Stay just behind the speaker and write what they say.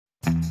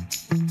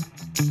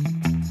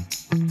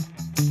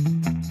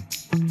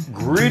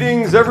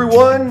Greetings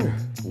everyone!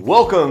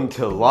 Welcome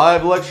to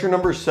live lecture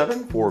number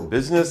 7 for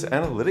Business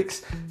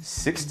Analytics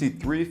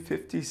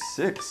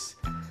 6356.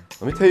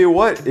 Let me tell you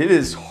what, it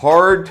is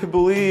hard to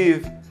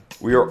believe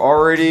we are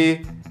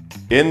already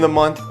in the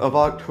month of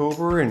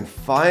October, and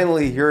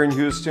finally here in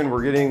Houston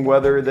we're getting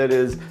weather that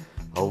is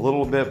a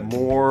little bit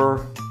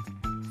more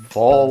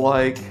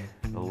fall-like,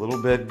 a little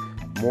bit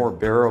more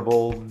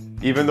bearable,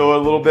 even though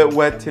a little bit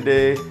wet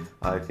today.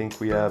 I think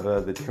we have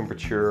the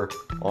temperature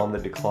on the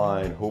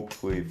decline,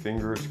 hopefully,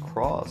 fingers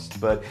crossed.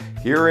 But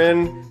here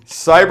in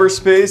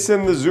cyberspace,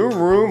 in the Zoom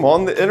room,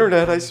 on the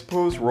internet, I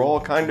suppose we're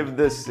all kind of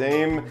the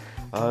same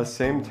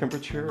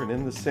temperature and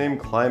in the same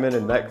climate,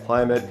 and that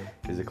climate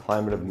is a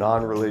climate of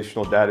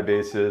non-relational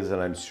databases,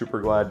 and I'm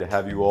super glad to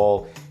have you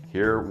all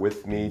here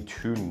with me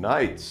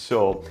tonight.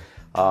 So,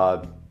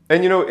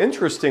 and you know,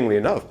 interestingly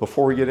enough,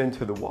 before we get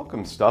into the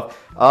welcome stuff,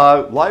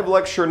 live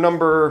lecture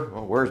number,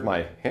 oh, where's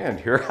my hand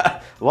here?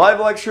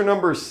 Live lecture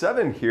number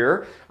 7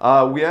 here.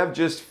 We have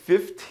just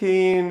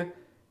 15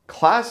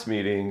 class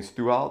meetings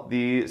throughout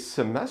the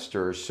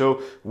semester.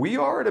 So we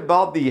are at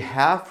about the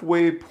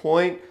halfway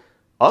point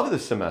of the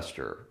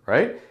semester,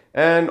 right?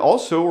 And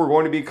also we're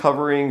going to be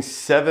covering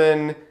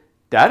 7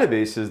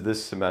 databases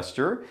this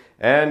semester.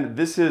 And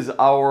this is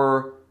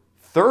our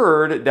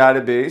third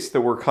database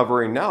that we're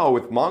covering now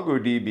with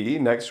MongoDB.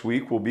 Next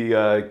week we'll be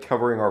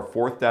covering our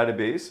 4th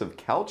database of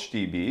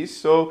CouchDB.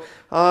 So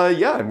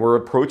yeah, and we're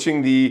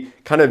approaching the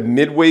kind of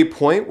midway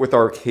point with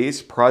our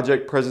case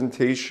project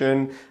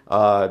presentation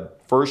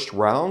first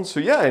round. So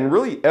yeah, in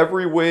really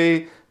every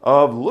way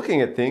of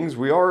looking at things,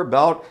 we are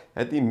about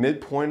at the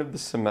midpoint of the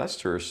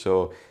semester.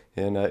 So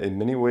in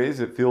many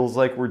ways, it feels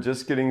like we're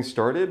just getting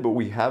started, but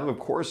we have, of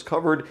course,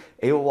 covered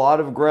a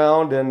lot of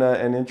ground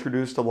and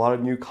introduced a lot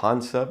of new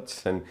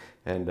concepts and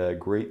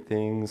great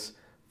things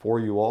for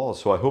you all.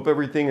 So I hope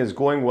everything is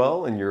going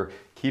well and you're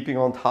keeping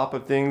on top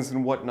of things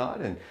and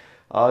whatnot. And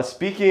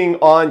speaking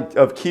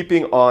of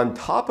keeping on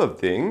top of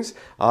things,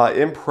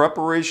 in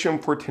preparation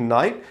for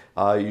tonight,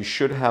 you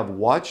should have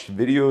watched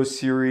video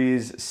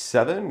series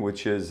 7,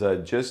 which is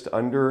just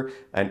under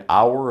an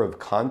hour of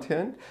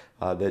content.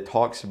 That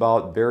talks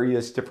about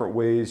various different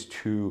ways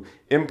to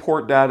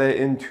import data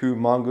into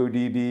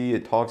MongoDB.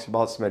 It talks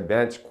about some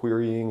advanced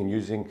querying and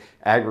using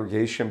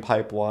aggregation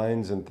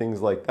pipelines and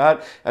things like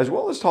that, as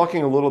well as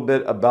talking a little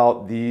bit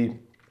about the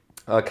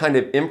kind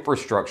of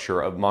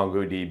infrastructure of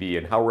MongoDB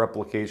and how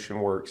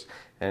replication works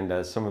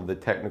and some of the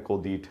technical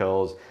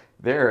details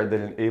there that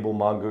enable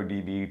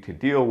MongoDB to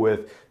deal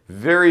with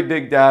very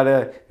big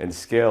data and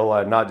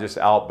scale not just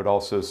out, but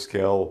also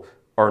scale,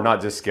 or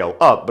not just scale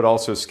up, but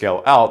also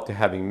scale out to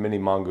having many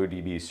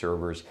MongoDB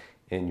servers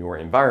in your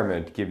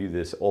environment to give you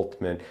this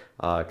ultimate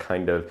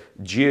kind of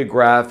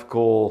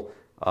geographical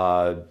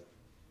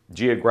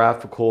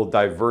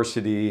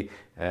diversity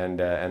and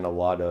a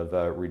lot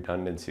of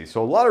redundancy.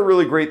 So a lot of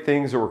really great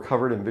things that were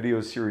covered in video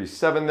series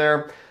 7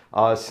 there.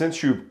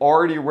 Since you've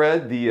already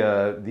read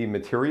the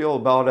material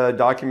about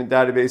document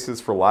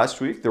databases for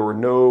last week, there were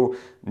no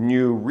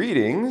new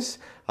readings.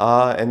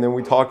 And then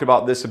we talked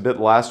about this a bit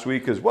last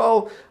week as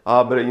well.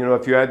 But you know,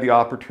 if you had the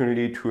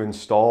opportunity to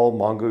install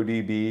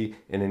MongoDB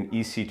in an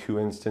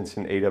EC2 instance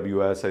in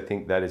AWS, I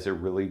think that is a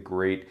really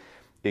great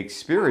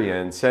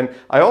experience. And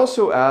I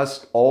also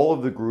asked all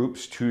of the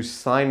groups to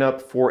sign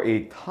up for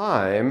a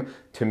time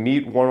to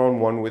meet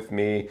one-on-one with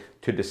me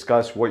to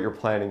discuss what you're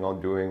planning on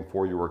doing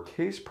for your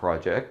case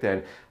project.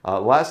 And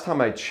last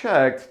time I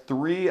checked,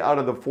 3 out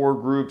of the 4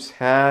 groups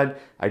had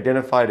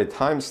identified a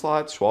time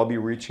slot, so I'll be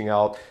reaching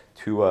out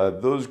to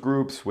those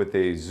groups with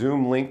a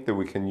Zoom link that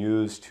we can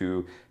use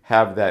to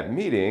have that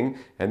meeting.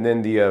 And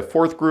then the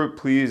 4th group,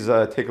 please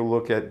take a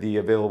look at the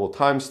available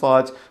time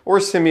slots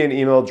or send me an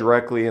email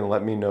directly and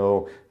let me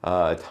know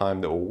a time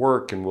that will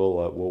work, and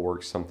we'll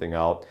work something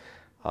out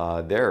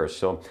there.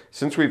 So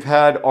since we've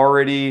had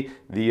already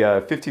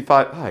the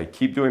 55, I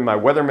keep doing my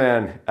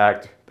weatherman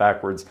act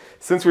backwards.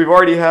 Since we've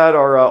already had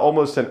our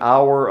almost an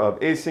hour of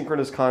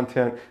asynchronous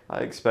content, I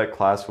expect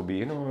class will be,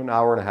 you know, an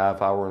hour and a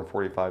half, hour and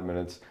 45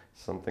 minutes,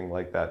 something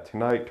like that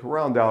tonight to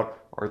round out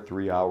our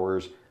 3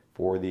 hours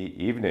for the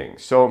evening.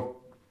 So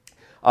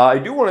I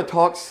do want to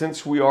talk,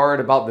 since we are at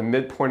about the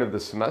midpoint of the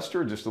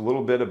semester, just a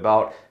little bit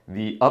about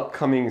the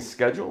upcoming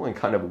schedule and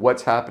kind of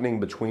what's happening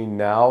between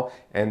now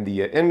and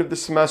the end of the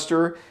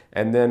semester.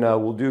 And then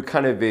we'll do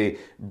kind of a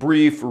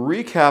brief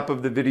recap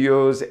of the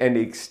videos and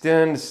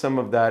extend some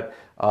of that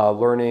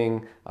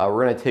learning.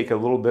 We're going to take a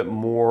little bit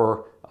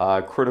more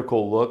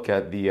critical look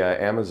at the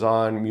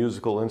Amazon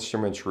Musical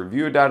Instruments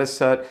Review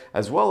dataset,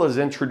 as well as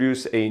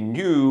introduce a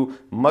new,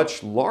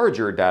 much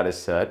larger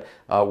dataset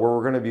where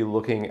we're going to be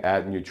looking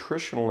at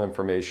nutritional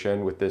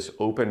information with this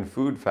Open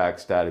Food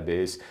Facts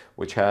database,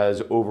 which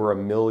has over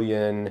 1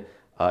 million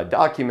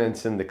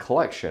documents in the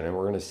collection. And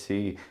we're going to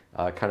see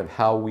kind of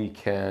how we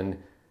can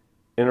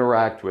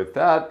interact with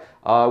that,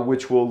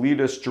 which will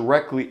lead us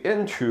directly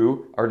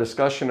into our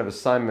discussion of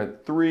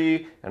assignment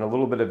 3 and a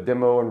little bit of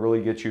demo and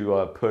really get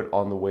you put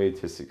on the way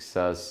to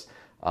success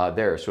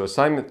there. So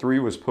assignment 3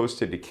 was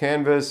posted to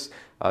Canvas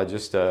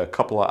just a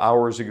couple of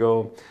hours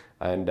ago.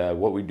 And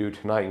what we do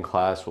tonight in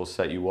class will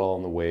set you well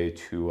on the way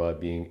to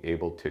being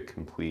able to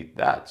complete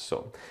that.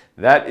 So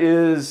that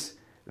is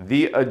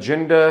the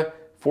agenda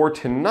for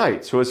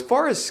tonight. So as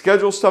far as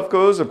schedule stuff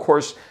goes, of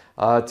course,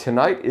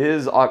 tonight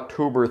is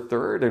October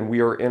 3rd, and we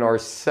are in our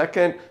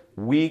second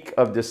week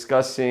of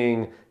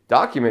discussing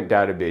document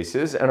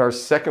databases and our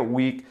second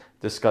week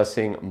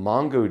discussing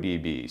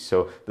MongoDB.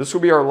 So this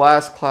will be our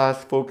last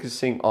class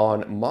focusing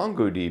on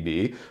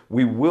MongoDB.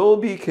 We will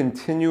be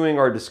continuing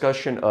our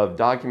discussion of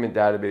document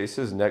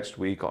databases next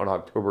week on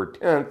October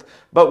 10th,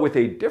 but with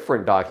a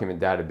different document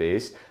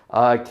database,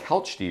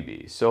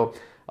 CouchDB. So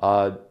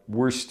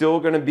we're still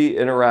going to be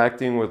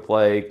interacting with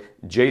like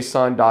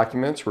JSON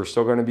documents. We're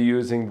still going to be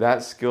using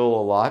that skill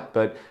a lot,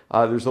 but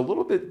there's a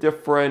little bit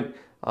different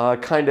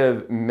kind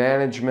of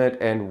management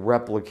and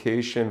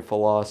replication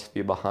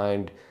philosophy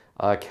behind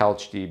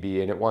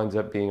CouchDB, and it winds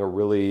up being a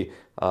really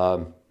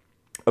a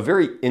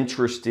very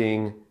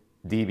interesting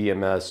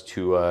DBMS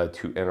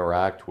to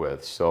interact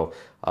with. So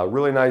a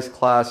really nice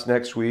class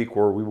next week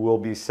where we will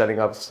be setting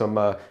up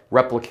some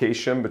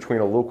replication between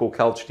a local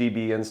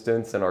CouchDB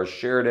instance and our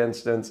shared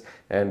instance,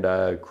 and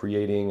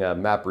creating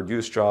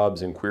MapReduce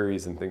jobs and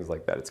queries and things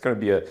like that. It's going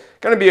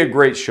to be a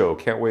great show.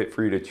 Can't wait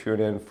for you to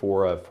tune in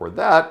for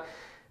that.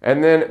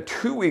 And then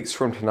 2 weeks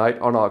from tonight,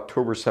 on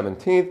October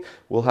 17th,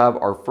 we'll have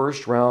our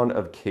first round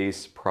of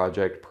case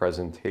project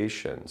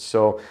presentations.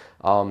 So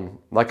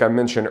like I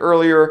mentioned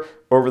earlier,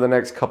 over the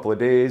next couple of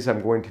days,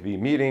 I'm going to be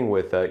meeting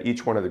with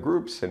each one of the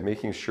groups and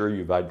making sure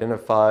you've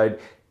identified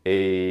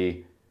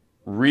a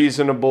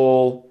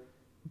reasonable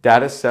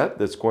data set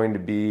that's going to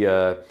be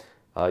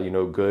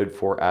good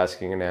for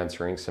asking and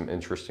answering some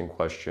interesting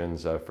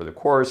questions for the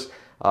course.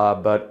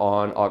 But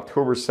on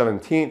October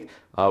 17th,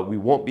 we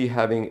won't be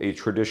having a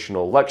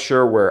traditional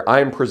lecture where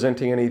I'm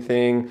presenting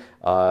anything.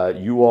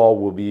 You all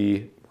will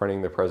be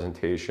running the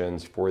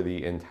presentations for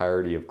the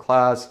entirety of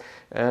class,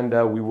 and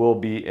we will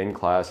be in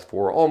class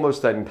for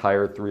almost that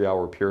entire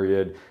 3-hour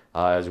period,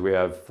 as we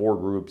have 4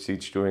 groups,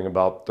 each doing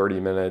about 30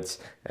 minutes,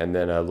 and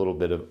then a little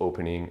bit of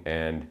opening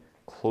and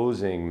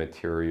closing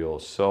material.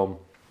 So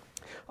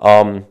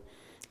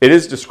it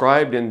is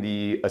described in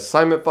the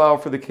assignment file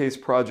for the case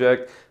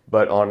project,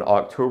 but on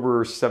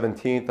October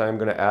 17th, I'm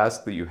going to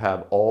ask that you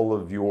have all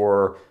of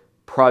your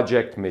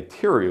project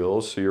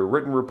materials, so your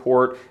written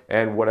report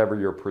and whatever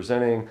you're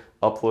presenting,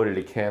 uploaded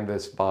to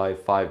Canvas by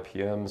 5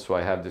 p.m. So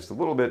I have just a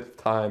little bit of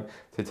time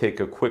to take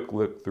a quick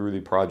look through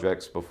the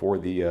projects before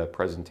the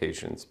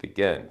presentations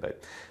begin.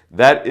 But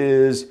that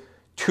is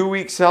 2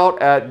 weeks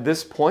out at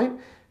this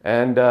point.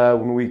 And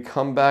when we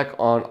come back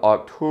on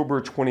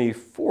October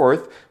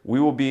 24th, we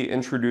will be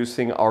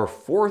introducing our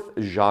 4th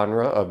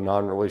genre of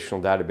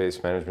non-relational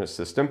database management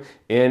system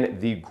in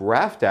the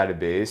graph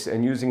database,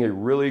 and using a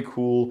really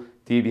cool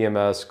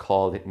DBMS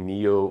called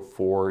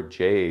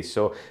Neo4j.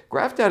 So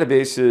graph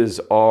databases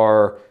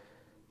are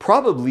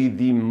probably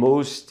the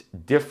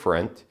most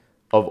different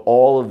of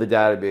all of the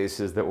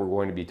databases that we're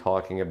going to be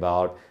talking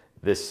about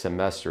this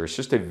semester. It's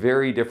just a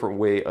very different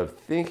way of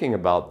thinking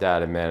about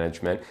data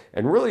management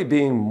and really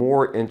being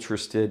more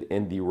interested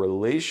in the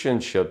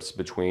relationships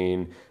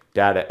between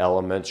data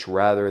elements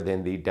rather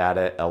than the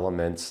data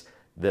elements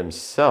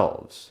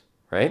themselves,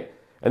 right?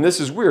 And this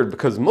is weird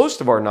because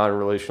most of our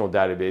non-relational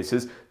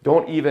databases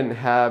don't even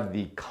have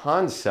the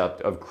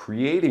concept of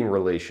creating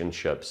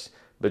relationships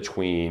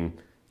between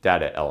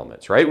data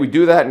elements, right? We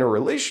do that in a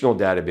relational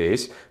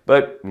database,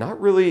 but not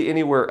really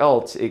anywhere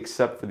else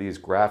except for these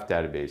graph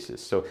databases.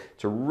 So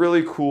it's a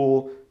really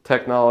cool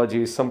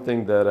technology,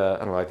 something that, I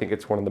don't know, I think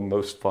it's one of the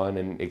most fun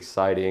and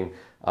exciting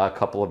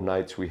couple of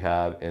nights we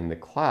have in the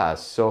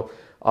class. So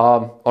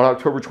on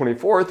October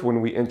 24th, when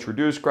we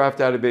introduce graph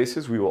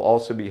databases, we will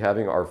also be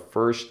having our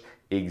first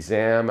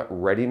exam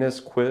readiness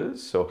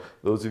quiz. So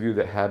those of you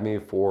that had me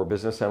for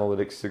Business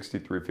Analytics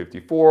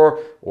 6354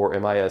 or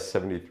MIS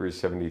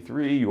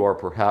 7373, you are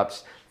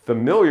perhaps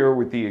familiar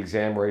with the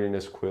exam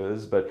readiness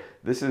quiz, but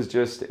this is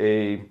just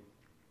a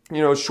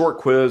short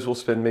quiz. We'll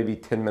spend maybe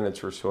 10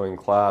 minutes or so in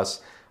class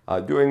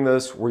doing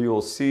this, where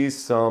you'll see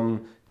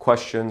some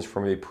questions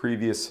from a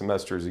previous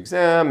semester's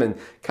exam and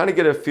kind of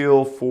get a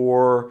feel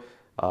for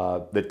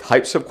the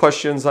types of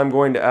questions I'm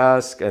going to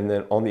ask and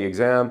then on the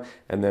exam,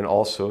 and then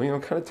also,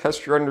 kind of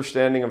test your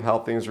understanding of how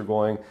things are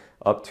going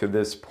up to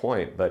this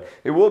point. But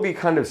it will be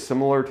kind of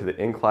similar to the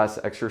in-class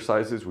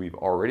exercises we've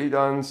already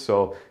done.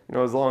 So,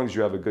 as long as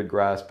you have a good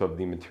grasp of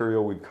the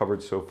material we've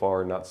covered so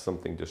far, not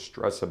something to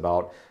stress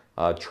about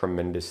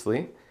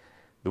tremendously.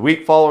 The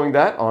week following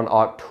that, on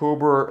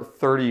October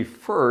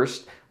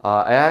 31st,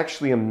 I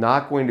actually am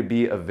not going to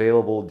be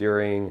available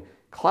during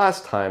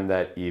class time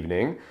that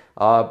evening.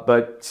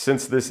 But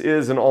since this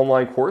is an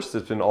online course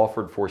that's been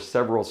offered for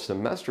several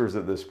semesters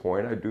at this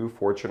point, I do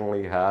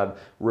fortunately have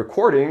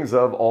recordings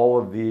of all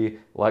of the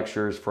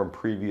lectures from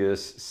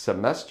previous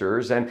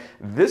semesters. And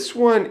this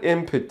one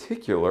in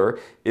particular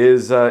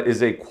is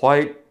a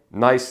quite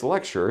nice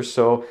lecture.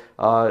 So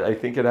I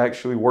think it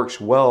actually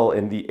works well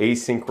in the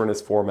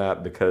asynchronous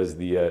format because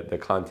the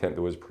content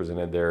that was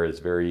presented there is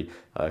very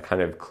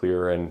kind of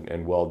clear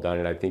and well done,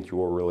 and I think you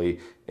will really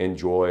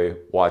enjoy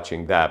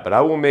watching that. But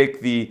I will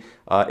make the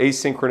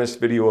asynchronous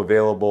video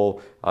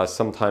available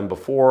sometime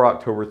before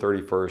October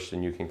 31st,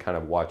 and you can kind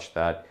of watch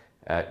that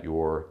at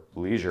your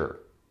leisure.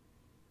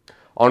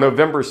 On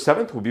November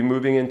 7th, we'll be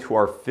moving into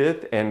our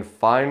fifth and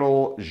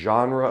final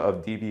genre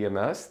of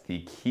DBMS,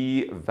 the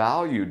key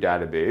value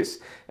database.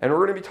 And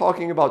we're going to be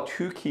talking about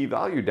two key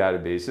value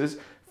databases.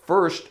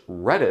 First,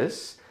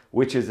 Redis,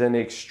 which is an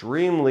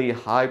extremely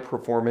high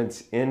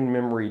performance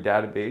in-memory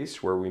database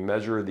where we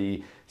measure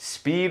the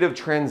speed of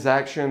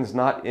transactions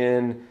not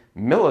in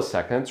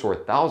milliseconds or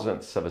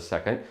thousandths of a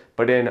second,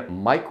 but in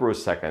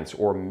microseconds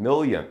or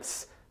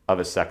millionths of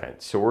a second.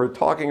 So we're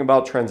talking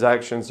about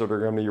transactions that are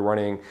going to be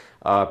running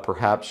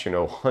perhaps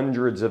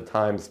hundreds of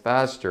times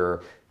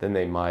faster than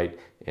they might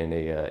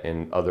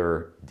in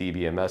other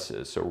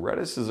DBMSs. So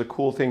Redis is a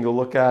cool thing to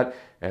look at.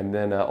 And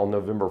then on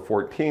November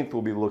 14th,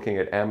 we'll be looking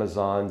at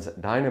Amazon's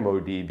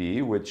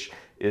DynamoDB, which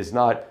is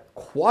not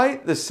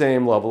quite the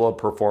same level of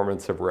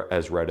performance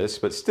as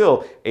Redis, but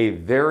still a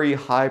very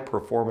high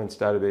performance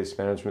database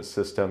management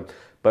system,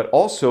 but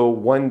also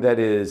one that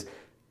is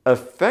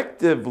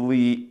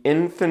effectively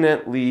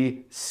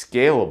infinitely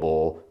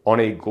scalable on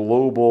a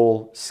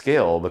global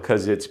scale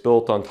because it's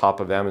built on top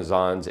of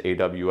Amazon's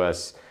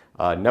AWS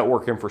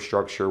network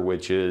infrastructure,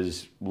 which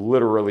is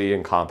literally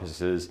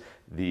encompasses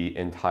the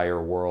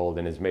entire world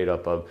and is made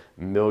up of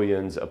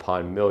millions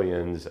upon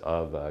millions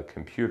of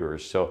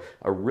computers. So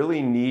a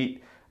really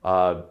neat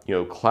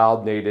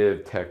cloud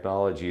native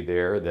technology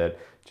there that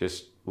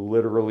just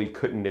literally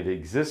couldn't have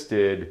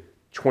existed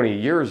 20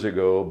 years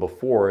ago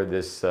before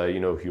this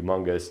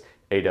humongous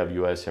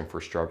AWS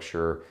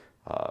infrastructure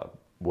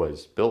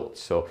was built.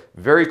 So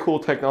very cool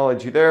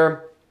technology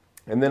there.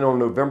 And then on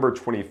November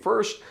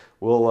 21st,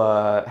 we'll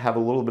have a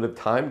little bit of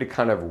time to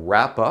kind of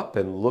wrap up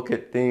and look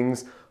at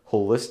things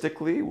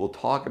holistically. We'll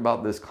talk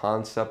about this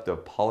concept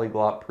of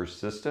polyglot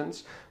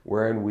persistence,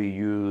 wherein we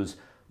use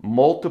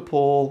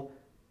multiple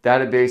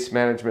database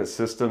management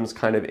systems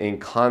kind of in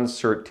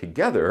concert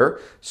together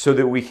so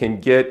that we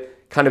can get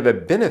kind of a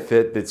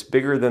benefit that's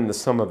bigger than the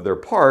sum of their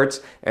parts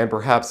and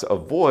perhaps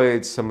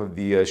avoid some of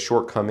the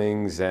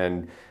shortcomings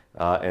and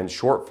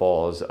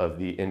shortfalls of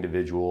the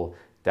individual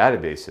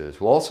databases.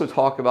 We'll also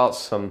talk about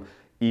some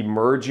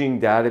emerging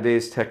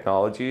database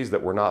technologies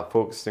that we're not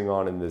focusing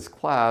on in this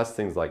class,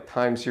 things like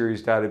time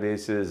series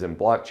databases and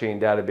blockchain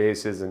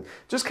databases, and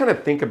just kind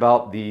of think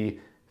about the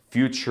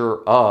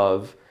future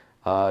of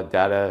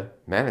data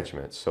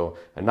management. So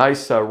a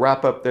nice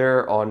wrap up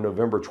there on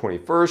November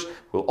 21st.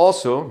 We'll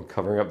also,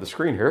 covering up the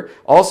screen here,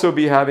 also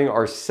be having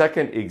our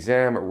second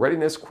exam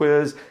readiness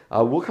quiz.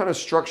 We'll kind of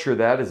structure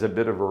that as a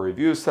bit of a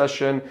review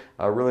session,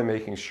 really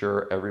making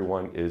sure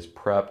everyone is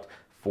prepped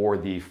for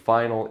the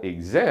final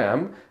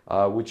exam,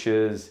 which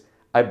is,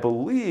 I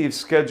believe,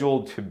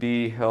 scheduled to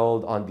be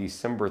held on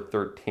December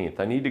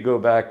 13th. I need to go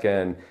back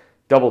and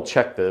double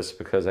check this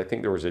because I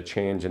think there was a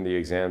change in the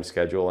exam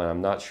schedule and I'm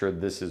not sure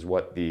this is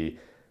what the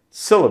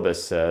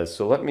syllabus says.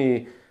 So let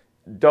me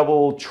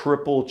double,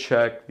 triple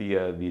check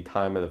the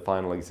time of the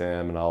final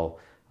exam and I'll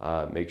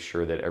make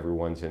sure that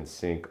everyone's in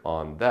sync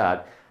on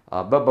that.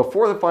 But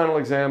before the final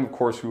exam, of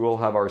course, we will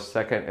have our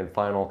second and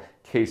final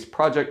case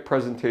project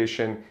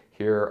presentation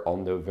here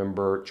on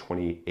November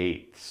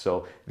 28th.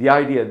 So the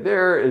idea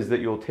there is that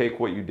you'll take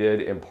what you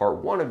did in part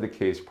one of the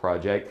case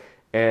project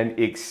and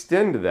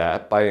extend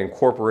that by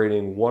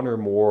incorporating one or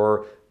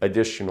more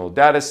additional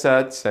data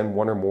sets and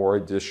one or more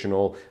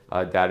additional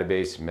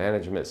database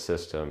management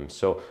systems.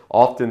 So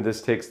often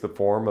this takes the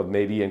form of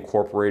maybe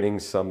incorporating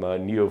some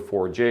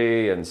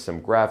Neo4j and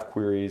some graph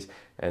queries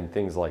and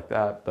things like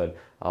that, but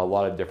a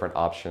lot of different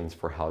options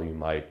for how you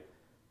might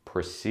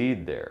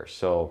proceed there.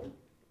 So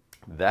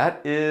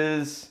that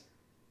is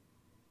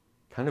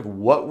kind of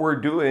what we're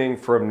doing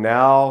from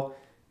now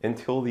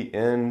until the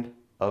end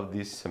of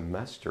the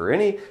semester.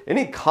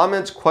 Any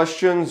comments,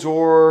 questions,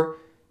 or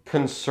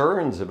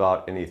concerns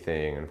about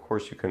anything? And of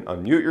course you can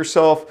unmute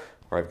yourself,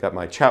 or I've got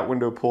my chat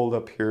window pulled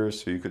up here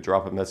so you could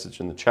drop a message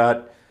in the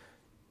chat.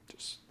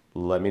 Just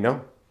let me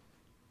know.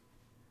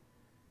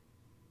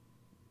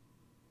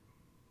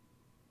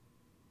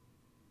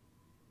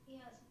 Yes,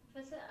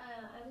 Professor,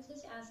 I was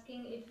just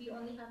asking if we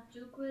only have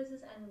 2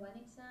 quizzes and 1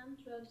 exam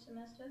throughout the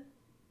semester?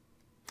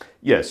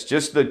 Yes,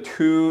 just the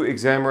 2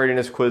 exam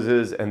readiness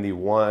quizzes and the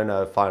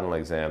 1 final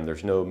exam.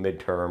 There's no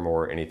midterm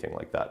or anything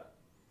like that.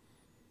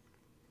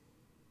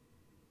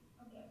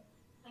 Okay,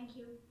 thank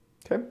you.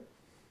 Okay.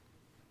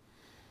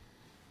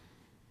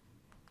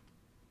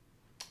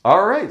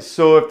 All right,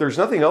 so if there's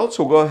nothing else,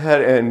 we'll go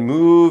ahead and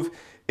move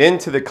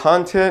into the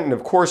content. And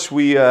of course,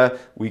 we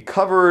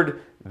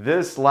covered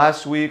this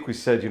last week. We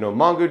said,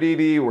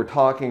 MongoDB, we're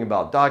talking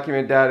about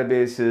document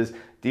databases,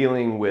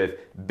 dealing with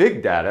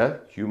big data,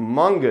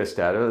 humongous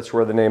data. That's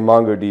where the name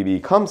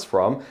MongoDB comes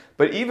from.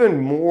 But even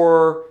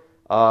more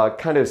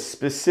kind of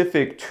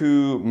specific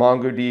to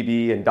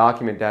MongoDB and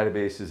document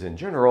databases in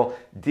general,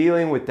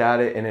 dealing with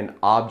data in an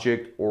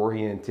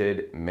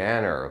object-oriented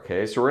manner,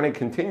 okay? So we're going to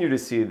continue to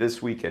see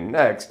this week and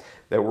next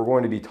that we're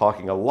going to be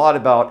talking a lot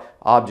about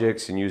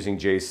objects and using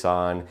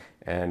JSON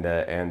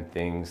and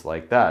things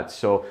like that.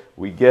 So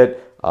we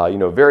get,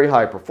 very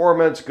high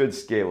performance, good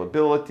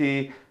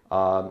scalability.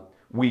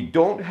 We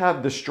don't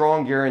have the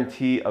strong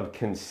guarantee of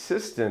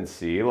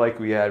consistency like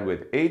we had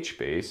with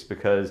HBase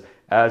because,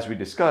 as we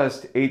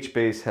discussed,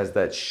 HBase has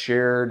that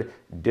shared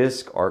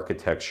disk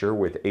architecture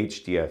with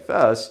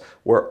HDFS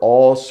where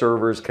all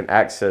servers can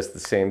access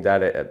the same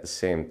data at the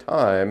same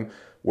time,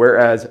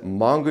 whereas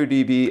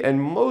MongoDB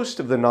and most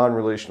of the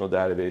non-relational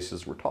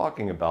databases we're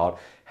talking about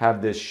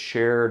have this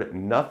shared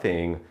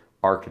nothing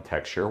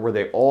architecture where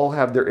they all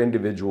have their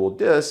individual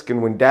disk,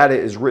 and when data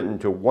is written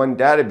to one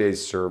database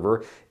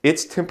server,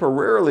 it's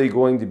temporarily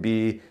going to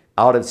be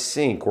out of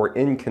sync or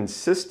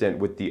inconsistent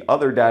with the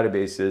other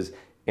databases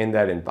in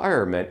that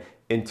environment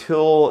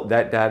until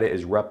that data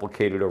is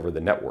replicated over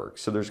the network.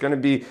 So there's going to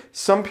be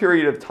some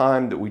period of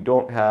time that we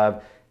don't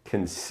have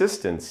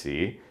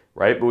consistency,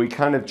 right? But we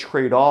kind of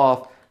trade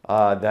off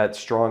that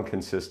strong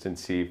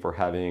consistency for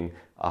having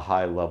a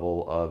high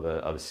level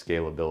of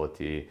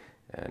scalability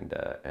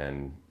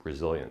and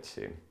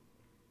resiliency.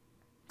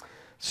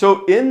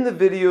 So in the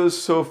videos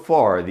so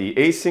far, the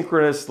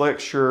asynchronous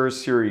lecture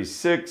series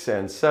 6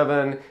 and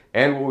 7,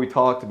 and what we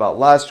talked about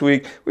last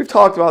week, we've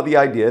talked about the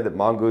idea that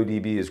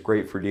MongoDB is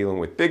great for dealing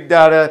with big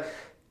data,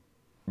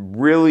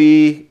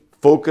 really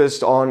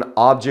focused on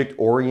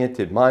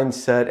object-oriented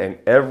mindset, and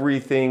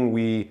everything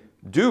we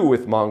do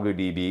with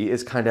MongoDB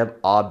is kind of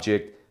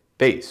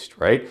object-based,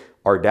 right?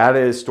 Our data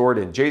is stored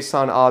in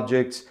JSON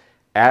objects.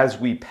 As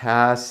we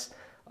pass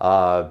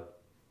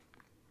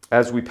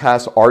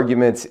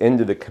arguments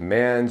into the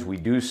commands, we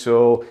do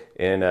so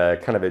in a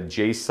kind of a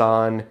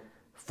JSON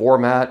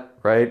format,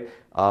 right?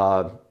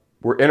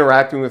 We're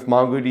interacting with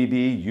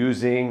MongoDB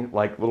using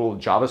like little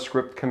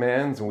JavaScript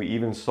commands, and we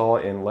even saw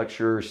in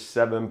lecture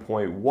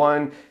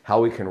 7.1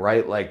 how we can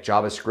write like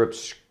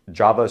JavaScript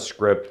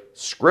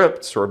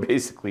scripts, or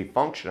basically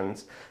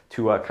functions,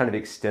 to kind of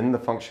extend the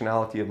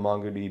functionality of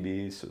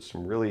MongoDB. So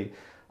some really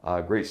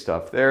great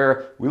stuff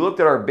there. We looked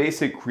at our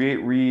basic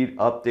create, read,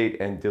 update,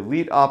 and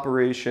delete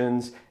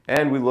operations,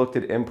 and we looked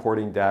at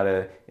importing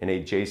data in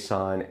a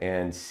JSON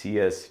and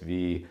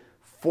CSV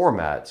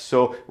format.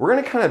 So we're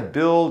going to kind of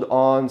build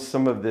on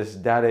some of this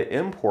data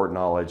import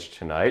knowledge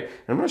tonight,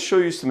 and I'm going to show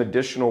you some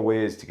additional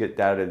ways to get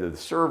data to the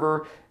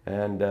server,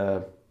 and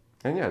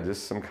yeah,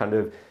 just some kind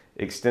of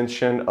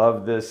extension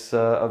of this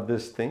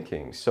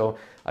thinking. So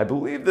I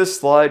believe this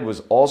slide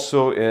was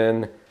also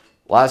in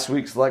last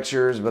week's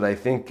lectures, but I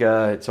think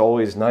it's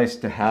always nice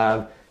to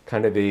have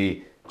kind of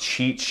a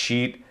cheat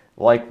sheet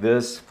like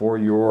this for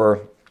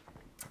your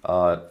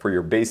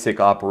basic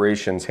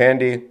operations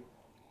handy.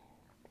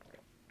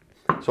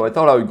 So I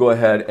thought I would go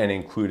ahead and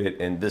include it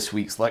in this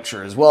week's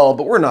lecture as well,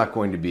 but we're not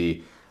going to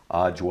be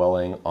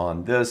dwelling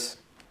on this.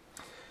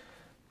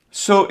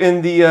 So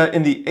in the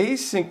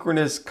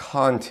asynchronous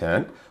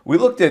content, we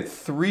looked at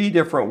 3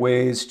 different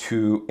ways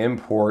to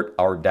import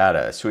our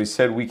data. So we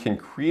said we can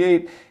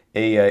create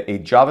a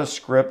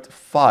JavaScript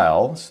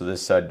file. So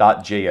this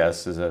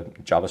 .js is a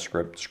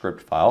JavaScript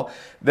script file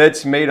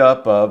that's made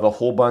up of a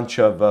whole bunch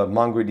of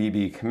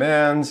MongoDB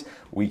commands.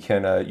 We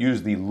can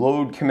use the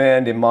load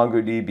command in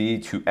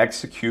MongoDB to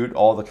execute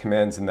all the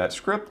commands in that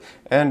script.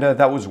 And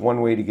that was one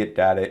way to get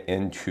data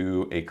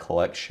into a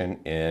collection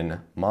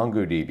in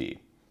MongoDB.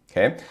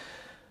 Okay.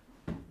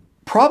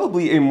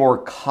 Probably a more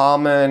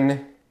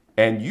common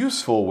and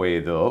useful way,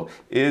 though,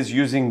 is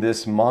using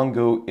this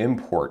Mongo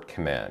import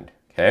command.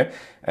 Okay,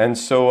 and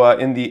so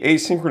in the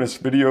asynchronous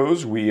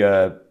videos,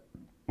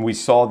 we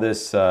saw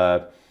this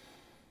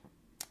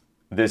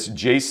this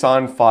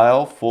JSON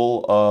file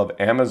full of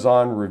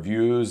Amazon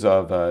reviews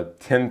of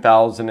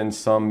 10,000 and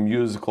some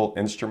musical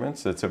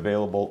instruments that's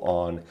available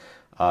on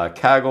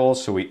Kaggle.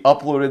 So we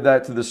uploaded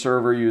that to the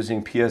server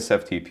using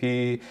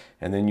PSFTP,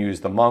 and then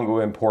used the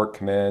Mongo import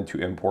command to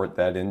import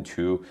that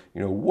into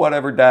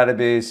whatever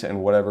database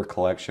and whatever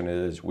collection it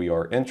is we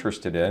are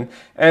interested in.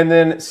 And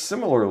then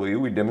similarly,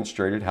 we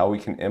demonstrated how we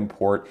can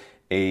import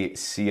a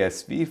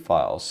CSV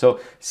file. So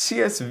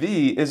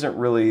CSV isn't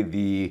really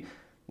the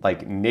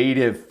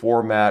native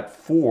format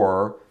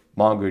for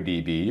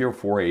MongoDB or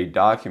for a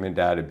document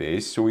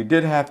database. So we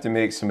did have to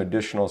make some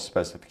additional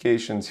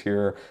specifications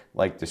here,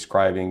 like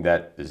describing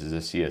that this is a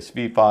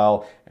CSV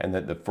file and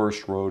that the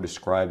first row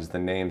describes the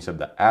names of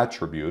the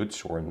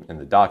attributes, or in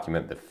the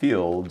document, the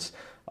fields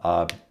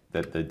that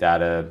the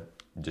data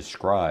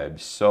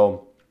describes.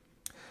 So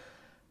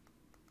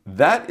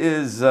that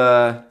is,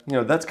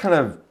 that's kind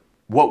of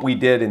what we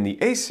did in the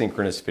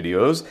asynchronous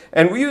videos.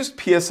 And we used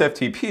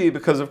PSFTP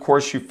because, of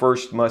course, you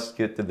first must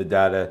get to the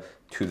data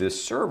to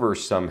this server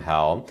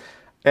somehow.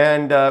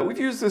 And we've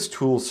used this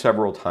tool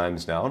several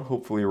times now, and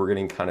hopefully we're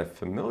getting kind of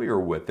familiar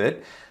with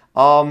it.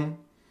 But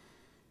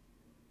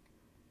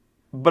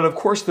of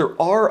course,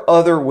 there are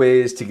other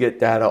ways to get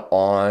data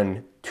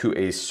on to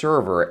a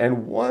server.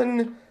 And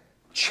one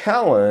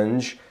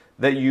challenge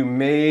that you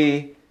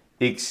may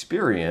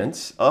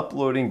experience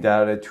uploading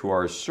data to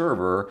our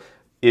server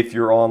if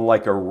you're on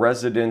like a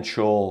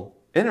residential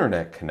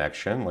internet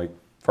connection, like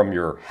from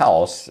your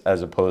house,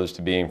 as opposed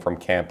to being from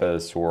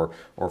campus or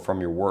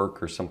from your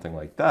work or something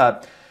like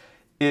that,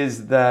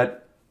 is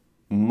that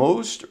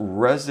most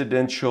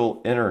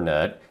residential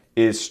internet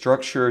is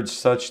structured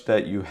such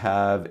that you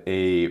have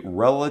a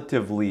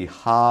relatively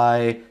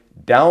high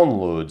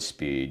download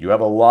speed. You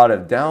have a lot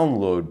of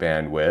download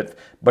bandwidth,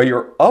 but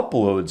your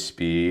upload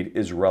speed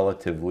is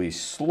relatively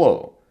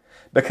slow.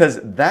 Because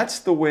that's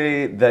the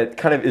way that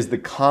kind of is the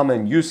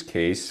common use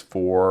case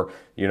for,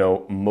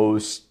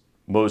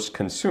 most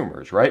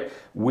consumers, right?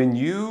 When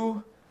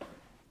you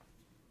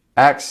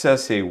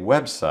access a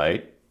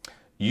website,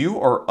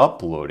 you are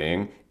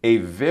uploading a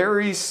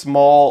very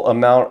small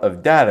amount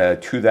of data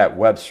to that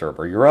web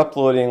server. You're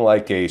uploading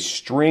like a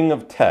string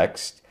of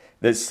text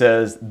that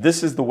says,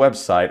 this is the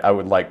website I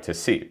would like to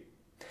see.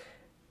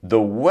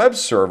 The web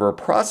server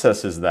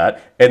processes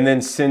that and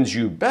then sends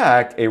you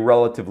back a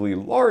relatively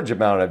large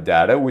amount of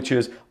data, which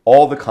is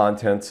all the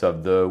contents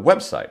of the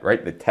website,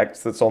 right? The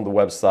text that's on the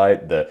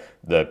website,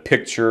 the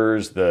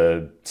pictures,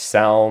 the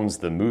sounds,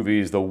 the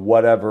movies, the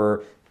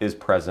whatever is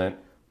present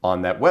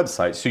on that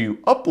website. So you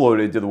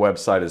uploaded to the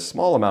website a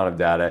small amount of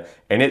data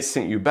and it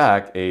sent you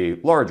back a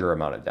larger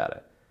amount of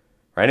data,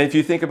 right? And if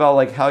you think about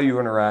like how you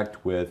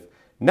interact with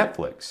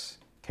Netflix,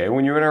 okay,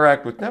 when you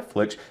interact with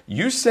Netflix,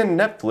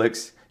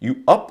 you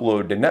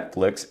upload to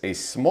Netflix a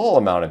small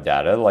amount of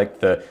data,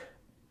 like the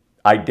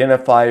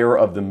identifier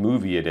of the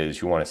movie it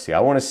is you want to see. I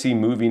want to see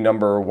movie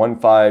number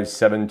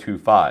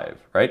 15725,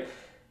 right?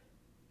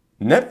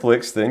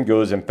 Netflix then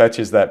goes and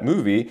fetches that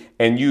movie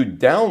and you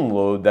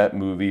download that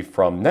movie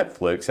from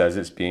Netflix as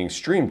it's being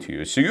streamed to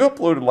you. So you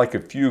uploaded like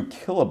a few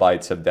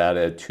kilobytes of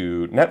data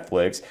to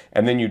Netflix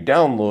and then you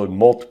download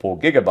multiple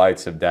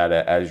gigabytes of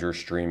data as you're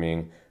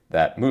streaming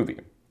that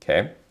movie,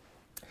 okay?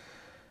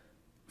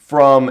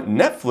 From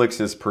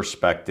Netflix's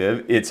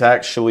perspective, it's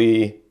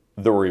actually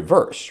the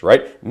reverse,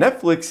 right?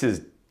 Netflix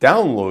is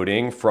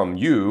downloading from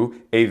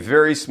you a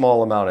very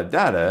small amount of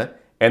data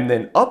and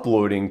then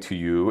uploading to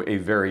you a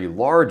very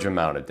large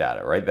amount of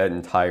data, right? That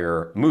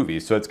entire movie.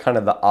 So it's kind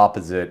of the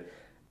opposite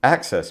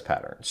access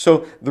pattern.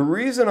 So the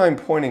reason I'm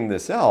pointing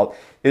this out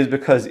is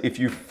because if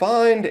you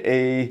find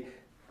a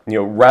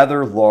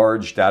rather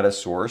large data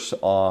source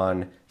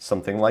on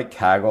something like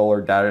Kaggle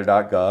or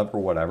data.gov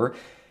or whatever,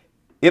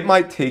 it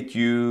might take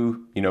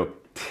you,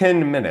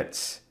 10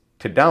 minutes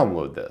to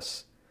download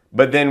this.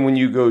 But then when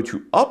you go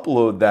to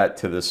upload that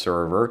to the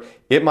server,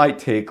 it might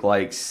take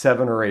like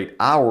 7 or 8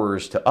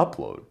 hours to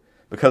upload.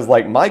 Because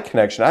like my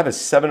connection, I have a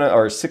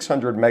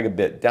 600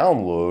 megabit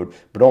download,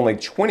 but only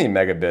 20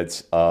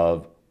 megabits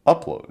of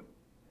upload,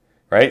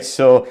 right?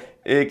 So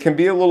it can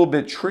be a little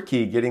bit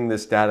tricky getting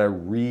this data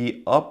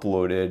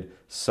re-uploaded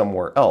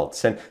somewhere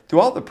else. And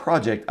throughout the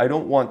project, I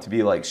don't want to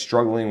be like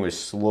struggling with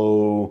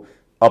slow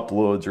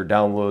uploads or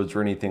downloads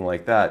or anything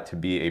like that to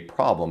be a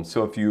problem.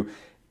 So if you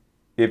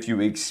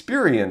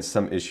experience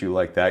some issue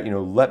like that,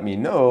 let me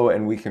know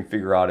and we can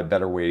figure out a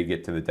better way to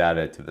get to the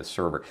data to the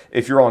server.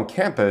 If you're on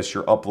campus,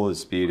 your upload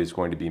speed is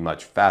going to be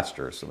much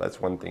faster. So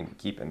that's one thing to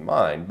keep in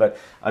mind. But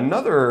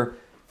another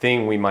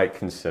thing we might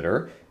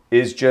consider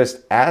is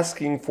just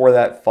asking for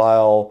that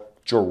file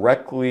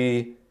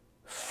directly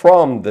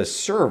from the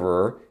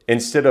server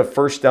instead of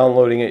first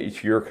downloading it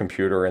to your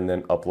computer and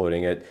then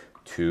uploading it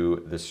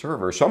to the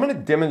server. So I'm going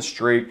to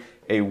demonstrate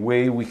a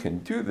way we can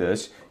do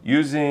this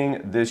using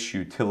this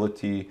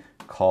utility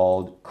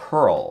called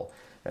curl.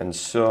 And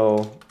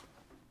so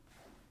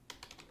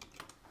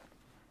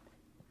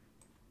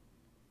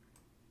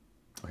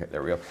okay,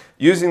 there we go.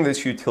 Using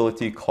this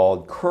utility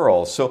called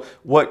curl. So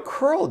what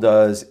curl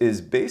does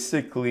is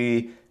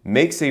basically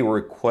makes a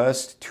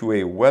request to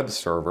a web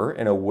server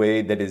in a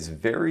way that is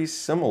very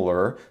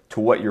similar to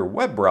what your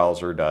web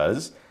browser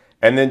does,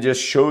 and then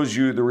just shows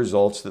you the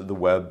results that the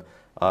web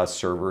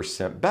server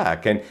sent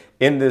back. And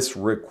in this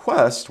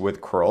request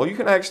with curl, you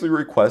can actually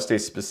request a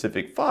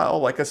specific file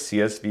like a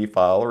CSV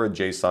file or a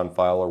JSON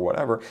file or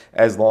whatever,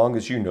 as long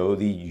as you know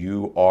the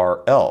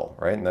URL,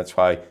 right? And that's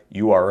why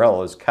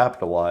URL is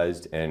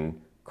capitalized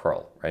in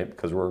curl, right?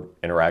 Because we're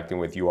interacting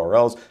with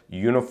URLs,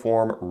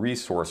 Uniform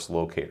Resource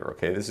Locator,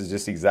 okay? This is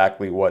just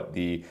exactly what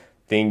the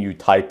thing you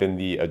type in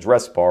the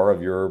address bar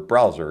of your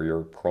browser,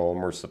 your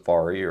Chrome or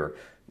Safari or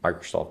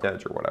Microsoft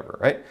Edge or whatever,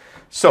 right?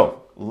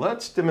 So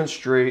let's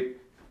demonstrate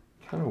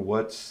kind of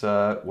what's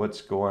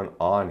going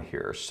on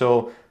here.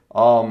 So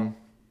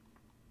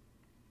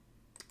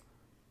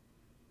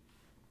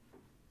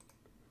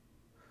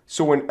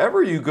so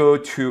whenever you go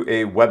to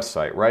a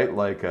website, right,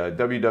 like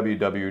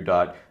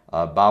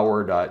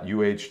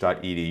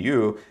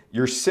www.bauer.uh.edu,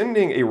 you're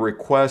sending a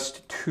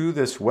request to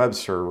this web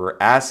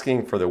server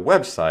asking for the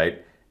website,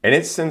 and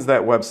it sends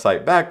that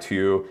website back to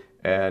you,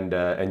 and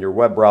your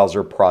web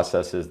browser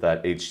processes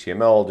that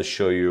HTML to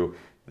show you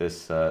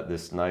this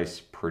this nice,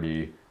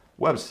 pretty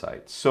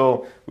website.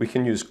 So we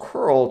can use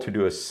curl to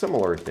do a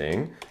similar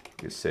thing.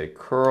 You say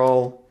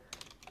curl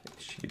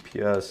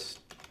HTTPS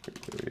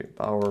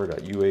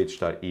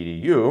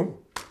bauer.uh.edu.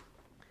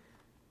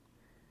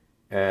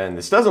 And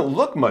this doesn't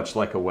look much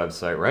like a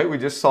website, right? We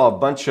just saw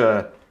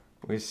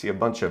we see a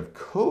bunch of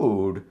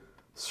code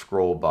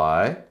scroll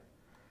by.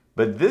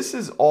 But this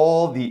is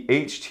all the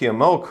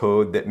HTML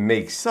code that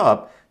makes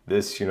up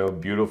this,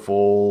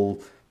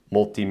 beautiful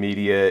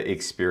multimedia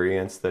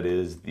experience that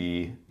is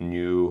the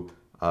new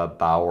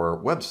Bauer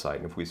website.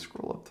 And if we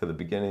scroll up to the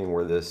beginning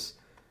where this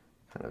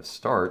kind of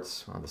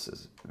starts, well, this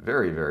is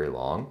very, very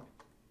long.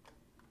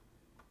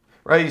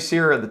 Right, you see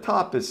here at the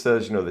top, it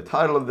says, the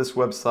title of this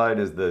website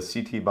is the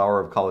C.T. Bauer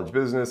of College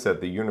Business at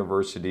the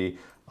University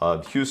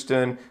of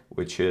Houston,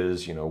 which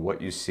is,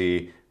 what you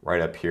see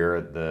right up here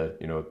at the,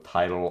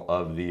 title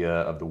of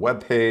the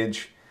web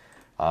page.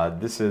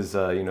 This is,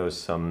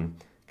 some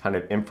kind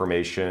of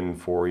information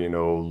for,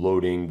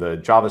 loading the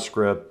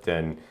JavaScript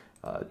and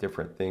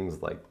different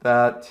things like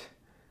that.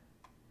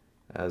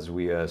 As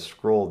we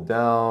scroll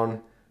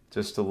down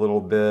just a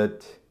little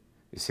bit,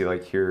 you see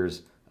like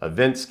here's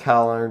events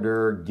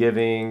calendar,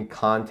 giving,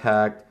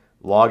 contact,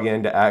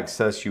 login to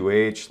access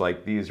UH.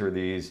 Like these are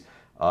these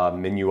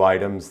menu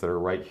items that are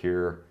right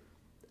here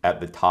at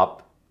the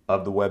top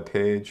of the web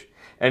page.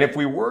 And if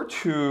we were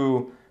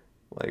to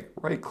like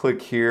right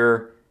click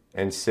here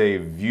and say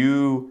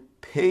view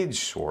page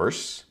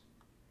source,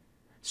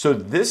 so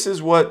this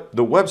is what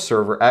the web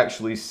server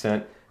actually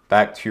sent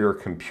back to your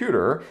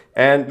computer.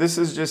 And this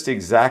is just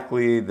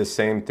exactly the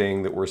same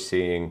thing that we're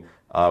seeing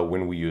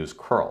when we use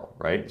curl,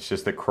 right? It's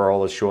just that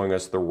curl is showing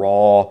us the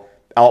raw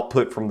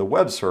output from the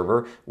web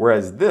server,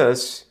 whereas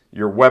this,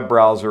 your web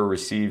browser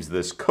receives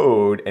this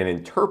code and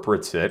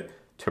interprets it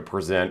to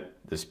present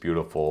this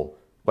beautiful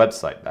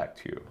website back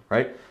to you,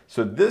 right?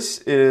 So this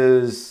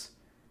is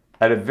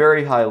at a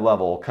very high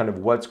level kind of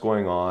what's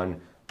going on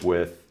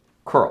with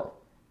curl.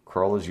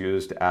 Curl is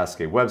used to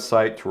ask a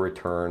website to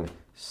return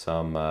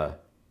some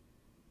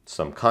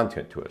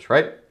content to us,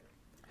 right?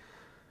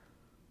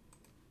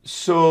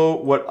 So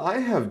what I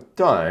have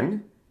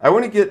done, I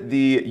want to get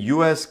the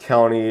US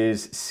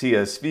counties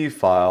CSV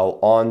file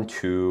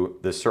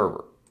onto the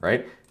server,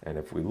 right? And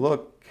if we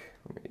look,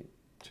 let me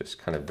just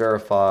kind of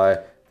verify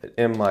that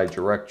in my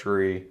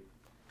directory,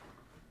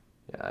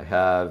 I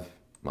have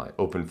my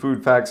open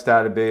food facts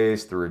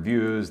database, the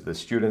reviews, the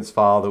students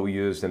file that we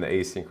used in the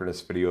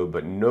asynchronous video,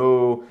 but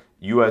no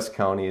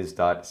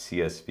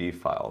uscounties.csv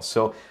file.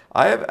 So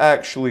I have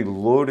actually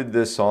loaded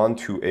this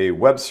onto a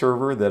web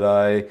server that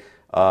I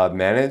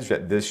managed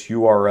at this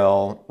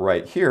URL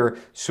right here.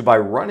 So by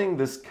running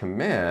this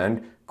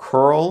command,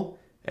 curl,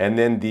 and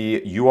then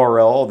the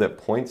URL that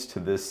points to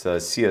this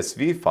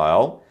CSV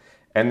file,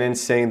 and then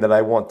saying that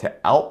I want to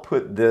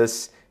output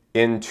this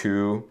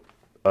into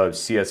a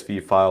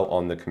CSV file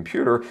on the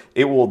computer,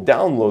 it will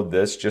download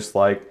this just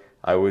like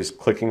I was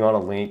clicking on a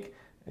link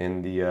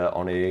in the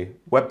on a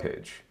web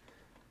page.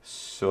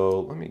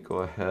 So let me go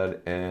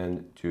ahead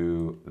and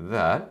do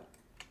that.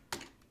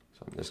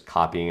 So I'm just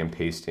copying and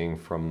pasting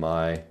from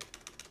my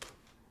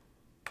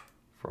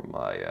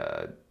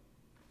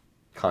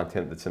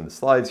content that's in the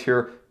slides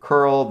here.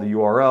 Curl, the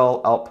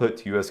URL, output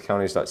to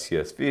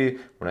uscounties.csv.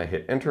 When I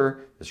hit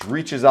enter, this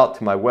reaches out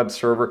to my web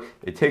server.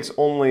 It takes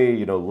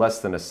only less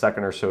than a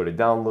second or so to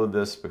download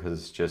this because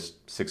it's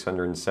just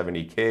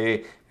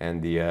 670K,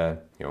 and the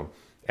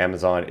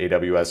Amazon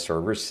AWS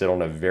servers sit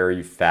on a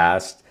very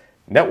fast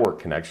network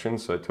connection,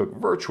 so it took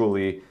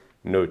virtually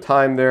no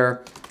time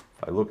there.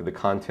 If I look at the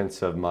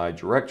contents of my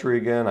directory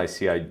again, I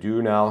see I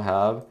do now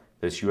have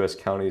this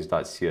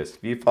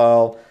uscounties.csv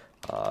file.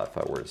 If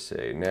I were to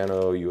say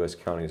nano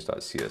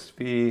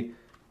uscounties.csv,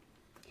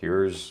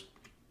 here's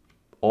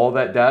all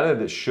that data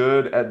that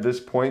should at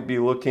this point be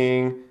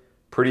looking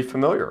pretty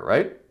familiar,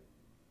 right?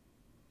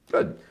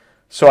 Good.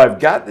 So I've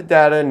got the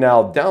data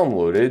now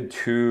downloaded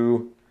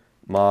to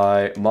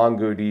my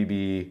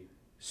MongoDB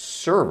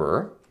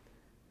server.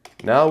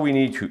 Now we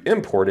need to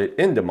import it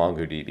into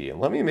MongoDB. And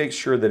let me make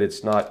sure that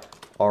it's not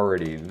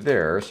already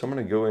there. So I'm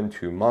going to go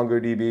into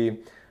MongoDB.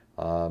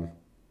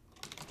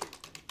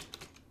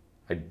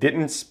 I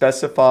didn't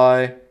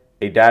specify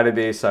a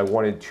database I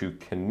wanted to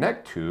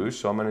connect to,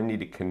 so I'm going to need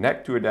to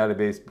connect to a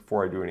database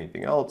before I do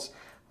anything else.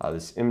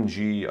 This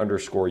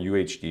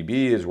mg_UHDB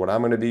is what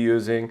I'm going to be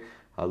using.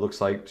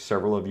 Looks like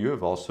several of you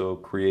have also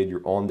created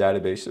your own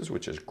databases,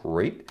 which is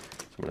great. So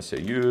I'm going to say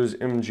use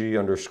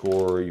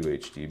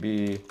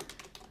mg_UHDB,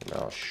 and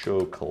I'll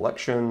show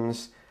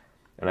collections.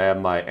 And I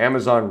have my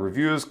Amazon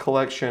reviews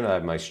collection, I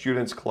have my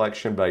students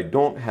collection, but I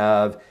don't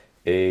have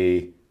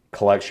a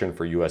collection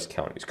for US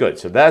counties. Good,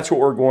 so that's what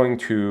we're going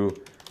to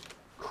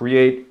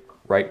create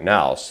right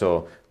now.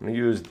 So I'm going to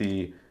use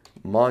the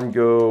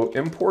Mongo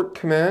import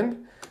command.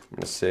 I'm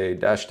going to say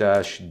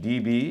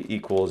 --db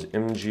equals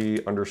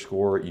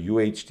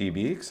mg_UHDB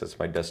because that's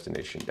my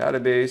destination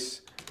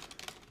database.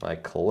 My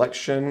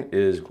collection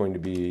is going to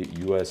be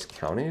US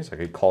counties. I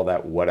could call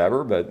that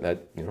whatever, but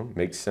that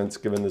makes sense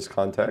given this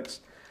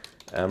context.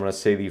 And I'm going to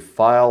say the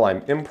file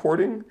I'm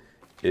importing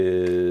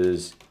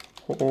is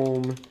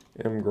home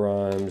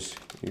mgrimes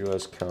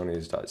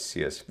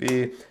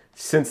uscounties.csv.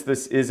 Since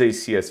this is a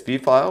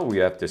CSV file, we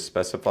have to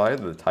specify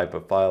the type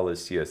of file is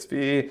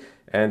CSV.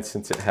 And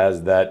since it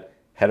has that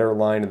header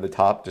line at the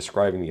top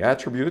describing the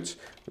attributes,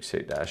 we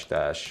say dash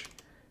dash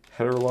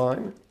header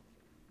line.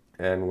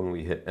 And when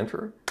we hit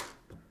enter, it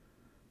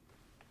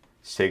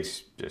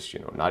takes just,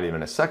 not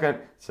even a second.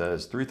 It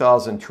says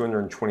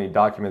 3,220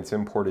 documents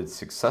imported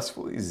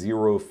successfully,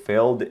 0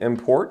 failed to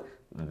import.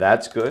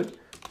 That's good. So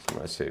I'm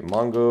going to say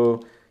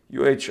Mongo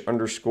UH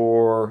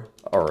underscore,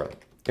 or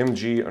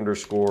MG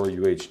underscore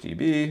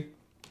UHDB,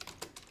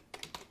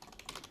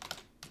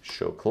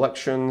 show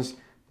collections.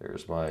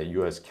 There's my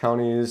US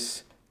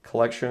counties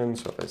collection.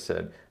 So if I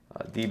said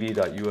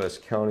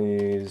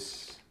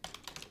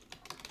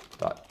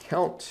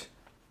db.uscounties.count,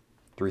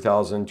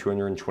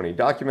 3,220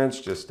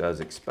 documents, just as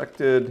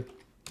expected.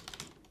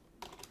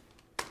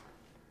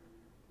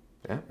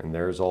 Yeah, and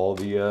there's all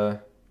the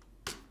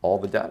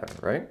data,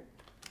 right?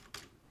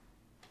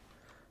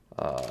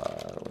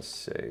 Let's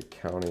say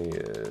county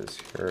is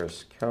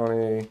Harris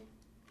County.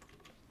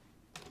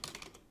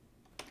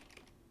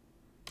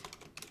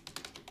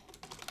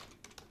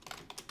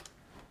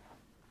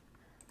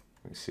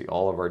 We see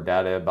all of our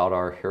data about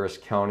our Harris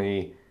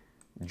County,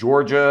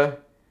 Georgia,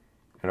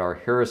 and our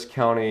Harris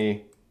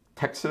County,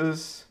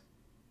 Texas.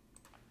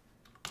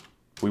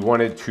 We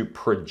wanted to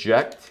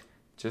project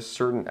just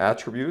certain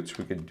attributes.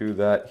 We could do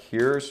that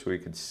here. So we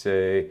could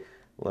say,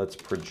 let's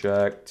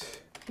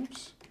project,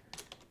 oops,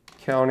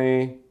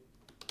 county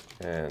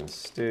and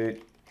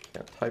state,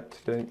 can't type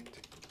today,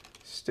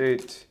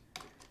 state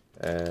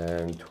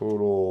and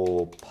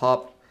total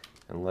pop,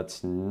 and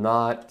let's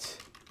not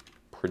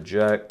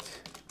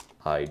project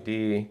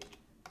ID,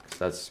 because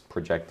that's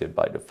projected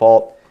by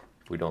default.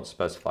 If we don't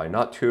specify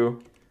not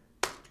to.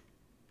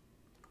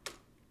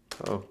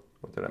 Oh,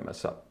 what did I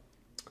mess up?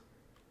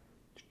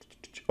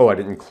 Oh, I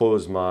didn't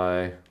close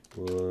my,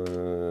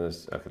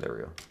 okay, there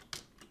we go.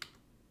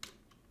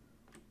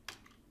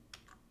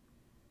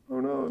 Oh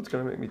no, it's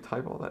gonna make me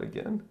type all that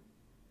again.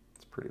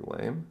 It's pretty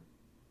lame.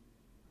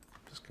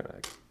 Just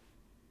gonna,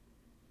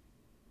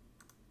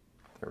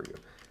 there we go.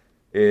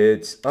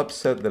 It's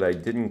upset that I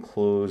didn't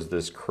close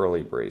this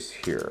curly brace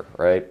here,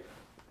 right?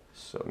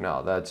 So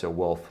now that's a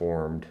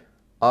well-formed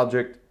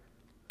object.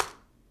 So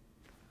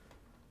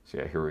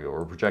yeah, here we go.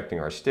 We're projecting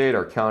our state,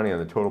 our county, and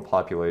the total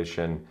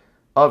population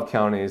of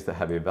counties that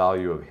have a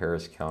value of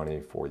Harris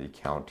County for the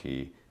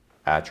county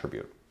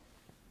attribute.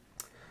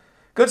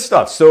 Good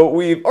stuff. So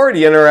we've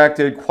already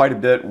interacted quite a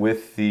bit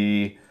with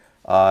the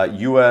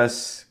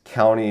US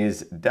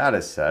counties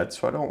data set,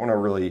 so I don't want to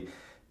really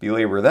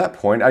belabor that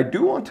point. I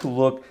do want to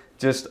look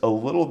just a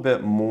little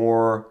bit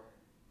more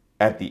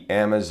at the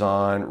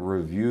Amazon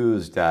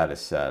reviews data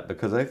set,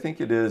 because I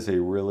think it is a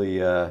really,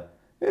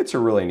 it's a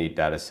really neat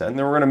data set. And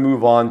then we're going to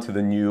move on to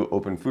the new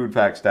Open Food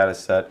Facts data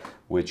set,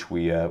 which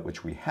we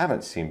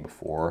haven't seen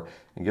before,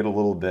 and get a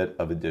little bit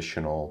of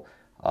additional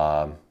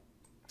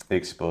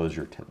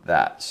exposure to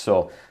that.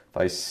 So if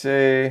I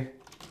say,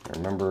 I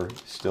remember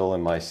still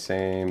in my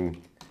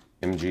same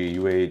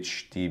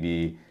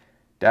MGUHDB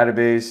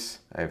database,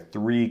 I have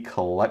 3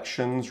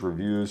 collections: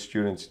 reviews,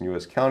 students, and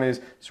US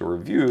counties. So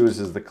reviews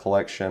is the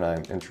collection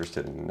I'm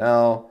interested in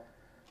now.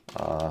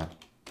 And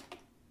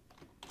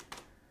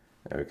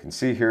we can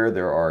see here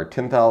there are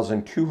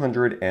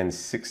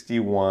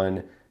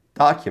 10,261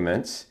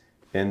 documents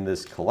in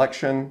this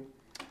collection.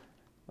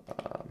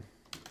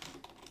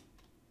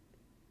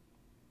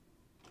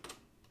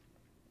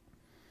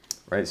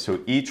 Right, so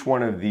each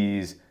one of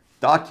these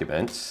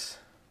documents,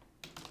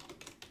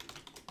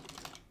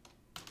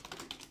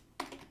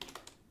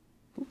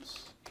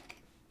 oops.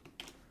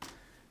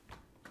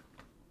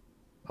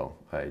 Oh,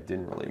 I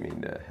didn't really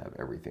mean to have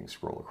everything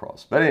scroll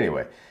across. But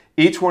anyway,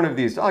 each one of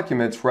these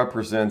documents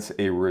represents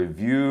a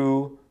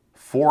review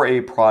for a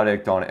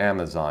product on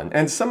Amazon.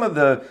 And some of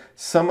the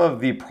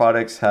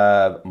products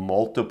have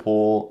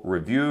multiple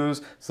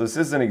reviews. So this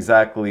isn't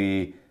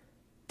exactly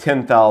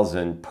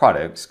 10,000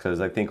 products, because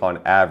I think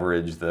on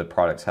average the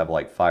products have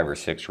like 5 or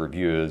 6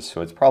 reviews.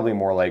 So it's probably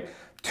more like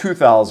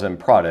 2,000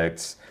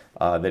 products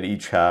that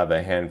each have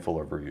a handful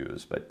of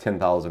reviews, but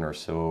 10,000 or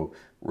so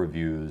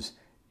reviews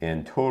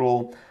in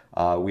total.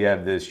 We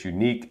have this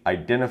unique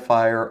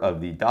identifier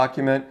of the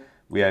document.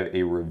 We have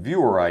a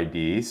reviewer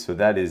ID, so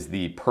that is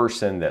the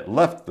person that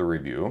left the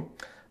review.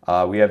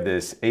 We have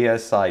this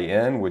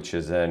ASIN, which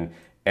is an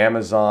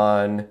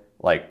Amazon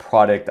like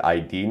product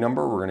ID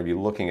number. We're going to be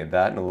looking at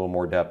that in a little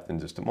more depth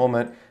in just a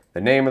moment. The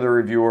name of the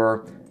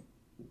reviewer,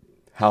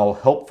 how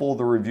helpful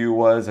the review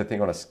was, I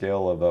think on a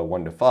scale of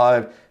 1 to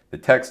 5, the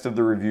text of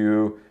the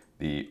review,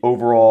 the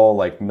overall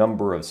like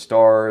number of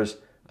stars,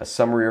 a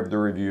summary of the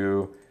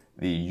review,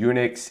 the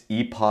Unix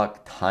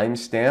epoch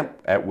timestamp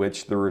at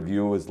which the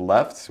review was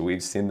left. So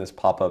we've seen this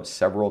pop up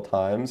several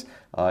times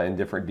in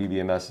different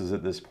DBMSs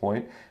at this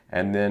point.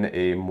 And then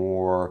a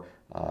more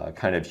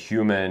kind of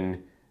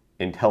human,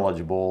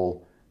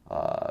 intelligible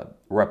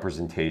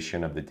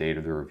representation of the date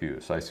of the review.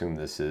 So I assume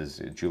this is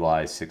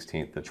July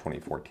 16th of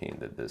 2014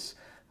 that this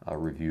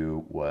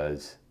review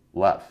was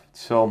left.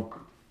 So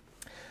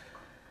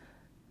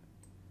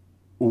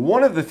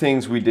one of the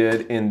things we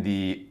did in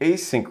the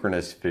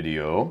asynchronous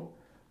video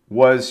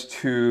was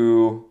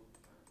to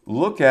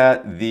look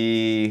at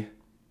the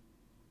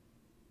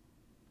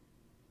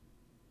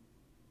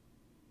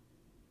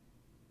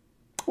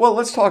well,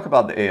 let's talk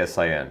about the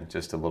ASIN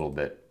just a little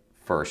bit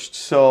first.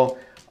 So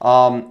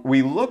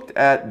we looked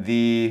at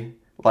the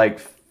like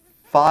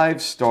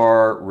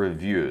 5-star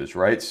reviews,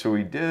 right? So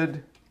we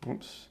did,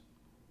 oops.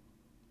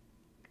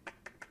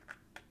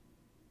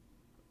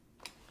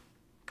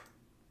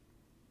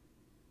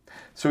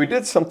 So we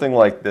did something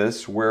like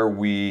this where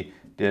we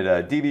did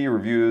a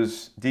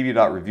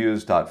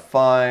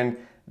db.reviews.find,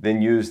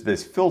 then used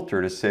this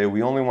filter to say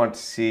we only want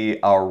to see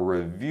our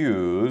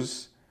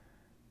reviews.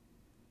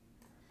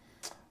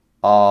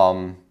 We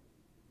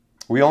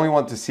only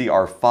want to see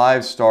our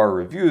 5-star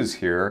reviews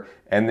here,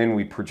 and then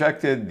we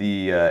projected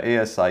the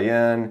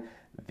ASIN,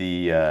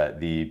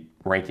 the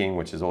ranking,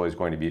 which is always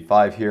going to be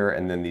 5 here,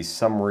 and then the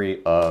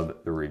summary of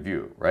the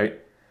review,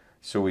 right?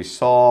 So we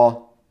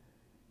saw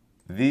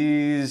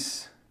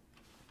these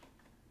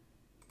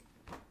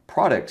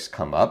products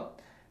come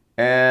up,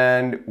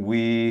 and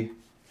we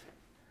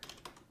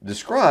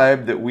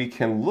described that we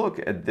can look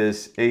at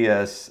this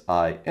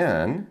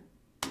ASIN.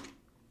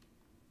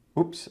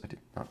 Oops, I did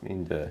not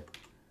mean to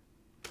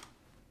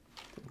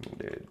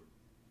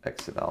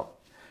exit out.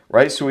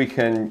 Right, so we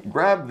can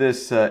grab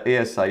this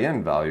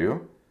ASIN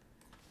value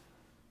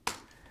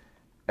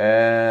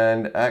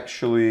and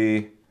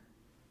actually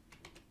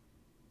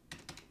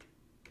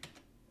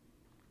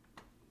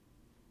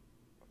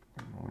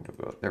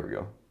there we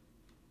go.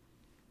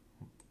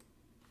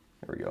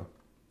 There we go.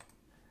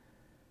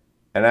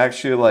 And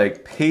actually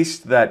like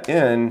paste that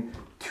in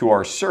to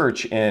our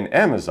search in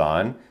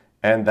Amazon,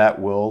 and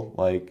that will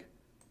like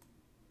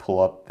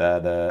pull up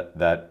that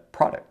that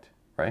product,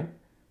 right?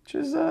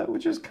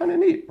 Which is kind of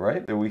neat,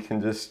 right? That we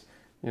can just,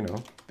 you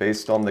know,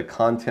 based on the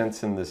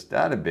contents in this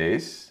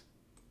database,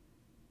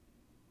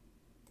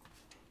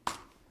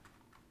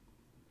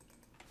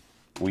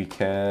 we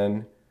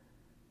can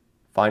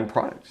find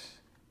products.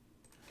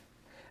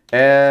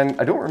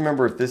 And I don't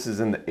remember if this is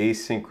in the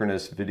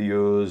asynchronous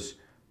videos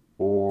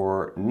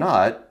or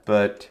not,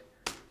 but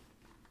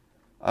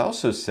I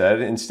also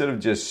said instead of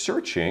just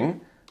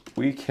searching,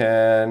 we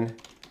can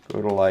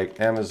go to like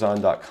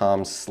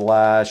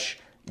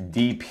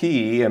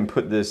amazon.com/DP and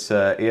put this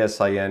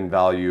ASIN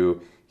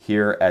value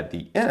here at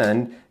the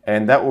end,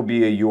 and that will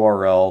be a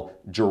URL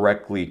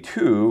directly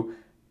to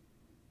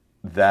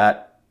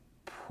that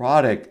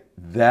product.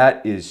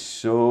 That is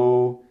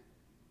so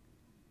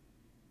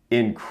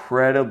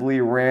incredibly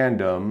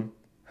random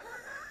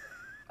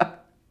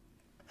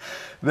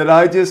that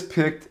I just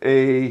picked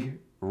a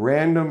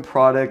random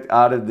product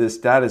out of this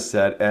data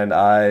set and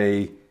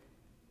I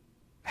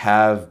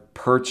have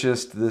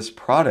purchased this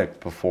product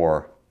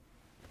before.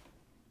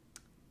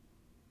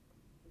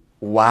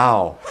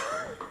 Wow.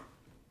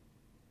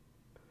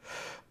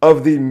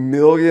 Of the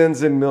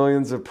millions and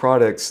millions of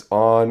products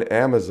on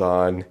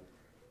Amazon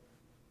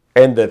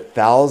and the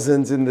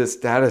thousands in this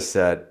data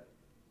set,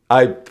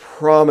 I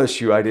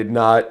promise you I did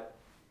not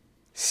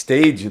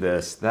stage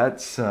this.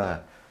 That's,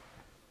 wow,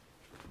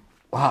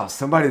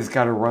 somebody's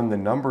got to run the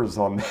numbers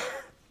on that.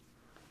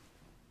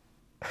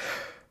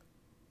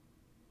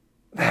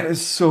 That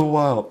is so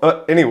wild.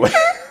 Anyway,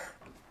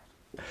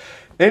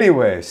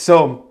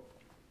 so,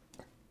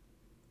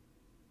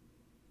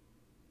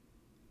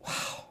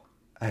 wow,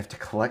 I have to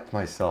collect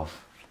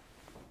myself.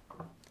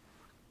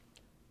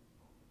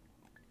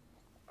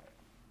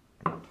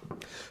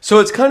 So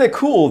it's kind of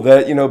cool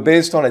that, you know,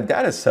 based on a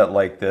data set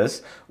like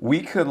this,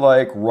 we could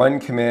like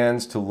run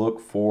commands to look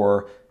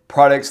for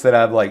products that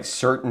have like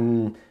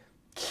certain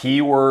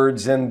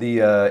keywords in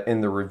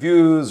the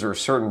reviews or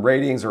certain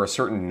ratings or a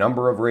certain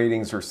number of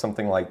ratings or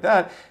something like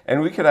that,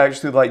 and we could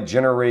actually like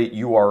generate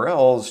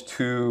URLs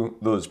to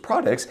those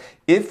products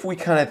if we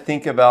kind of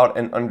think about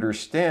and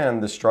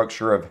understand the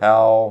structure of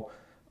how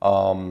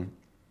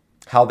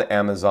the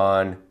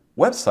Amazon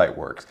website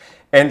works.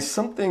 And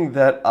something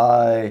that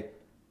I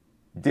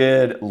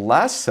did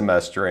last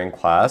semester in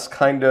class,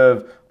 kind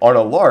of on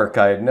a lark,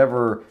 I had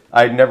never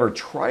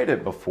tried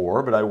it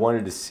before, but I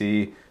wanted to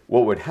see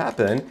what would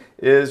happen,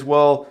 is,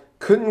 well,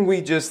 couldn't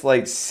we just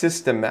like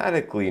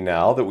systematically,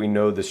 now that we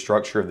know the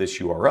structure of this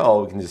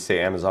URL, we can just say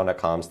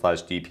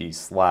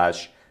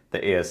amazon.com/dp/the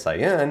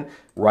ASIN,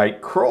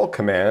 write curl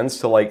commands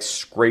to like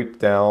scrape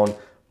down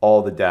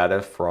all the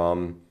data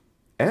from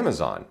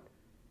Amazon.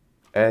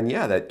 And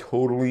yeah, that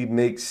totally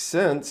makes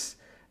sense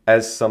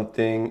as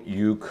something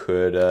you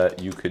could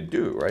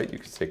do, right? You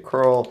could say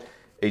curl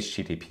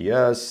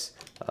https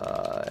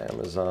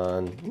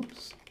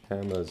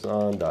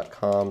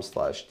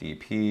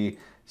amazon.com/dp/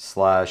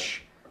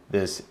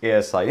 this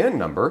ASIN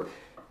number,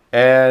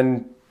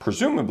 and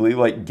presumably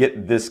like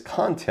get this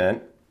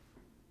content,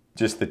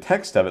 just the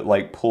text of it,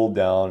 like pulled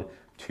down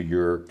to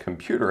your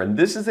computer. And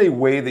this is a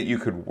way that you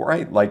could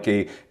write like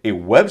a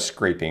web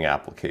scraping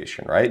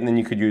application, right? And then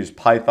you could use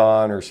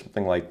Python or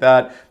something like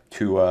that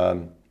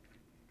to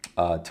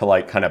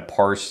like kind of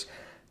parse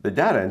the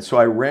data. And so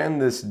I ran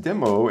this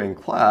demo in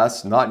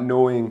class not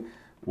knowing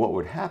what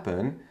would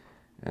happen.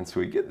 And so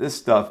we get this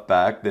stuff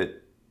back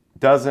that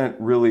doesn't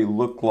really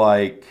look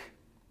like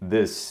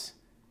this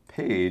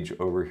page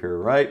over here,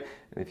 right?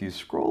 And if you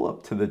scroll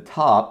up to the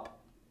top,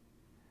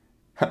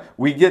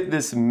 we get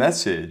this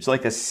message,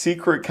 like a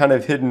secret kind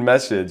of hidden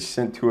message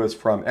sent to us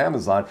from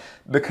Amazon,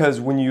 because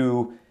when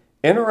you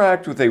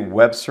interact with a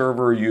web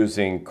server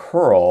using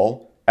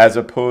curl as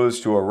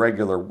opposed to a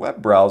regular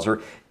web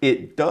browser,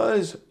 it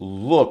does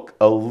look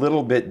a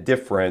little bit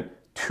different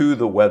to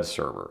the web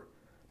server.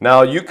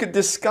 Now, you could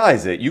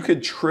disguise it, you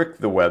could trick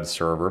the web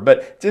server,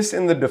 but just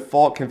in the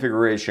default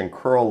configuration,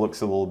 curl looks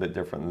a little bit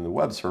different than the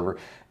web server.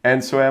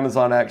 And so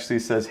Amazon actually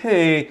says,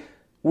 hey,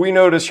 we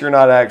notice you're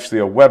not actually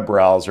a web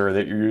browser,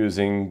 that you're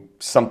using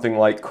something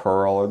like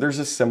curl, or there's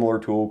a similar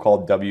tool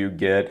called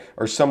wget,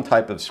 or some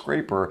type of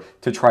scraper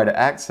to try to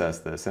access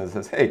this. And it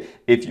says, hey,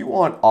 if you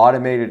want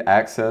automated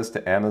access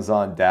to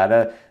Amazon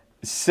data,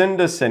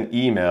 send us an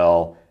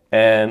email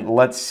and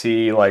let's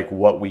see like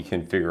what we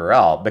can figure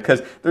out.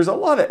 Because there's a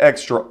lot of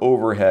extra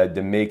overhead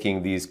to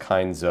making these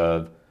kinds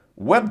of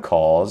web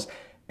calls,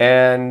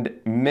 and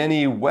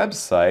many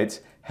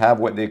websites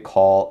have what they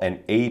call an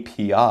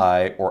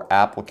API, or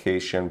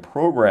application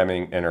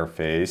programming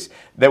interface,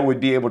 that would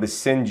be able to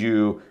send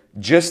you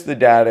just the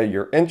data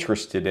you're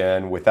interested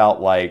in without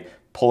like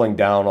pulling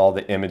down all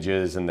the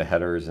images and the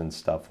headers and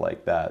stuff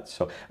like that.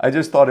 So I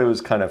just thought it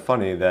was kind of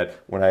funny that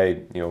when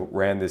I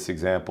ran this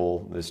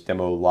example, this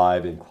demo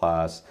live in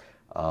class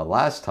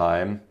last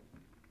time,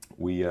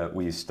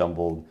 we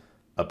stumbled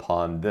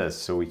upon this.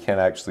 So we can't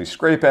actually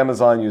scrape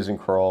Amazon using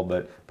curl,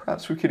 but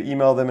perhaps we could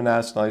email them and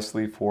ask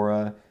nicely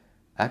for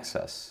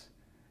access.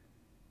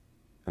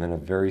 And then a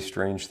very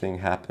strange thing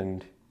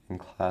happened in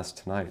class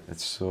tonight.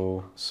 It's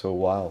so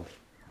wild.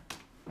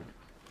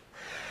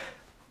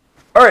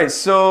 All right,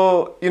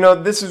 so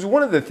this is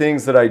one of the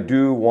things that I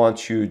do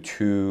want you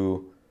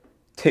to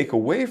take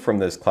away from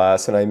this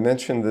class, and I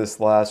mentioned this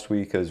last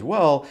week as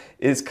well,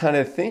 is kind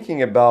of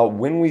thinking about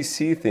when we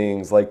see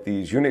things like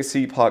these Unix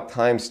epoch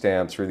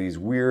timestamps, or these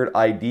weird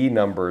ID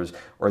numbers,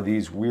 or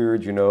these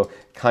weird,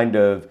 kind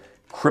of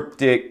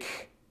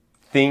cryptic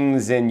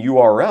things in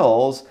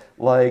URLs,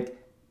 like,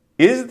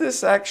 is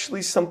this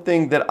actually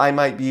something that I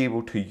might be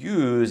able to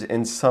use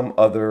in some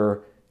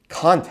other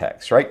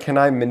context, right? Can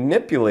I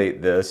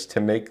manipulate this to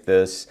make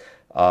this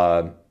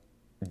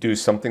do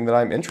something that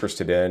I'm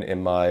interested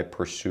in my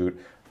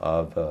pursuit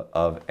of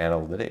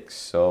analytics?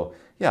 So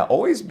yeah,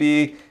 always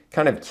be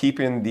kind of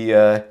keeping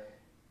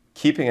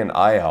an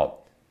eye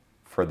out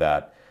for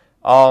that.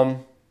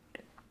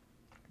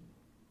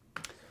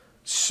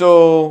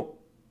 So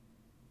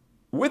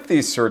with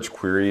these search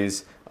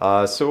queries,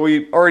 so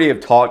we already have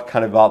talked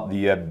kind of about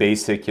the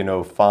basic,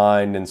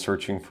 find and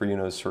searching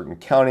for, certain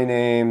county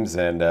names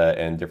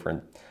and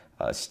different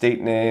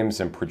state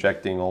names, and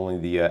projecting only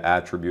the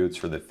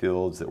attributes or the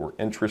fields that we're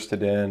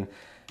interested in.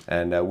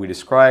 And we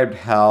described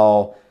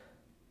how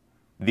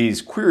these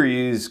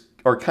queries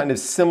are kind of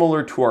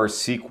similar to our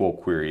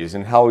SQL queries,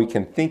 and how we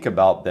can think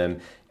about them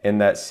in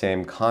that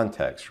same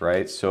context,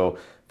 right? So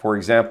for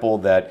example,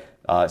 that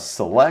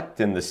select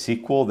in the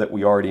SQL that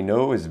we already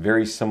know is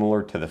very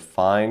similar to the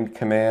find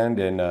command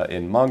in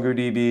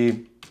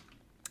MongoDB.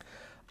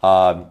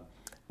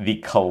 The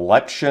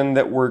collection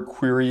that we're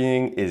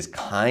querying is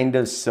kind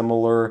of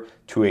similar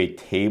to a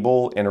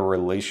table in a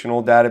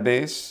relational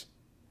database.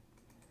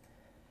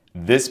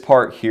 This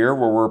part here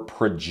where we're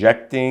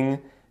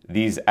projecting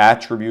these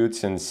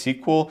attributes in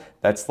SQL,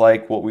 that's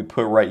like what we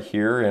put right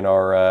here in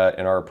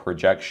our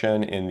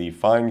projection in the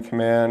find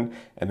command.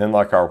 And then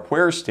like our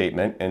where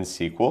statement in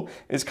SQL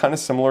is kind of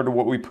similar to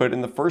what we put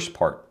in the first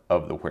part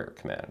of the where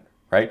command,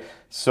 right?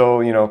 So,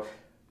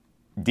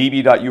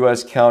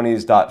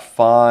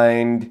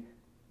 db.uscounties.find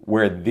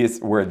where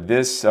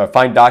this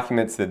find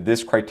documents that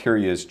this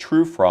criteria is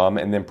true from,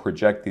 and then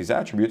project these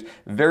attributes,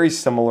 very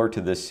similar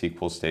to this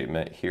SQL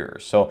statement here.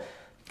 So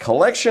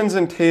collections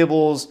and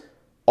tables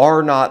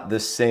are not the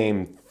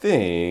same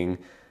thing,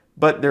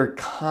 but they're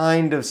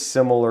kind of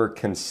similar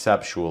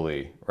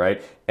conceptually,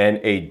 right? And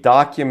a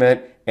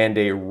document and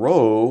a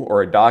row,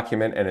 or a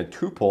document and a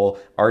tuple,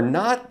 are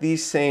not the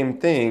same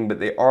thing, but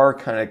they are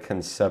kind of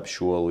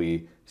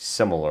conceptually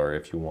similar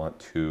if you want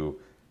to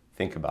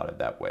think about it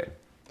that way,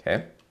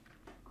 okay?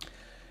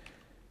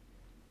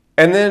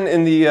 And then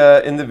in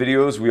the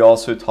videos, we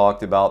also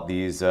talked about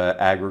these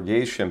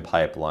aggregation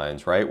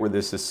pipelines, right? Where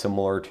this is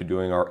similar to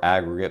doing our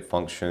aggregate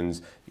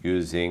functions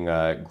using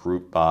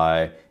group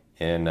by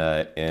in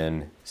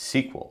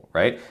SQL,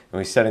 right? And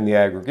we said in the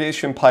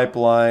aggregation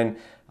pipeline,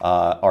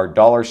 our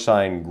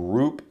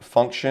 $group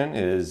function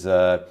is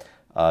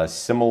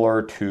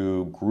similar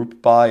to group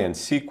by in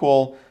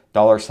SQL.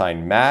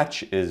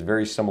 $match is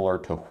very similar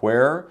to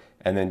where,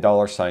 and then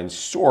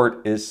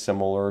 $sort is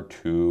similar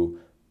to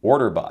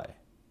order by.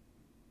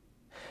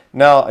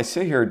 Now I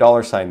say here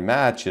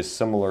 $match is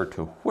similar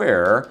to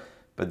where,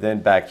 but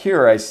then back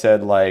here I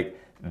said like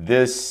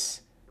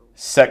this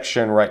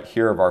section right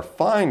here of our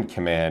find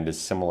command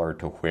is similar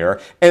to where,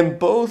 and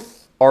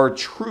both are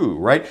true,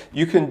 right?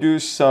 You can do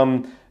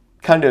some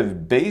kind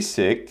of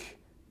basic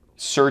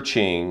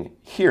searching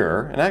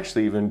here, and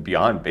actually even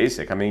beyond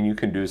basic. I mean, you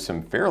can do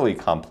some fairly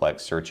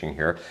complex searching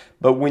here,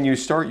 but when you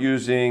start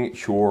using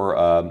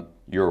your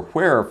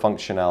where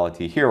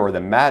functionality here, or the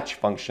match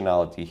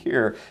functionality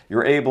here,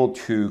 you're able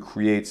to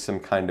create some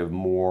kind of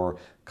more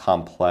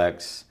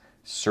complex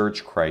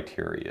search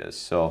criteria.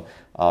 So,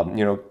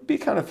 you know, be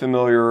kind of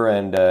familiar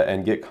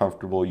and get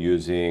comfortable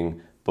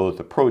using both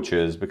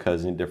approaches,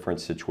 because in different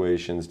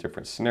situations,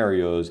 different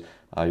scenarios,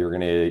 you're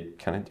going to get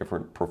kind of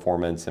different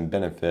performance and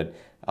benefit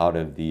out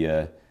of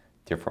the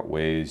different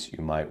ways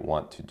you might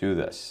want to do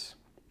this.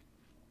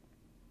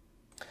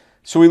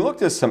 So we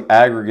looked at some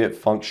aggregate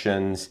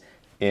functions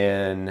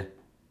in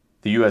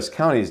the US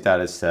counties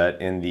data set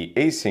in the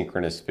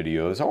asynchronous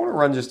videos. I want to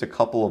run just a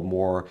couple of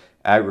more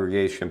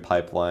aggregation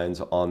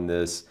pipelines on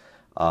this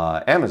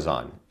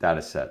Amazon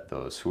data set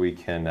though, so we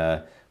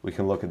can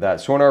look at that.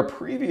 So in our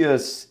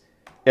previous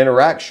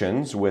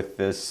interactions with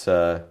this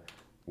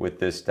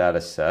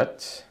data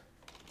set,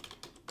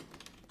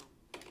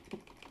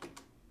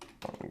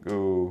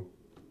 go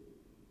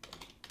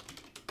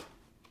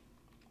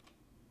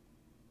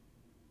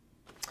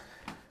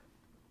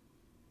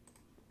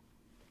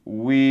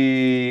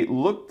we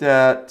looked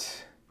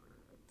at,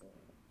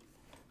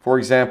 for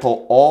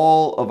example,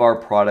 all of our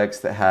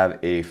products that have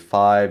a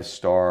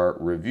 5-star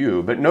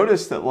review. But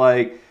notice that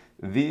like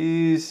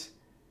these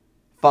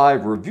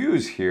 5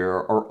 reviews here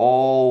are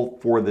all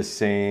for the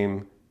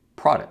same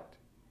product,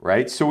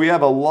 right? So we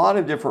have a lot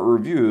of different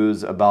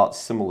reviews about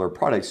similar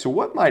products. So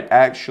what might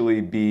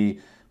actually be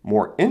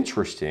more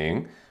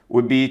interesting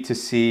would be to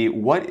see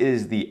what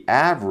is the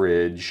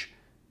average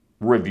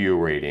review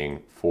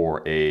rating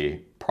for a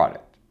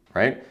product,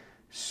 right?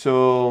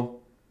 So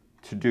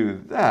to do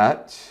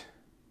that,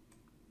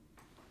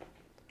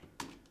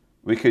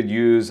 we could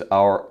use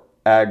our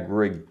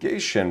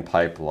aggregation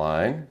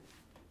pipeline.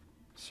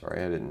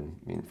 Sorry, I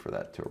didn't mean for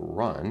that to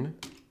run.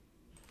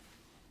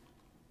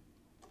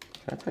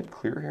 Can I type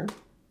clear here?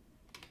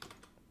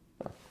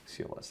 Oh,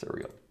 CLS, there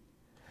we go.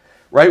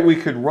 Right, we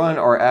could run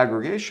our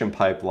aggregation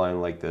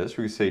pipeline like this.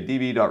 We could say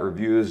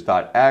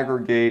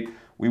db.reviews.aggregate.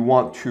 We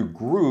want to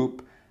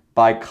group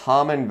by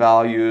common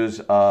values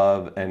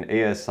of an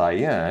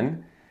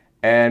ASIN,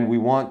 and we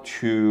want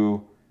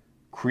to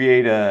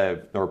create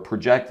or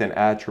project an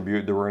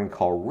attribute that we're going to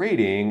call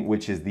rating,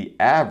 which is the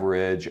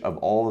average of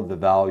all of the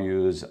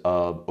values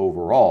of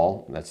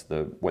overall, that's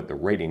what the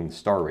rating,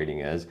 star rating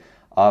is,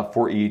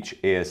 for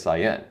each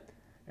ASIN.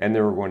 And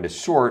then we're going to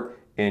sort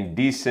in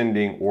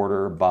descending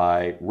order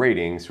by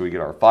rating, so we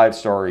get our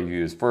 5-star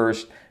reviews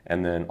first,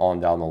 and then on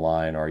down the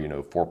line our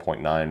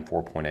 4.9,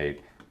 4.8,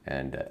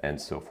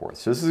 and so forth.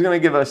 So this is going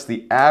to give us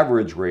the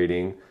average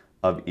rating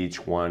of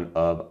each one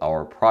of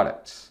our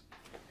products.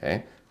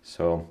 Okay.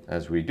 So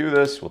as we do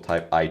this, we'll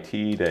type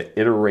IT to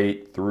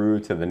iterate through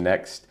to the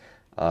next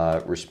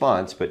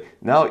response. But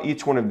now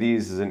each one of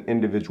these is an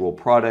individual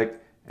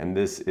product, and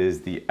this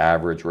is the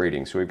average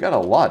rating. So we've got a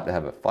lot to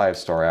have a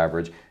 5-star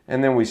average,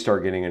 and then we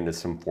start getting into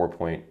some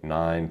 4.9,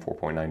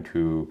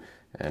 4.92,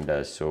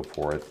 and so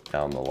forth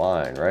down the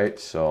line, right?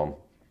 So,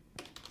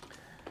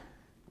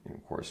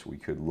 of course, we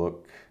could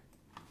look,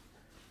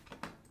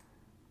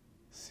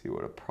 see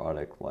what a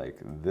product like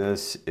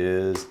this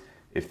is.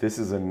 If this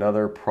is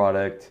another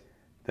product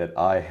that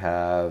I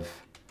have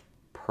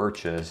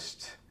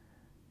purchased,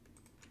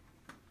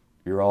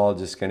 you're all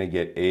just going to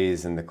get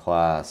A's in the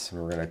class, and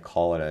we're going to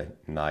call it a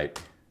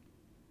night.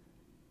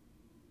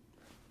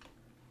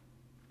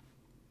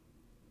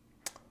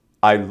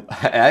 I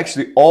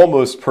actually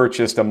almost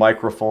purchased a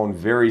microphone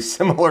very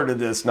similar to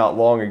this not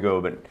long ago,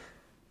 but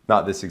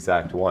not this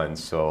exact one.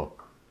 So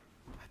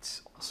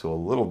it's also a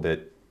little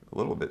bit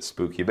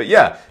spooky. But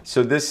yeah,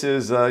 so this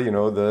is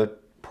the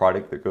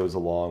product that goes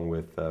along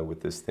with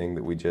this thing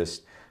that we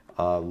just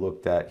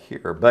looked at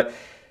here. But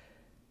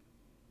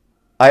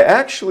I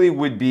actually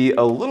would be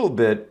a little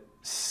bit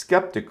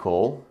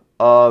skeptical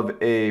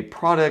of a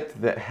product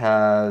that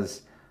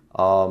has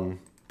a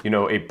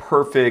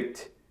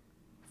perfect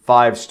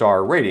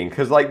 5-star rating,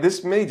 because like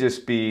this may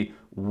just be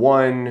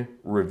one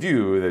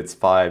review that's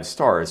 5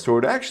 stars. So it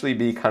would actually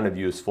be kind of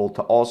useful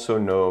to also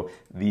know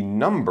the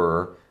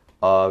number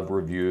of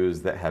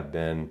reviews that have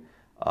been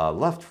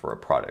left for a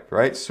product,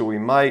 right? So we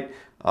might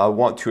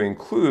want to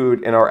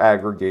include in our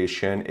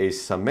aggregation a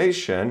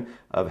summation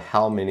of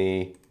how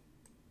many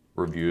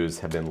reviews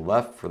have been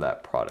left for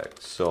that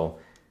product. So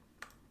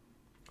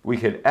we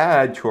could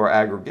add to our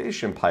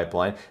aggregation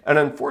pipeline, and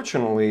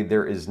unfortunately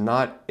there is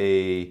not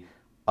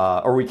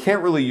or we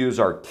can't really use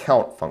our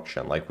count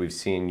function like we've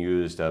seen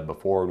used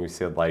before when we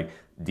said like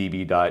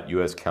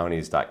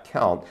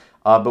db.uscounties.count,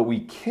 but we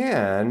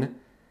can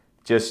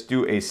just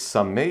do a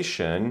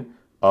summation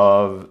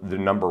of the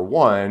number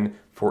 1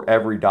 for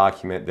every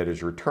document that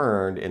is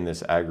returned in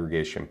this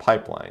aggregation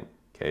pipeline.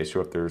 Okay, so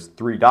if there's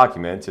 3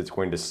 documents, it's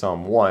going to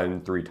sum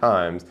 1 3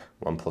 times.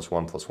 1 plus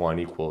 1 plus 1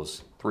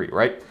 equals 3,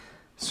 right?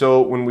 So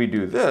when we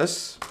do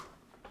this,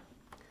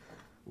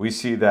 we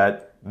see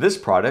that this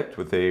product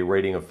with a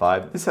rating of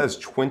 5, this has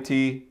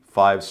 20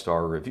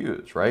 5-star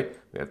reviews, right?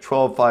 We have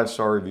 12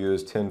 5-star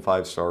reviews, 10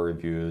 5-star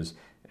reviews,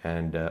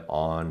 and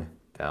on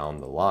down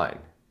the line.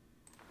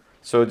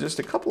 So just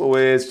a couple of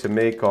ways to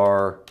make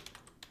our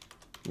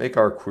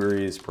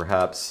queries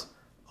perhaps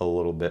a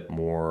little bit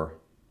more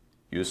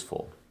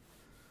useful.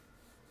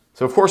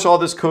 So of course all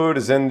this code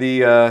is in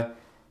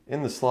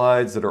the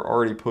slides that are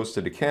already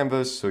posted to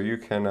Canvas, so you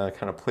can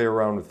kind of play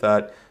around with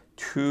that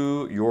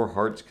to your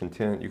heart's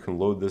content. You can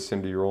load this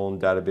into your own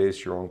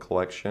database, your own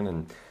collection,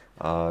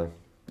 and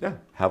yeah,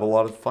 have a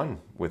lot of fun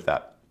with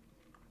that.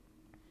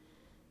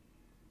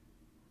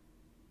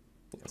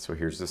 Yeah, so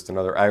here's just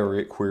another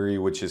aggregate query,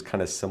 which is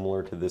kind of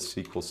similar to this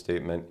SQL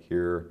statement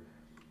here,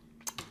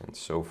 and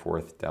so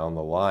forth down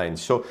the line.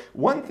 So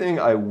one thing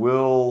I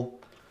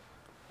will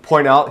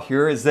point out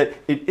here is that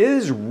it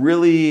is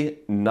really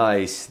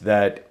nice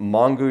that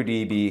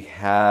MongoDB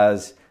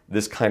has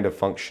this kind of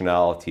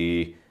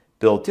functionality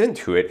built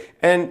into it,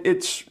 and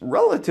it's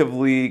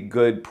relatively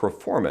good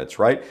performance,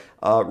 right?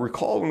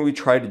 Recall when we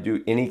tried to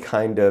do any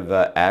kind of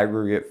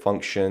aggregate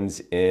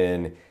functions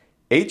in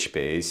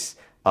HBase,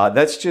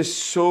 that's just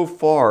so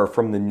far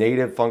from the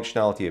native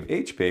functionality of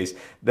HBase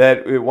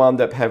that it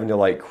wound up having to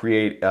like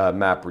create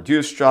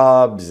MapReduce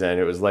jobs, and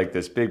it was like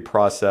this big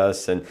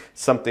process, and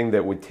something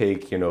that would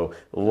take, you know,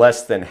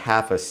 less than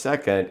half a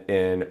second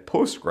in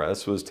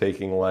Postgres was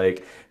taking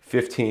like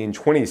 15,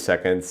 20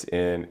 seconds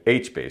in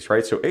HBase,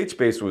 right? So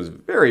HBase was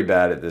very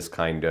bad at this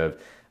kind of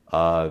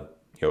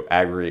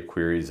aggregate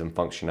queries and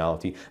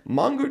functionality.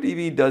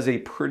 MongoDB does a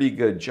pretty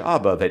good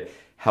job of it.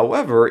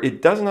 However,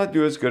 it does not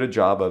do as good a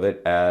job of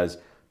it as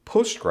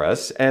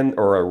Postgres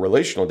or a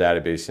relational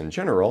database in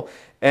general,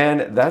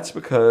 and that's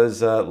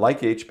because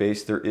like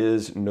HBase, there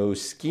is no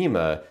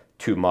schema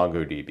to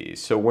MongoDB.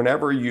 So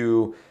whenever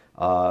you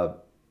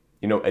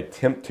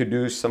attempt to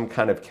do some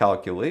kind of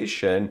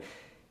calculation,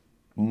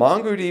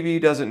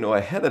 MongoDB doesn't know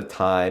ahead of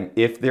time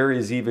if there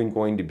is even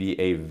going to be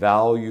a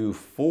value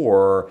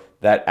for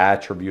that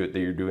attribute that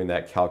you're doing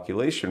that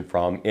calculation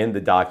from in the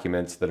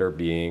documents that are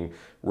being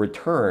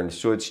returned.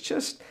 So it's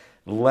just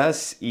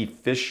less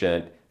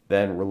efficient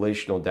than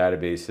relational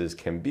databases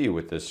can be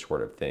with this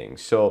sort of thing.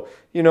 So,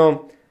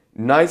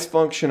 nice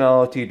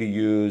functionality to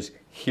use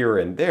here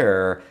and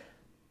there.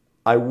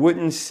 I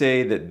wouldn't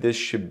say that this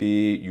should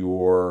be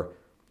your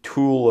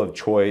tool of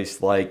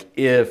choice, like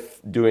if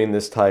doing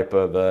this type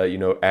of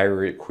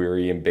aggregate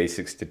query and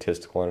basic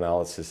statistical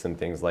analysis and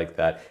things like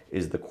that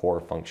is the core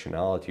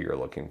functionality you're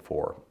looking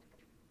for.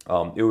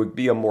 It would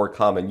be a more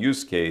common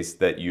use case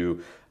that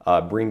you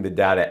bring the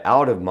data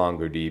out of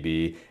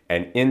MongoDB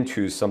and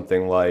into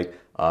something like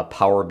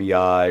Power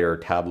BI or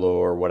Tableau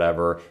or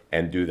whatever,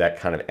 and do that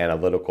kind of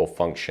analytical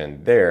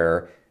function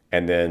there,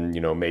 and then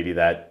maybe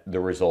that the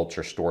results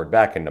are stored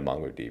back into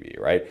MongoDB,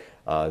 right?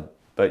 But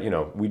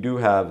we do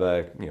have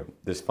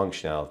this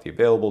functionality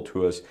available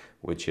to us,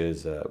 which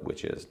is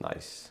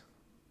nice.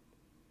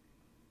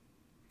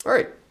 All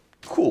right,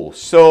 cool.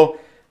 So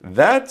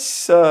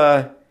that's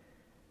kind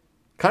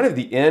of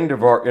the end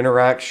of our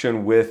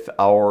interaction with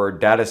our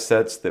data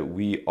sets that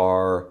we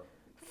are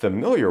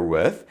familiar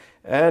with.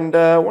 And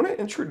I want to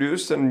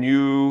introduce a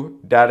new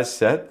data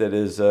set that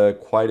is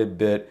quite a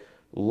bit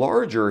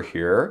larger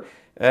here.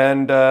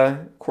 And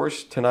of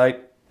course,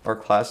 tonight, our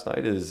class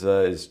night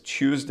is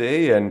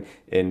Tuesday, and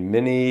in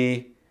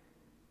many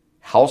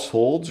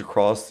households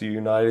across the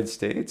United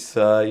States,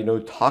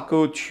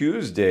 Taco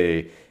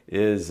Tuesday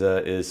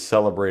is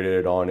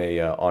celebrated on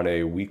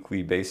a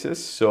weekly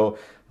basis. So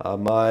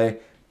my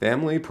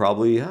family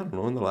probably, I don't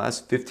know, in the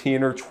last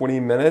 15 or 20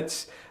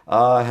 minutes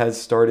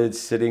has started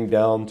sitting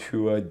down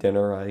to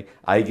dinner.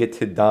 I get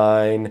to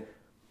dine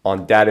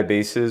on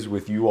databases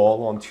with you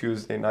all on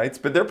Tuesday nights,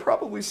 but they're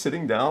probably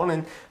sitting down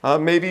and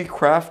maybe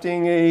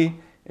crafting a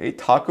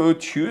Taco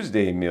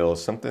Tuesday meal,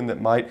 something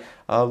that might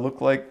look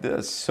like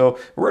this. So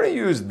we're going to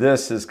use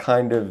this as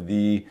kind of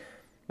the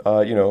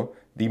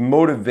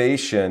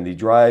motivation, the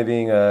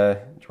driving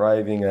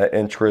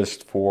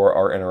interest for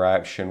our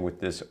interaction with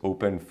this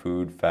Open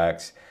Food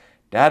Facts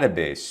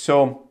database.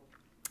 So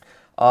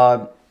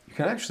you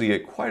can actually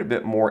get quite a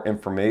bit more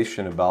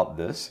information about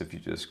this if you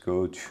just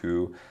go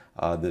to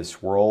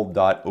this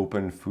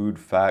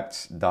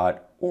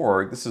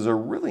world.openfoodfacts.org. This is a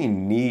really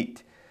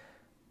neat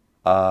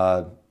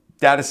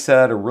data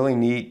set, a really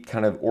neat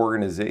kind of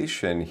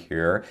organization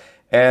here.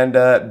 And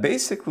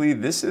basically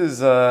this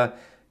is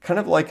kind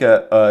of like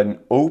an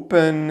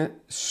open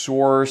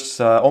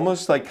source,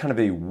 almost like kind of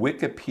a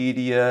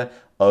Wikipedia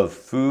of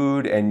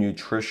food and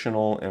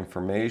nutritional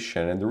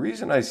information. And the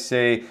reason I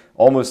say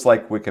almost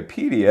like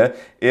Wikipedia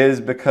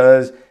is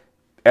because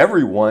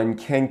everyone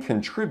can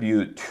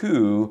contribute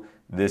to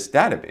this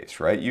database,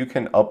 right? You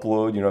can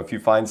upload, if you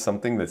find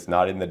something that's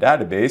not in the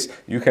database,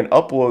 you can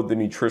upload the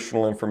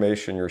nutritional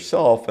information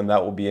yourself, and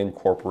that will be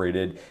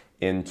incorporated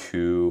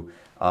into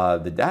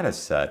the data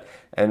set.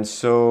 And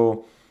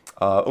so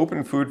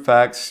Open Food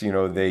Facts, you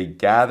know, they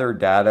gather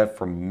data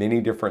from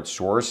many different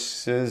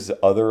sources,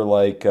 other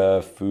like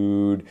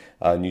food,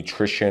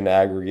 nutrition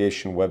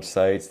aggregation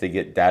websites. They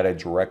get data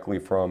directly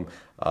from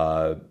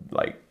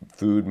like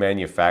food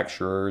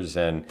manufacturers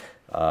and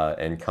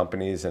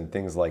companies and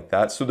things like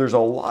that. So there's a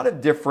lot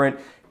of different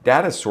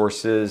data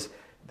sources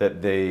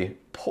that they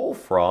pull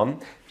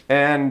from.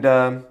 And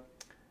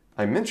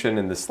I mentioned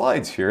in the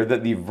slides here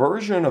that the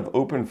version of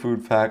Open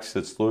Food Facts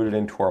that's loaded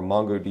into our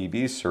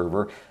MongoDB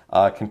server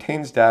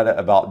contains data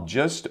about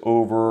just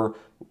over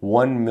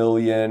 1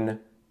 million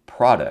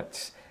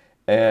products.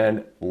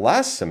 And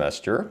last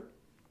semester,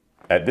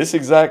 at this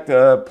exact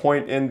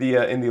point in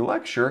the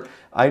lecture,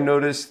 I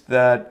noticed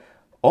that,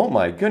 oh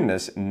my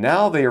goodness,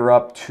 now they are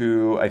up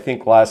to, I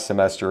think last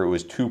semester it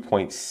was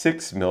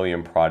 2.6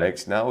 million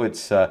products. Now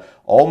it's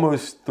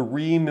almost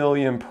 3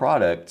 million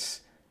products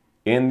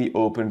in the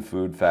Open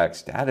Food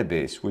Facts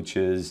database, which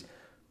is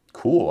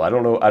cool. I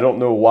don't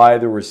know why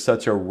there was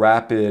such a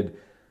rapid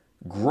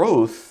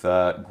growth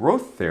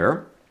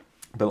there.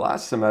 But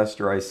last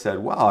semester I said,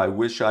 wow, I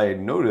wish I had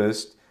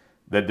noticed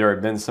that there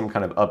had been some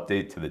kind of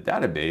update to the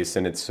database,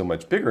 and it's so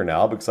much bigger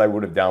now because I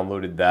would have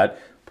downloaded that,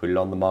 put it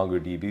on the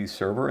MongoDB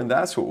server, and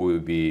that's what we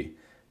would be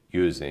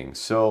using.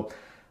 So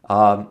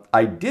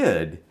I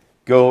did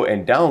go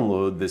and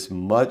download this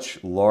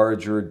much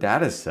larger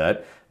data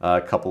set a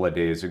couple of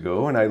days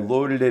ago, and I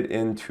loaded it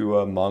into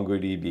a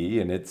MongoDB,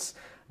 and it's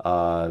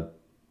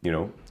you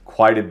know,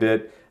 quite a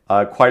bit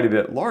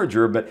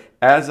larger. But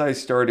as I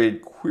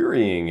started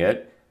querying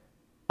it,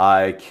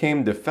 I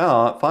came to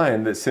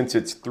find that since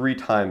it's 3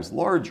 times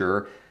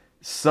larger,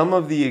 some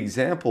of the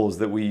examples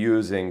that we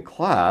use in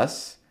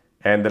class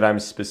and that I'm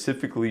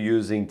specifically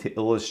using to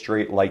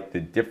illustrate like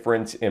the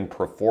difference in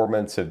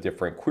performance of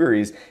different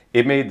queries,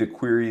 it made the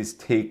queries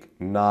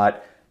take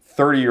not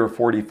 30 or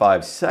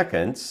 45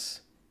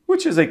 seconds,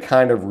 which is a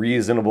kind of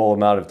reasonable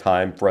amount of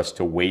time for us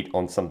to wait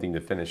on something to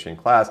finish in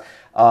class,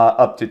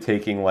 up to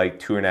taking like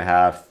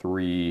 2.5,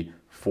 3,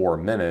 4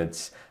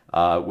 minutes.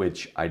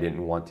 Which I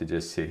didn't want to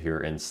just sit here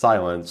in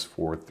silence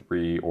for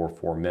 3 or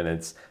 4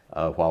 minutes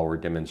while we're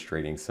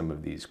demonstrating some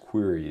of these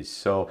queries.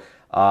 So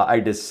I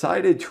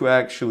decided to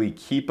actually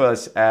keep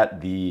us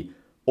at the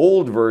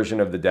old version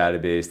of the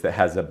database that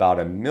has about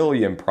 1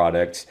 million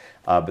products,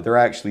 but there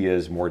actually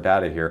is more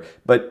data here.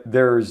 But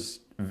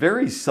there's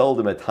very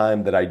seldom a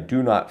time that I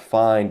do not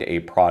find a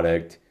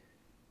product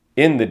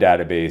in the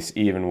database,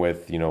 even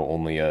with, you know,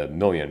 only 1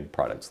 million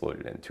products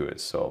loaded into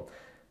it. So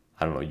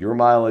I don't know, your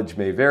mileage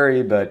may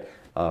vary, but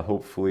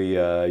hopefully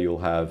you'll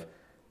have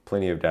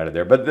plenty of data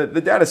there. But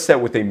the data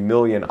set with 1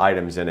 million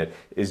items in it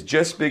is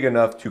just big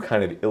enough to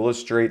kind of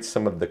illustrate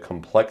some of the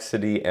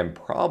complexity and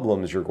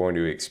problems you're going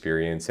to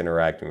experience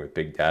interacting with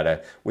big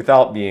data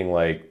without being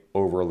like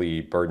overly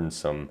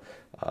burdensome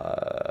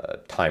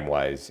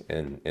time-wise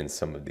in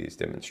some of these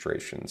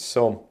demonstrations.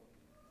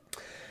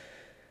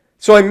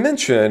 So I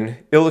mentioned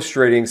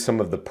illustrating some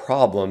of the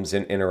problems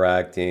in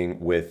interacting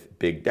with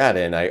big data,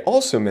 and I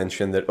also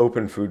mentioned that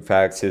Open Food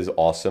Facts is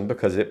awesome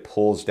because it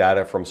pulls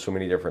data from so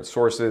many different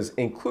sources,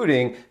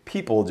 including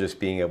people just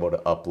being able to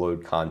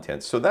upload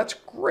content. So that's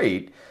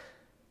great,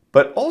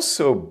 but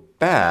also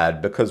bad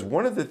because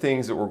one of the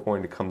things that we're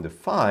going to come to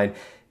find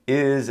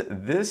is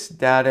this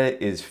data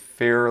is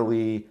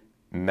fairly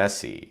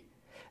messy.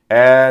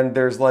 And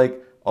there's like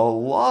a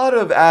lot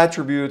of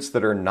attributes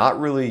that are not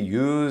really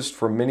used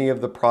for many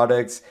of the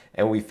products,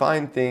 and we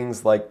find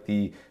things like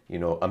the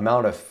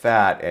amount of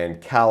fat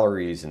and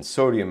calories and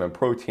sodium and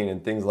protein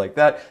and things like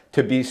that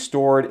to be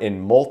stored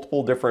in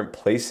multiple different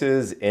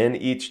places in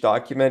each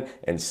document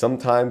and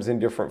sometimes in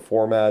different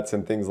formats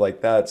and things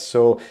like that.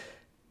 So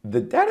the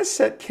data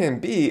set can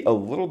be a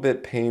little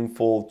bit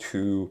painful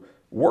to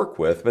work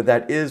with, but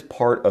that is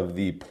part of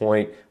the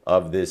point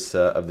of this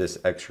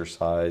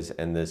exercise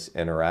and this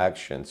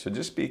interaction. So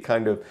just be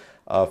kind of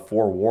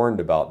forewarned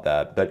about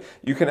that. But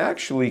you can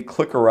actually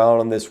click around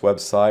on this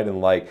website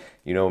and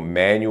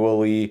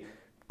manually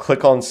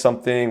click on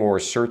something or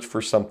search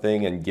for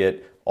something and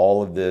get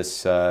all of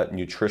this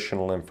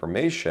nutritional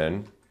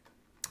information.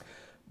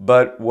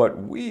 But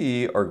what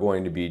we are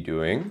going to be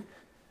doing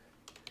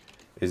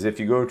is if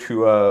you go to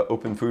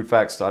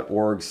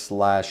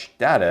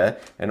openfoodfacts.org/data,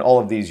 and all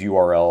of these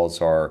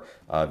URLs are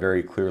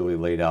very clearly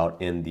laid out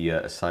in the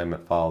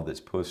assignment file that's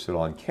posted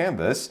on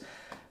Canvas,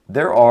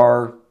 there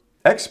are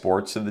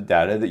exports of the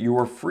data that you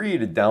are free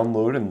to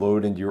download and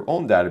load into your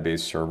own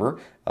database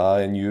server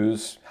and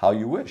use how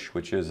you wish,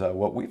 which is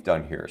what we've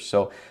done here.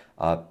 So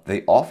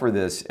they offer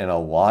this in a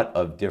lot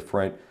of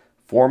different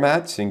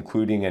formats,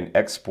 including an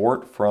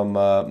export from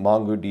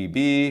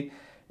MongoDB,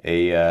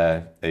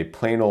 a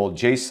plain old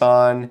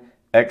JSON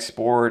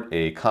export,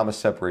 a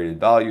comma-separated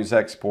values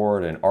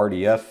export, an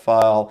RDF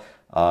file,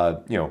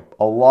 a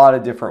lot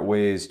of different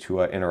ways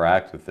to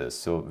interact with this.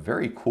 So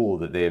very cool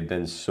that they have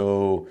been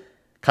so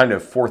kind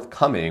of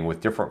forthcoming with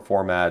different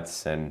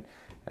formats and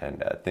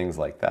things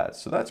like that.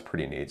 So that's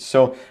pretty neat.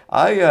 So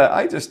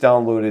I just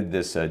downloaded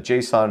this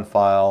JSON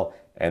file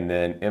and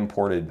then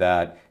imported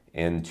that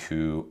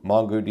into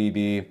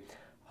MongoDB.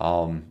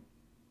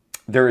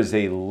 there is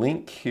a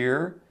link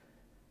here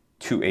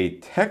to a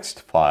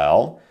text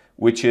file,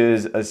 which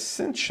is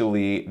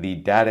essentially the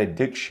data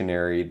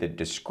dictionary that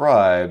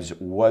describes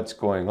what's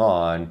going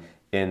on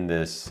in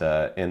this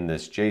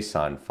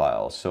JSON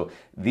file. So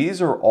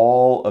these are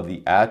all of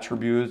the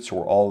attributes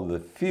or all of the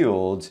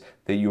fields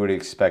that you would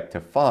expect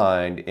to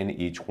find in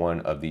each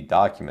one of the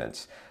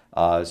documents.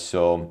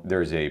 So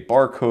there's a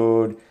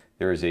barcode,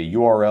 there's a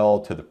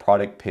URL to the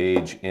product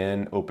page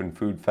in Open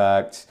Food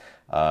Facts,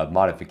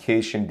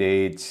 modification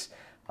dates,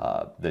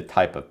 the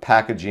type of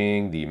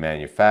packaging, the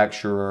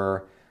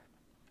manufacturer,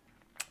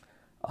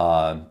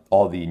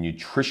 all the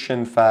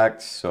nutrition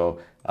facts, so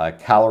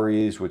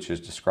calories, which is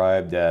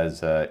described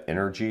as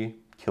energy,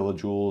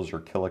 kilojoules or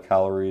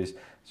kilocalories.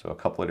 So a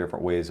couple of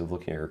different ways of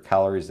looking at your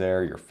calories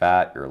there, your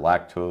fat, your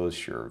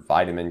lactose, your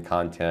vitamin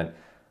content,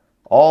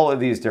 all of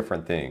these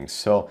different things.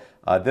 So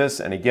this,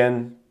 and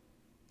again,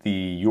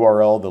 the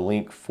URL, the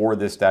link for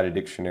this data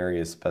dictionary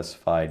is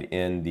specified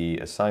in the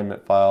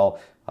assignment file,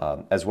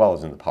 as well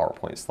as in the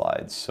PowerPoint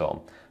slides.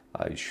 So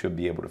you should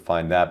be able to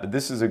find that. But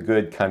this is a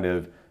good kind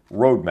of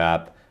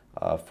roadmap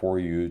for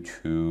you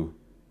to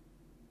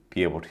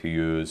be able to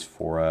use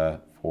for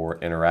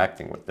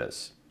interacting with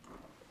this.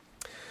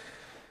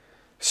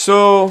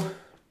 So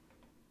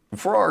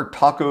for our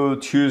Taco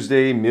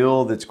Tuesday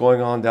meal that's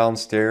going on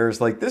downstairs,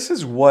 like this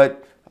is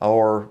what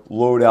our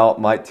loadout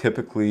might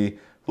typically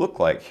look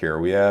like here.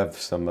 We have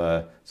some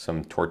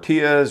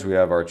tortillas, we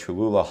have our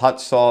Cholula hot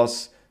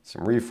sauce,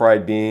 some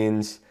refried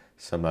beans,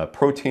 some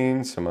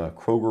protein, some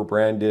Kroger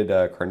branded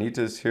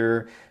carnitas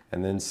here,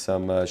 and then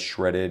some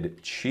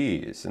shredded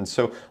cheese. And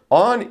so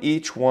on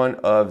each one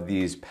of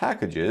these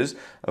packages,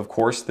 of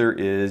course, there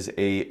is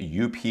a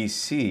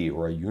UPC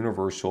or a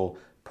universal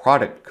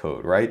product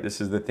code, right?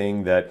 This is the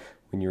thing that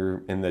when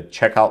you're in the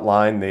checkout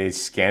line, they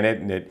scan it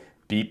and it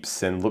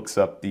beeps and looks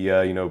up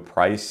the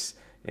price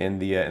in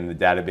the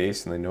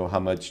database, and they know how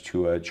much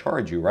to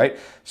charge you, right?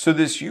 So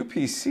this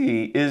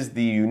UPC is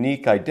the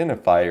unique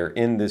identifier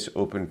in this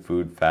Open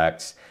Food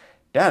Facts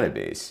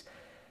database.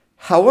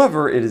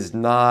 However, it is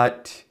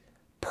not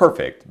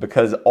perfect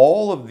because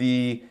all of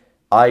the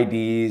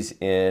IDs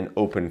in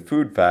Open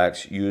Food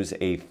Facts use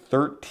a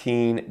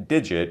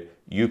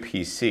 13-digit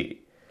UPC.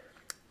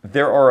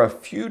 There are a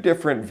few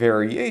different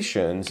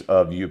variations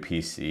of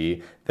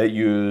UPC that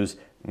use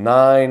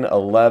 9,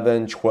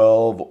 11,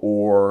 12,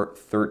 or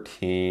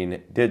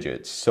 13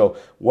 digits. So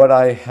what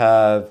I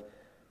have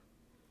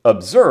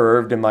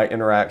observed in my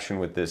interaction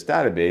with this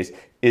database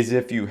is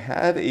if you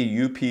have a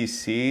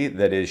UPC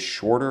that is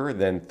shorter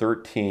than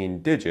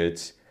 13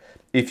 digits,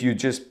 if you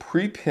just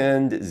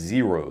prepend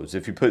zeros,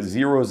 if you put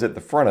zeros at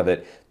the front of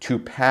it to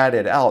pad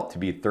it out to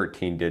be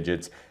 13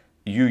 digits,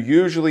 you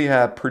usually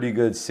have pretty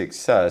good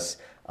success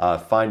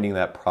finding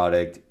that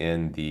product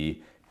in the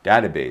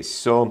database.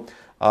 So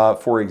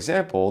for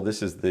example,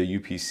 this is the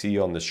UPC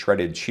on the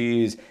shredded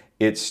cheese.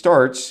 It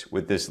starts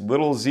with this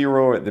little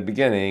 0 at the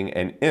beginning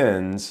and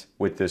ends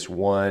with this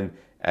 1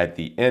 at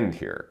the end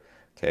here.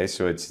 Okay,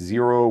 so it's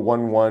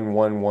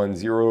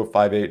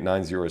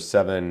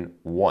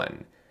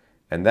 01111058907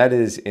 and that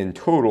is in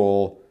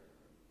total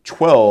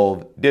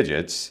 12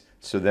 digits.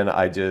 So then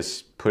I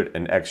just put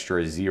an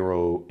extra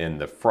 0 in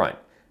the front.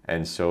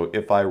 And so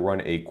if I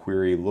run a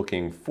query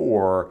looking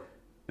for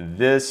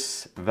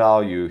this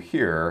value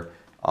here,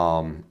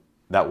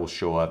 that will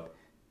show up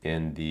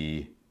in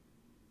the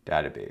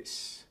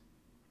database.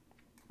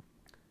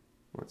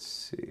 Let's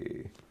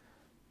see.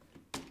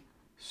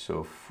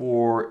 So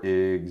for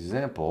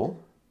example,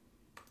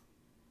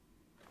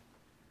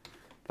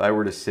 if I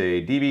were to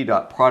say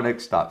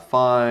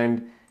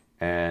db.products.find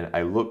and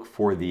I look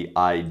for the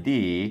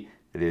ID,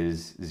 it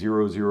is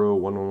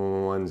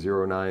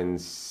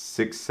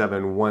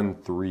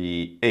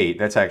 00111109671138.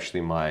 That's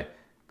actually my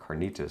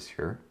carnitas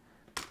here.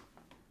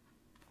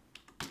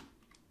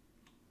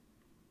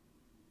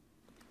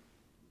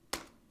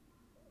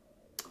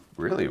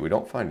 Really? We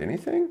don't find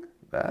anything?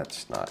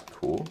 That's not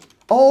cool.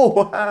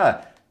 Oh,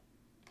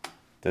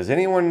 does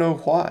anyone know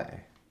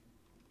why?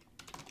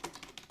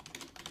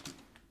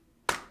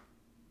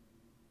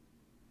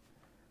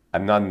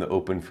 I'm not in the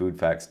Open Food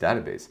Facts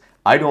database.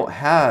 I don't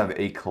have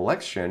a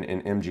collection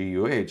in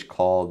MGUH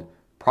called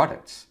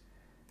products.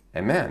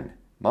 And man,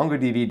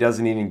 MongoDB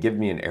doesn't even give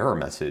me an error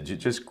message. It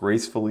just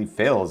gracefully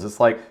fails.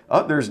 It's like,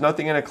 oh, there's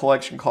nothing in a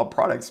collection called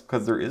products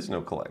because there is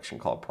no collection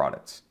called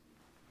products.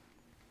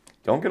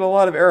 Don't get a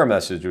lot of error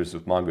messages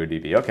with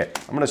MongoDB. Okay,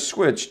 I'm going to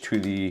switch to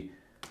the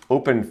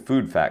Open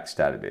Food Facts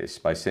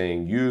database by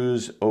saying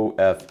use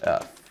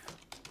OFF.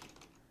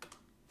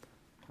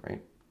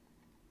 Right?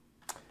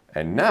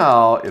 And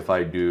now if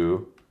I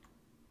do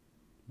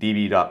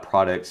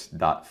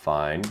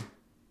db.products.find,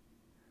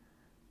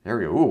 there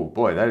we go. Oh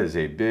boy, that is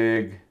a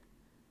big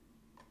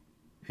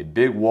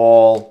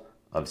wall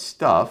of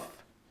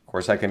stuff. Of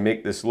course, I can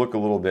make this look a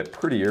little bit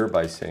prettier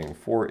by saying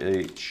for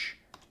each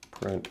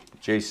print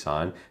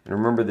JSON. And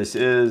remember, this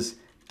is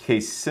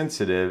case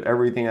sensitive.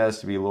 Everything has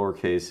to be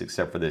lowercase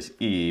except for this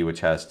E,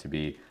 which has to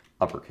be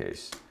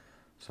uppercase.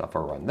 So if I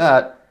run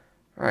that,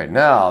 All right,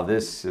 now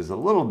this is a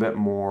little bit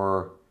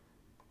more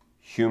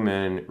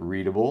human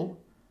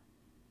readable.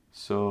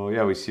 So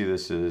yeah, we see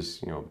this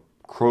is,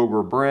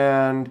 Kroger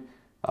brand.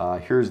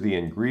 Here's the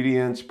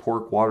ingredients: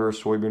 pork, water,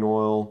 soybean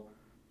oil,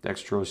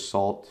 dextrose,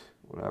 salt,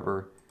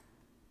 whatever.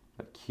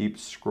 But keep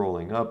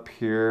scrolling up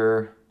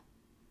here.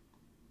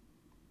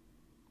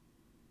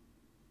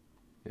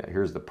 Yeah,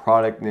 here's the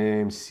product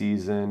name: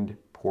 seasoned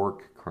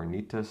pork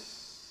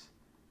carnitas.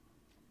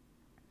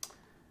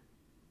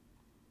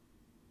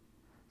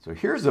 So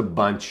here's a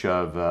bunch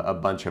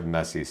of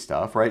messy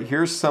stuff, right?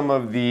 Here's some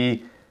of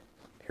the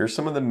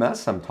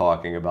mess I'm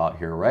talking about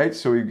here, right?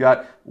 So we've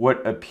got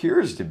what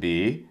appears to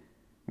be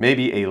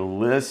maybe a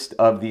list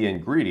of the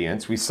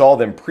ingredients. We saw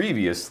them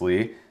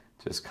previously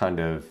just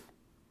kind of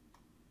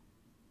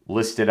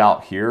listed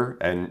out here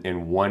and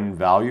in one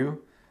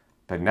value,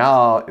 but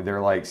now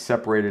they're like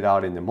separated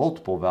out into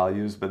multiple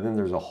values, but then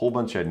there's a whole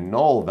bunch of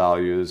null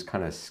values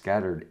kind of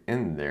scattered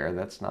in there.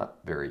 That's not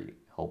very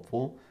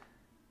helpful.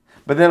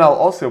 But then I'll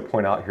also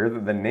point out here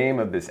that the name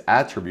of this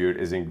attribute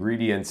is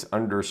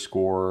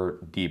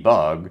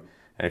ingredients_debug.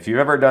 And if you've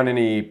ever done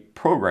any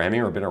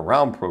programming or been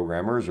around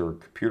programmers or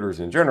computers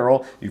in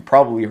general, you've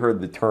probably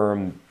heard the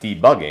term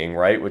debugging,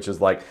 right? Which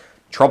is like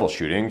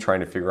troubleshooting,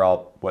 trying to figure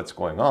out what's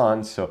going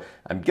on. So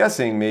I'm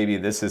guessing maybe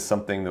this is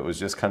something that was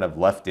just kind of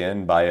left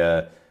in by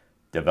a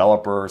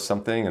developer or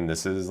something, and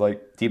this is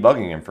like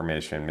debugging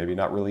information, maybe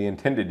not really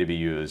intended to be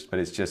used, but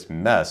it's just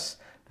mess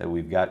that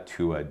we've got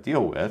to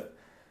deal with.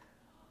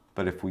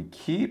 But if we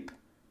keep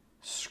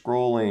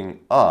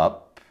scrolling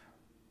up,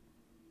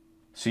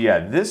 so yeah,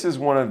 this is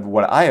one of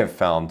what I have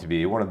found to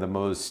be one of the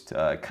most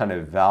kind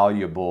of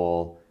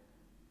valuable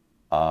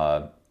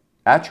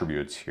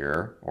attributes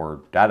here,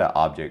 or data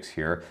objects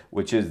here,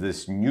 which is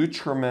this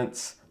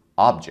nutriments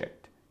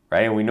object,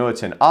 right? And we know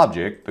it's an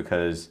object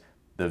because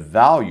the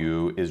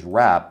value is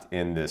wrapped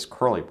in this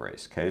curly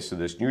brace, okay? So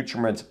this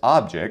nutriments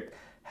object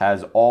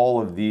has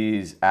all of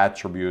these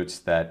attributes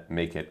that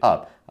make it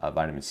up.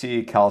 Vitamin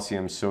C,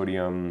 calcium,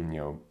 sodium,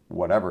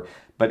 whatever.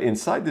 But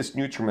inside this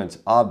nutriments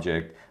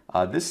object,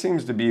 this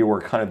seems to be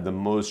where kind of the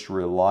most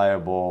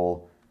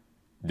reliable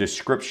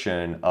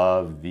description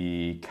of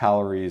the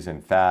calories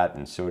and fat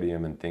and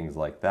sodium and things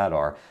like that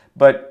are.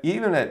 But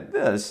even at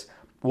this,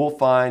 we'll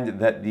find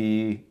that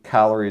the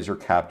calories are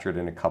captured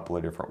in a couple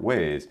of different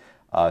ways.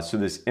 So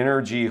this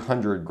energy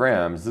 100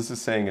 grams, this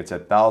is saying it's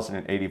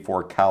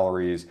 1,084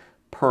 calories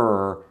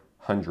per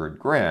 100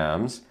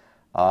 grams.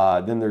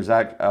 Then there's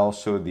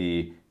also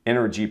the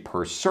energy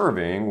per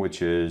serving,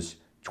 which is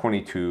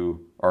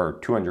 22 or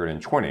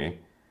 220,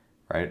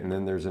 right? And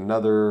then there's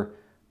another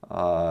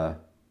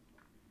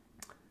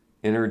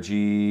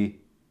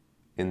energy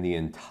in the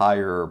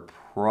entire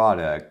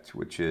product,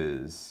 which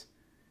is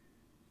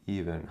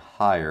even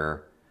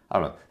higher. I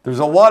don't know. There's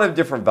a lot of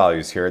different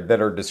values here that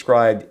are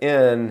described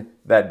in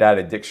that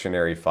data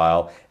dictionary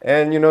file.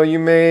 And you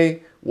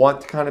may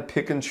want to kind of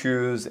pick and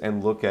choose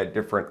and look at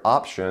different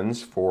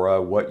options for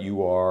what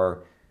you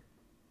are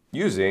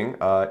using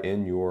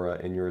in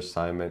your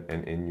assignment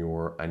and in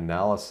your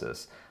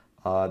analysis.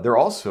 There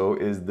also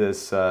is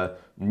this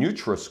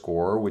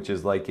Nutri-Score, which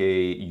is like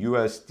a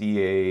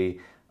USDA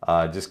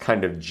just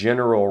kind of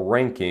general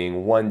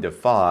ranking 1 to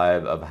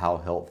 5 of how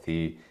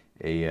healthy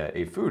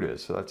a food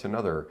is. So that's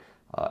another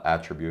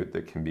attribute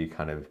that can be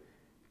kind of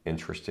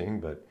interesting.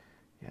 But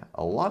yeah,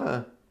 a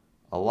lot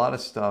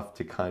of stuff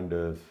to kind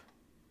of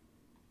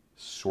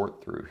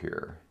sort through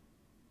here.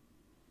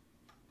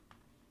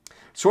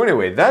 So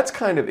anyway, that's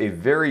kind of a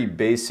very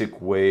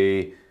basic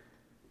way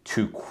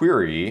to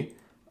query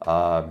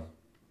our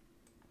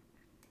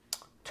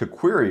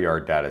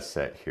data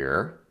set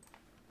here.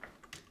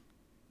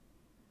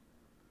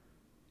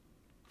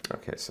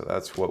 Okay, so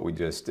that's what we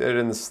just did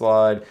in the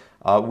slide.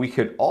 We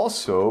could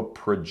also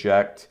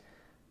project,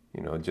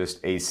 just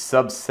a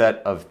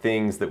subset of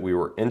things that we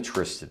were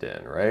interested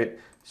in, right?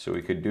 So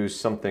we could do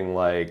something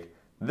like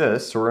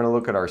this. So we're going to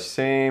look at our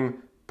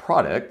same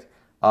product,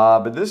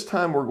 but this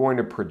time we're going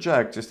to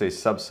project just a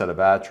subset of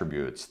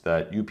attributes: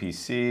 that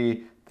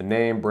UPC, the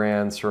name,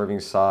 brand, serving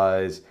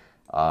size,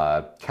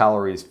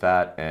 calories,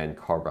 fat, and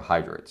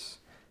carbohydrates.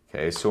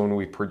 Okay, so when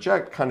we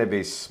project kind of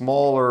a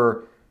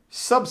smaller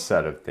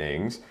subset of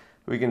things,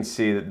 we can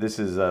see that this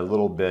is a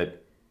little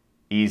bit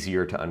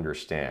easier to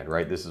understand,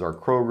 right? This is our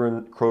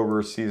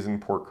Kroger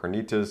seasoned pork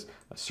carnitas.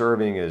 A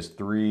serving is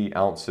 3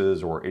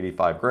 ounces or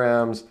 85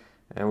 grams,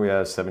 and we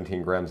have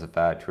 17 grams of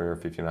fat,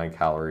 259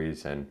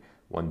 calories, and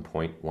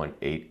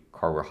 1.18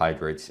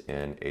 carbohydrates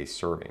in a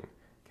serving.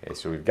 Okay,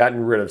 so we've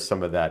gotten rid of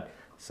some of that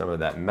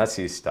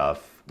messy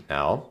stuff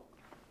now.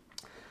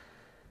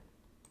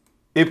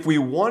 If we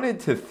wanted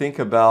to think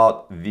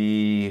about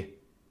the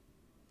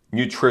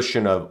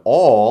nutrition of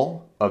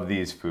all of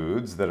these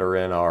foods that are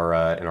in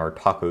our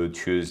Taco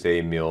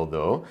Tuesday meal,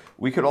 though,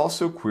 we could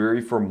also query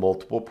for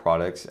multiple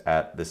products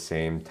at the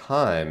same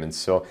time. And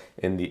so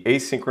in the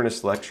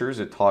asynchronous lectures,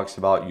 it talks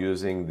about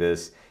using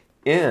this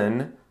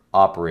in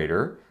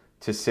operator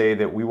to say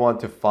that we want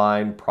to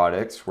find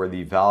products where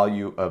the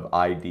value of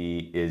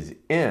ID is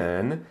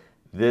in,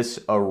 this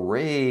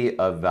array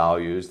of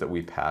values that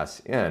we pass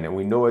in. And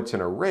we know it's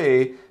an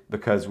array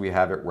because we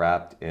have it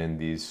wrapped in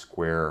these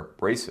square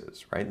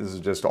braces, right? This is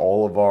just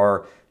all of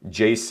our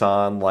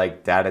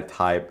JSON-like data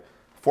type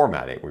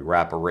formatting. We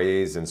wrap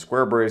arrays in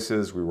square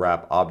braces, we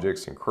wrap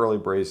objects in curly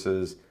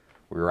braces,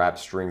 we wrap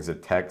strings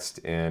of text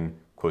in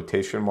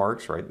quotation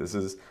marks, right? This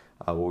is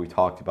what we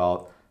talked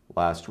about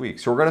last week.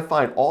 So we're going to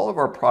find all of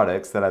our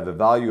products that have a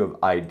value of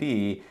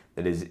ID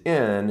that is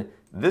in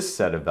this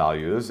set of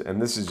values,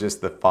 and this is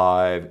just the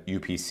 5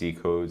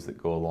 UPC codes that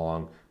go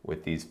along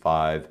with these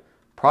 5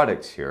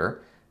 products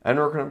here. And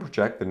we're going to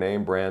project the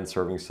name, brand,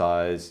 serving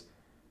size,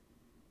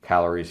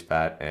 calories,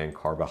 fat, and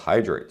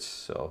carbohydrates.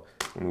 So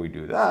when we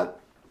do that,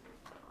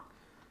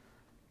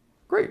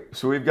 great.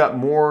 So we've got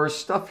more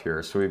stuff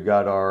here. So we've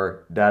got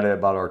our data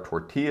about our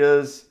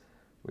tortillas.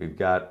 We've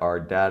got our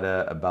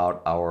data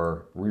about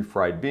our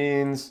refried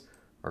beans,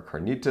 our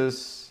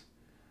carnitas,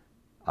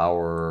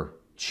 our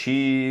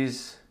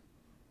cheese,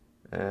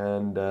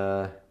 and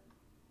oh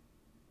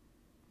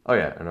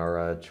yeah, and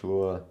our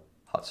Cholula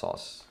hot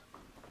sauce.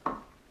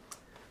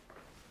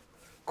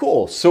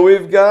 Cool. So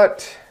we've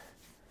got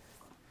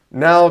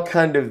now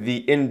kind of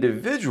the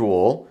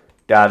individual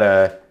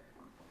data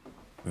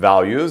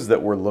values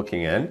that we're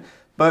looking in,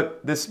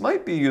 but this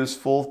might be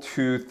useful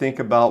to think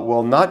about,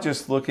 well, not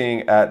just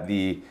looking at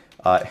the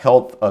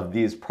health of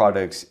these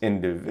products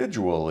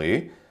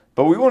individually,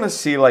 but we want to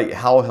see like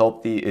how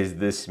healthy is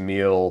this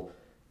meal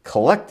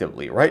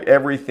collectively, right?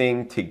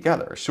 Everything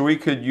together. So we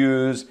could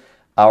use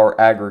our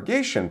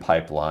aggregation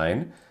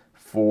pipeline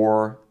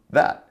for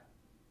that,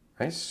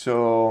 right?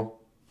 So,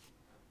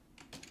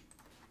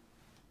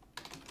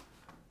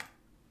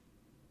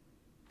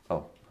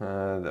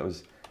 that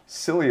was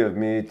silly of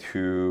me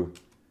to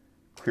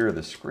clear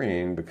the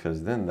screen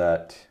because then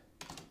that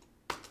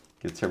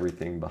gets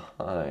everything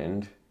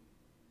behind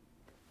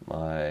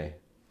my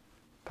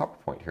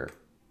PowerPoint here.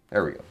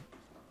 There we go.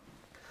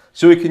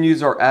 So we can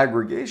use our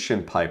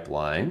aggregation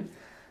pipeline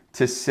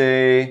to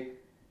say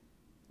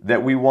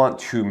that we want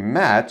to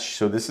match,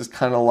 so this is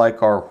kind of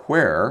like our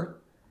where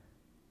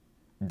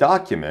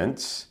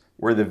documents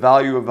where the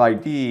value of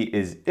ID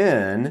is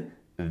in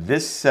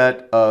this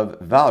set of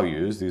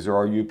values. These are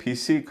our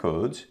UPC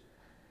codes.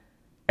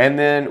 And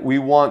then we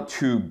want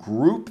to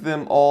group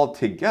them all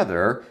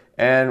together,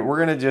 and we're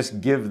going to just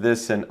give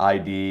this an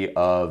ID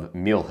of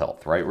meal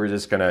health, right? We're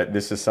just going to,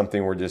 this is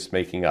something we're just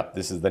making up.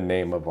 This is the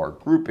name of our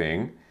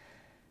grouping.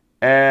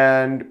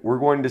 And we're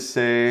going to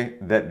say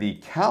that the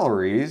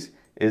calories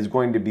is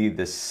going to be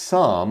the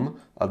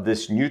sum of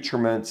this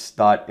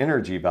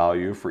nutriments.energy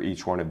value for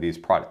each one of these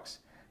products.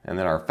 And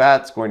then our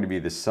fat's going to be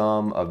the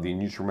sum of the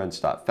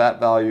nutriments.fat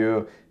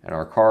value, and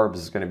our carbs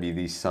is going to be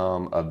the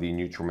sum of the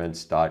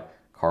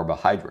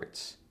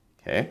nutriments.carbohydrates.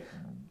 Okay?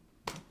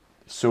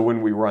 So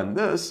when we run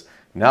this,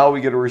 now we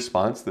get a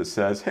response that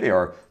says, hey,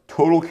 our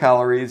total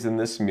calories in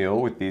this meal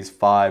with these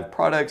 5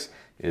 products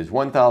is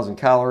 1,000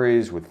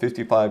 calories with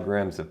 55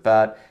 grams of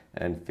fat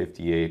and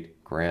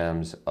 58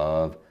 grams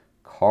of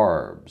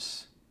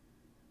carbs.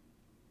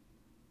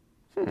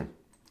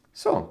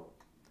 So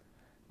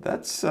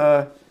that's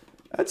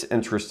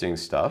interesting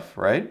stuff,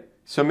 right?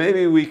 So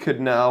maybe we could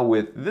now,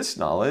 with this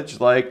knowledge,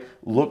 like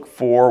look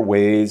for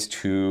ways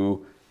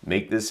to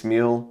make this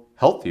meal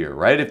healthier,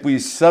 right? If we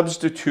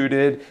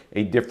substituted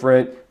a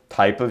different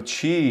type of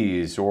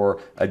cheese or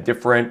a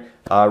different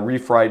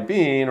refried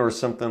bean or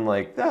something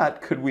like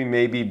that, could we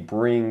maybe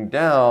bring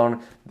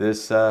down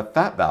this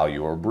fat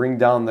value or bring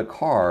down the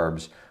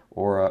carbs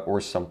or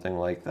something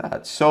like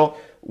that? So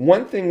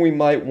one thing we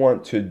might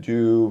want to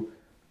do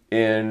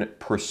in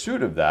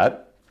pursuit of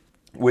that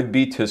would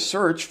be to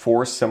search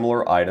for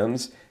similar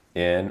items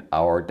in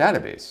our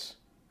database,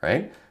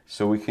 right?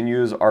 So we can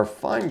use our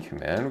find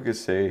command. We could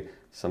say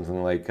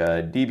something like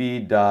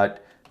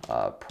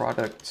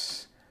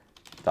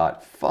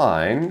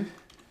db.products.find.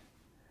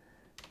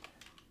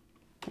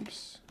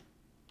 Oops.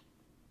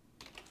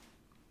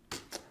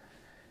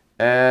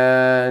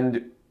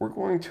 And we're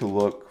going to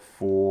look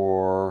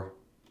for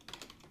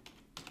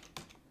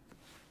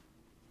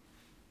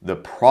the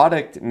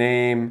product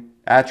name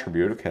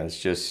attribute. Okay, it's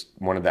just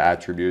one of the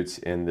attributes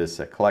in this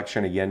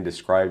collection, again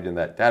described in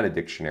that data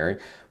dictionary.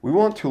 We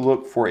want to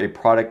look for a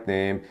product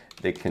name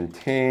that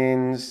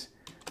contains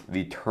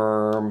the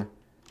term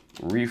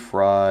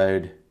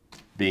refried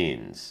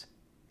beans.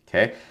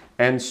 Okay,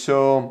 and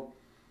so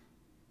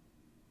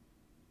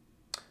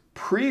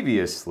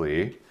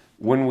previously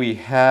when we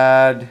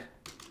had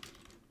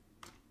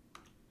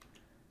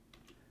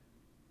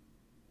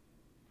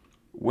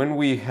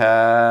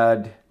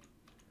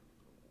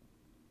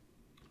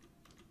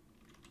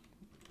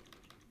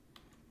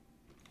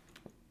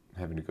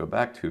having to go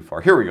back too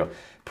far. Here we go.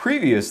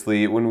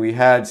 Previously, when we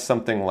had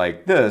something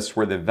like this,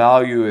 where the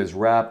value is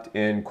wrapped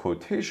in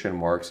quotation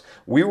marks,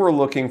 we were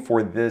looking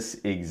for this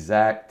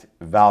exact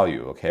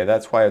value, okay?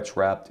 That's why it's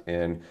wrapped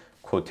in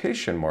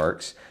quotation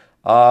marks.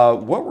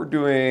 What we're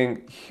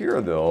doing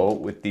here, though,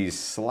 with these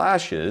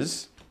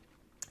slashes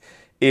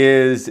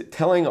is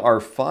telling our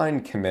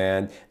find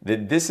command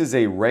that this is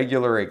a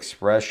regular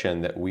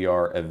expression that we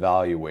are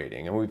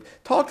evaluating. And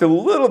we've talked a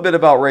little bit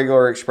about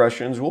regular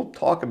expressions. We'll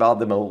talk about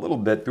them a little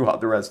bit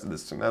throughout the rest of the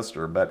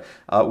semester, but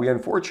we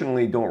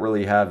unfortunately don't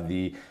really have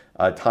the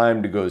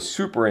time to go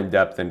super in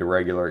depth into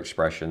regular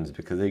expressions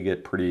because they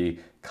get pretty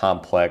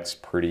complex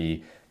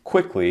pretty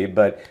quickly.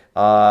 But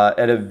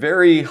at a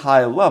very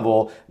high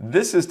level,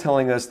 this is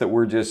telling us that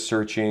we're just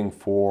searching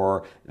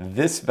for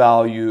this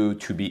value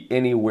to be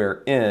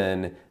anywhere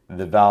in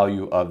the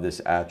value of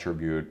this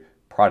attribute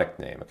product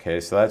name.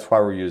 Okay, so that's why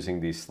we're using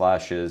these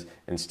slashes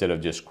instead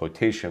of just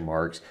quotation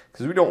marks,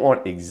 because we don't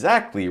want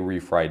exactly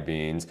refried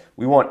beans.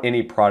 We want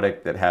any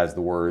product that has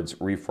the words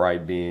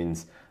refried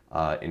beans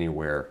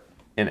anywhere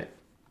in it.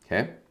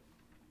 Okay,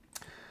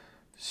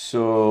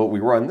 so we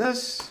run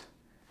this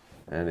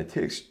and it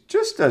takes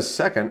just a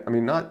second. I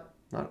mean, not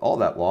all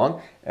that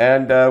long,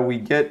 and we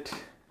get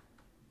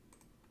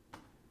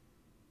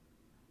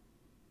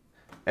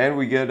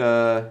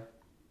a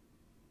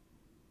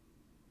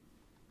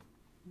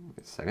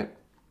second.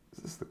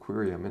 Is this the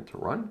query I meant to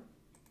run?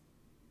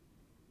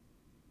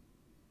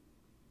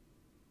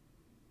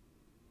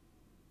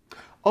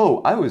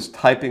 Oh, I was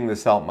typing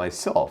this out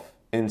myself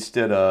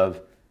instead of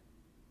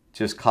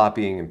just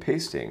copying and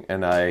pasting.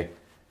 And I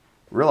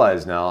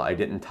realize now I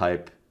didn't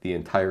type the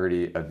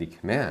entirety of the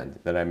command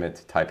that I meant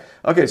to type.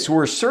 Okay, so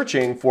we're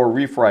searching for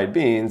refried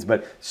beans,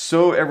 but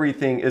so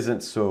everything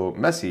isn't so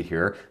messy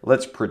here,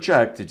 let's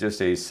project to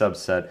just a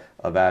subset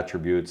of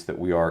attributes that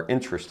we are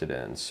interested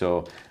in. So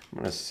I'm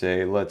going to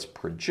say let's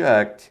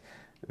project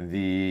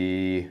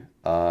the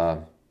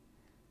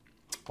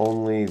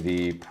only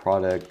the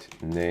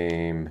product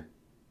name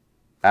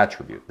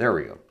attribute. There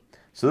we go.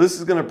 So this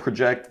is going to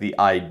project the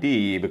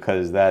ID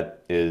because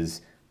that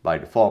is by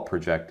default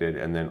projected,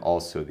 and then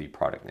also the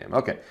product name.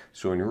 Okay,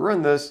 so when you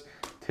run this,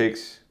 it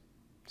takes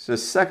just a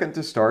second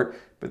to start,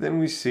 but then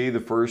we see the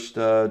first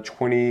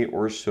 20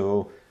 or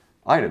so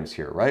items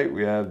here, right?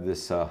 We have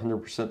this 100%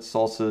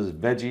 salsas,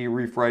 veggie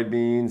refried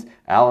beans,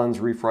 Allen's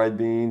refried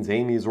beans,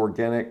 Amy's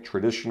organic,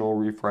 traditional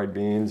refried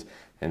beans,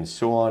 and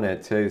so on. And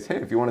it says, hey,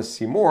 if you want to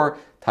see more,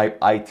 type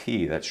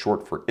IT. That's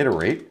short for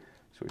iterate.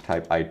 So we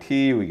type IT,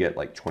 we get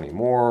like 20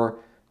 more.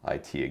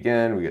 IT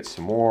again, we get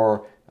some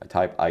more. I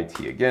type IT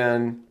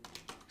again,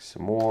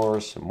 some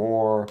more, some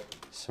more,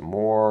 some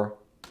more,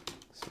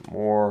 some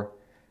more.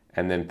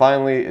 And then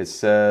finally it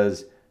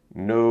says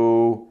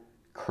no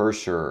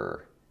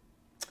cursor.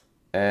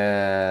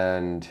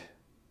 And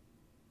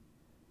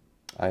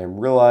I am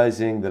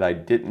realizing that I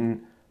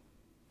didn't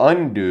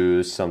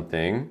undo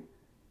something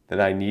that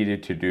I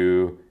needed to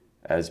do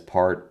as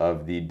part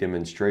of the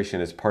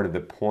demonstration, as part of the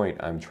point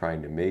I'm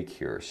trying to make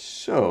here.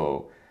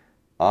 So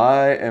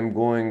I am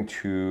going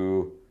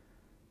to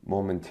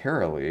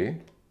momentarily,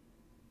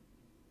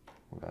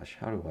 oh gosh,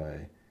 how do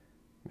I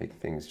make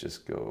things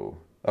just go?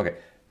 Okay,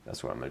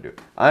 that's what I'm going to do.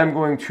 I'm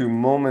going to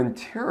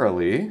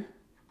momentarily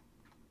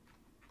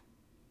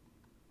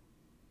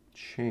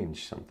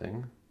change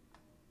something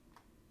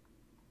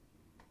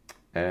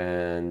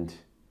and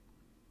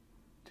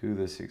do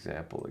this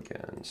example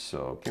again.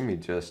 So give me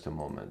just a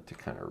moment to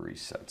kind of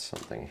reset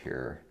something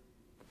here.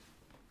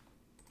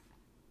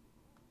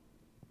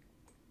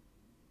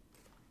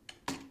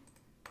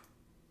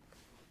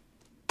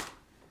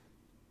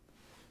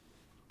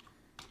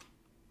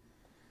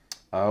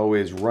 I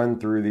always run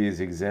through these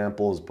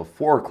examples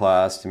before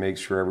class to make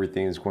sure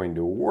everything is going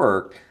to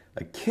work.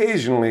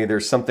 Occasionally,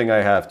 there's something I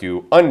have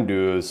to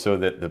undo so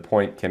that the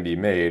point can be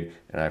made,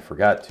 and I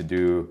forgot to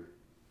do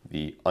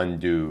the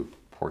undo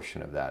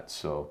portion of that.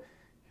 So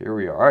here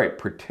we are. All right,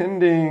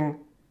 pretending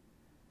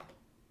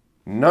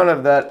none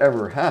of that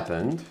ever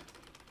happened.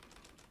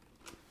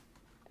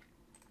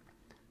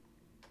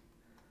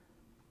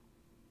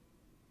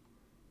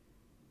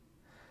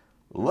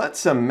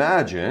 Let's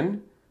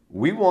imagine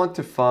we want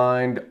to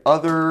find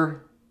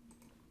other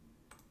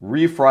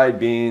refried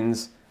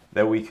beans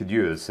that we could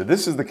use. So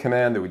this is the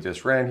command that we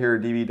just ran here,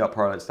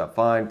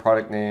 db.products.find,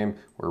 product name,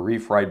 where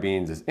refried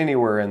beans is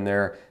anywhere in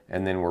there,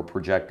 and then we're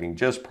projecting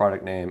just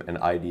product name, and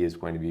ID is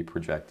going to be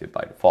projected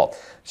by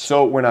default.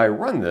 So when I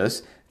run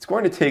this, it's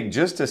going to take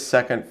just a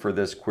second for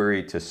this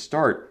query to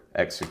start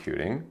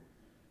executing.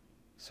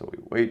 So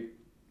we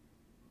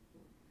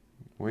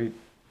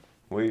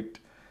wait.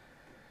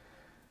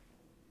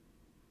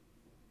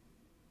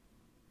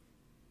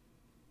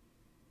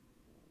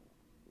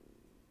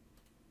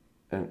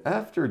 And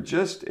after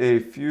just a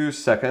few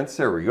seconds,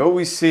 there we go,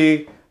 we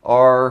see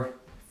our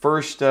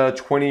first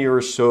 20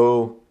 or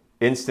so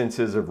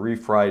instances of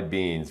refried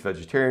beans,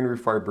 vegetarian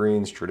refried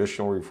beans,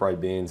 traditional refried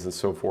beans, and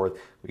so forth.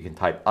 We can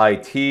type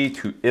IT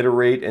to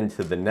iterate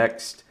into the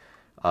next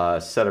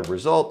set of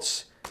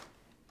results.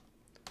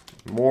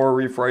 More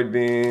refried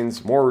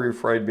beans,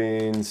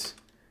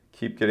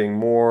 keep getting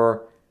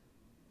more.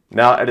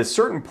 Now, at a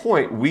certain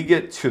point, we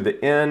get to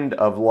the end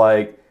of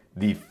like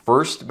the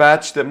first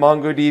batch that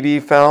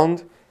MongoDB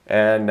found,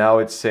 and now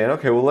it's saying,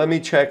 okay, well, let me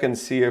check and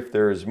see if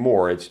there's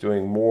more. It's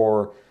doing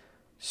more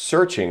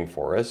searching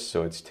for us,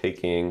 so it's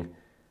taking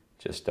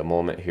Just a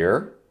moment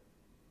here.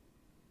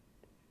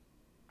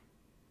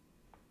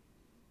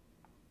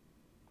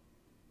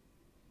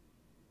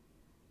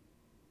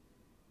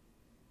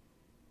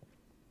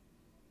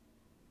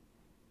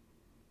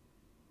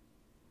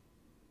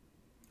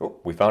 Oh,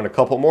 we found a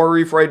couple more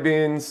refried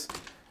beans.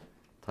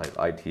 Type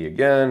IT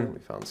again. We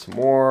found some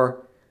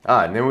more.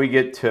 And then we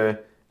get to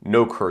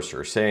no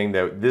cursor, saying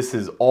that this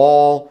is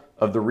all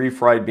of the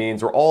refried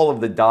beans or all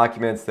of the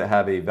documents that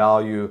have a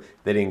value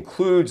that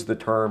includes the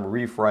term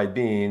refried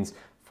beans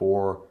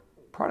for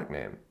product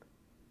name.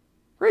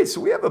 Great, so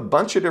we have a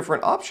bunch of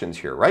different options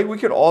here, right? We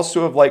could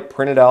also have like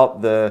printed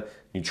out the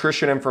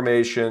nutrition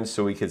information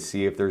so we could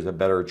see if there's a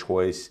better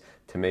choice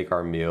to make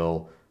our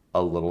meal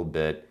a little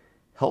bit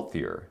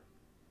healthier.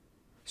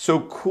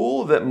 So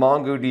cool that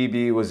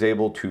MongoDB was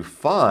able to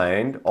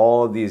find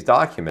all of these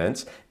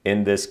documents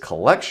in this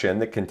collection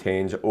that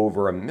contains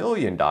over 1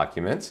 million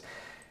documents.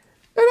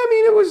 And I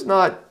mean, it was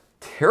not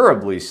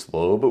terribly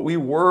slow, but we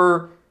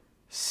were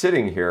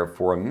sitting here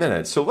for a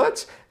minute. So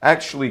let's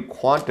actually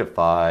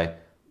quantify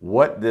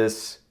what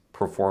this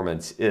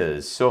performance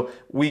is. So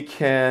we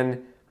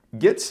can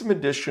get some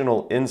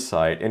additional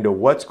insight into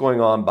what's going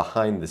on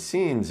behind the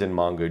scenes in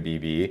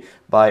MongoDB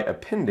by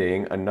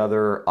appending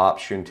another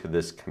option to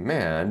this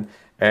command,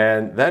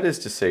 and that is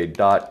to say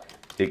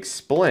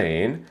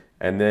 .explain,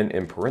 and then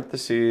in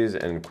parentheses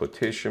and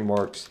quotation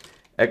marks,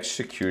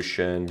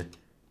 execution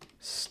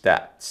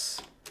stats,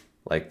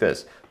 like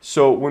this.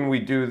 So when we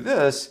do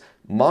this,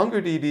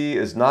 MongoDB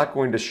is not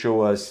going to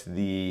show us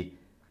the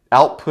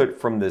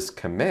output from this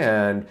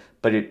command,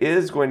 but it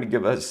is going to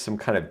give us some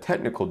kind of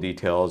technical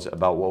details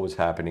about what was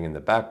happening in the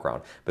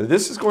background. But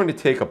this is going to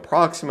take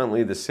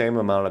approximately the same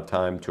amount of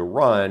time to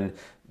run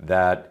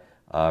that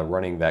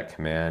running that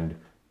command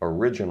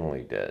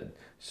originally did.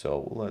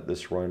 So we'll let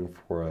this run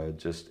for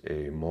just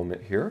a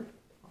moment here.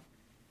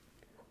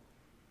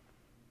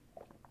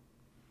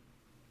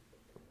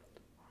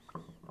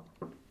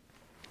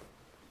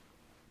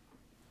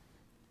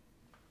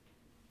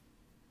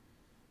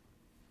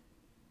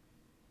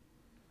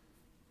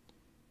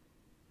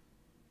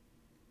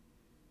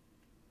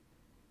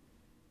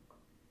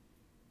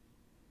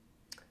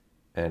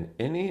 And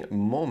any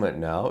moment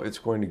now, it's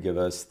going to give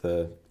us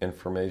the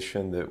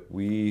information that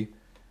we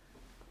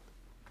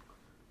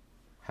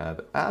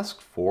have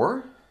asked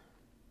for.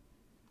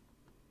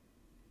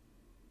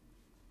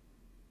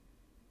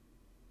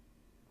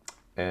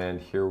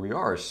 And here we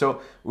are. So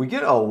we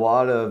get a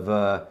lot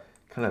of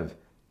kind of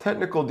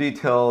technical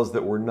details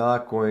that we're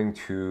not going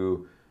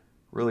to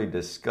really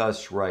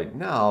discuss right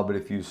now. But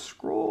if you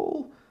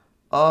scroll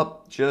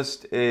up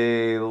just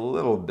a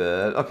little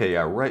bit. Okay,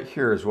 yeah, right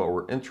here is what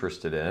we're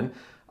interested in.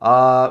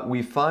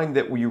 We find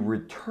that we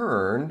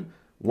returned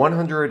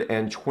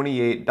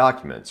 128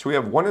 documents. So we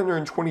have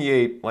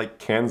 128 like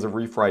cans of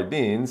refried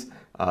beans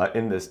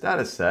in this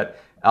data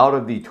set. Out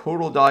of the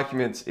total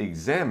documents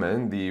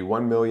examined, the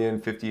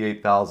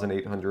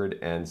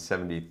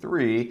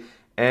 1,058,873,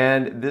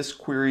 and this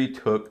query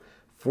took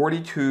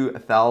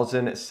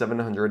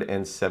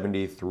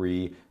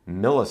 42,773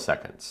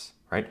 milliseconds,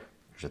 right?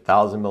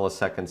 1,000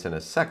 milliseconds in a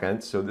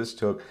second, so this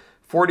took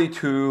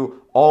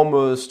 42,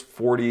 almost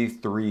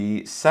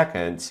 43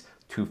 seconds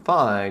to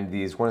find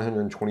these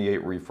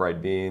 128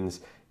 refried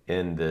beans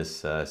in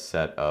this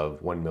set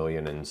of 1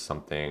 million and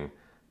something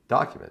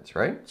documents,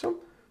 right? So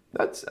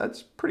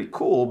that's pretty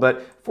cool,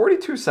 but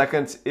 42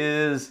 seconds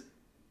is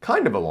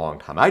kind of a long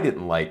time. I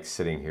didn't like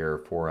sitting here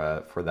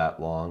for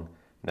that long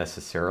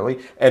necessarily.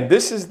 And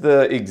this is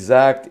the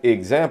exact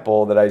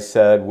example that I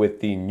said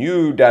with the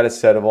new data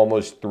set of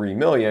almost 3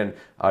 million.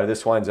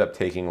 This winds up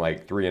taking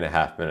like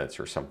 3.5 minutes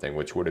or something,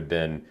 which would have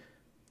been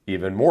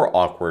even more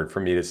awkward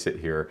for me to sit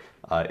here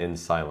in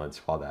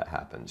silence while that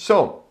happens.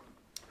 So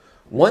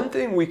one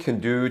thing we can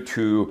do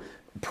to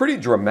pretty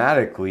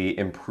dramatically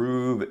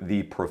improve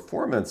the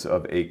performance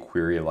of a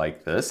query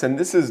like this, and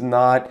this is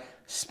not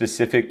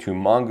specific to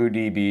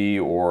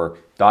MongoDB or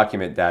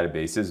document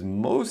databases.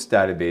 Most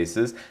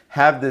databases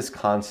have this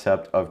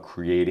concept of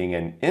creating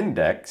an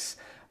index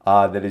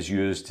that is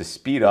used to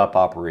speed up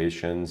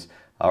operations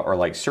or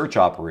like search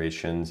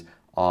operations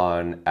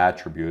on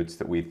attributes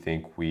that we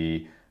think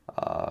we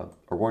are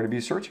going to be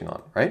searching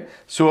on, right?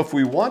 So if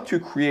we want to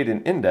create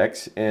an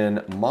index in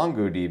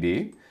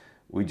MongoDB,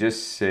 we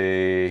just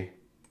say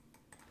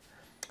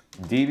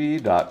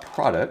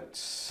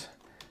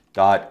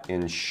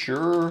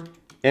db.products.ensure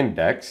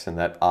index, and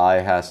that I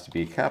has to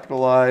be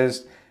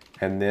capitalized,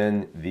 and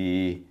then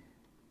the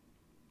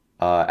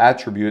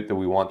attribute that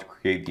we want to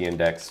create the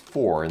index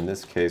for. In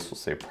this case, we'll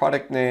say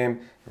product name,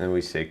 and then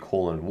we say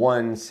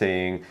 :1,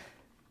 saying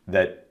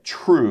that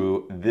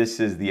true, this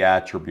is the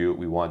attribute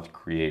we want to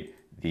create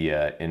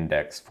the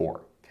index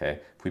for. Okay.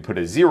 If we put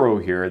a 0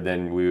 here,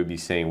 then we would be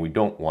saying we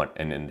don't want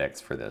an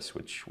index for this,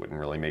 which wouldn't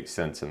really make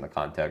sense in the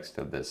context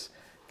of this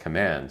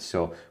command.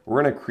 So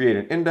we're going to create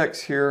an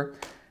index here.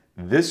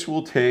 This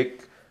will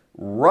take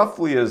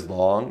roughly as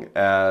long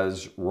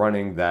as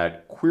running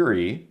that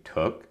query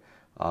took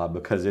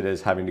because it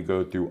is having to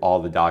go through all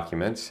the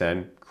documents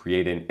and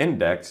create an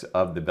index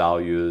of the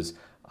values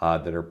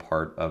that are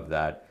part of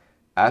that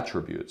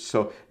attribute.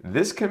 So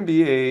this can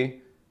be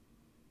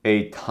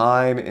a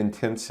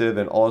time-intensive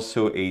and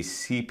also a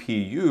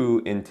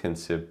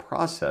CPU-intensive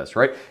process,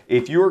 right?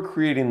 If you're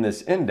creating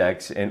this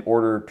index in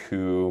order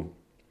to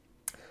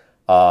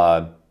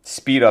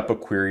speed up a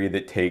query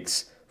that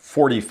takes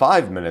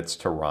 45 minutes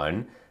to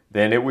run,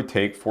 then it would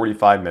take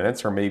 45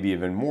 minutes or maybe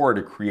even more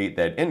to create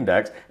that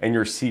index, and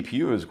your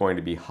CPU is going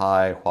to be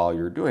high while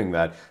you're doing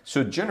that.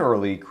 So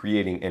generally,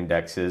 creating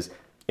indexes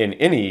in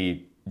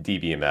any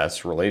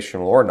DBMS,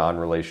 relational or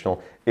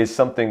non-relational, is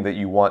something that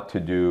you want to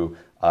do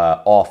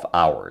off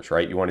hours,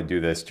 right? You want to do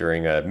this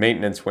during a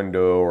maintenance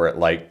window or at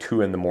like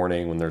 2 in the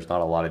morning when there's not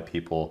a lot of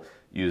people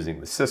using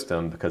the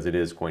system, because it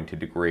is going to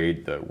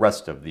degrade the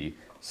rest of the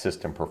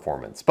system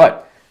performance.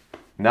 But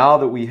now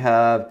that we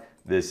have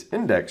this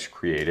index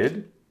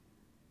created,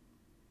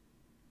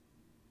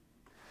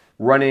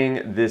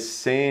 running this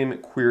same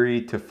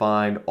query to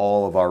find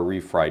all of our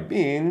refried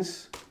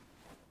beans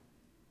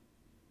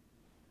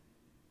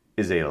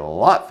is a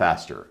lot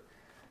faster.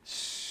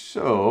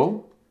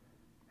 So,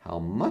 how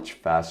much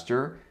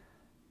faster?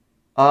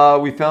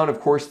 We found, of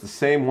course, the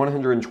same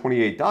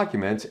 128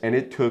 documents, and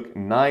it took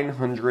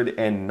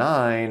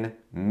 909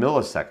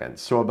 milliseconds,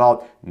 so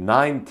about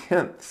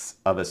 9/10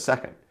 of a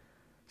second.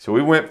 So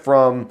we went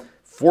from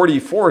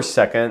 44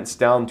 seconds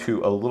down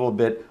to a little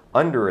bit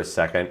under a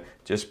second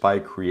just by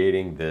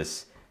creating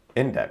this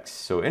index.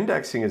 So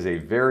indexing is a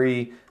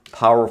very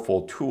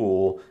powerful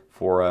tool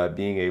for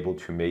being able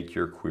to make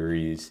your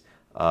queries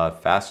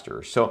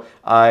faster. So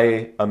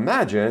I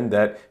imagine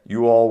that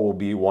you all will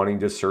be wanting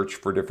to search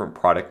for different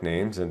product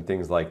names and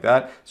things like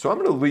that. So I'm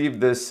going to leave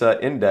this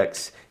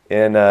index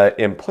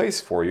in place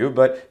for you,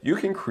 but you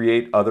can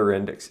create other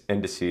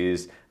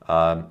indices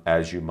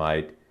as you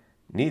might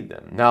need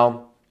them.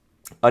 Now,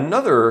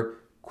 another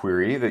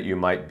query that you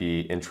might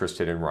be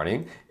interested in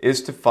running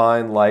is to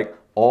find like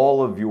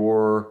all of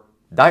your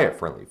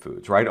diet-friendly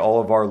foods, right? All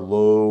of our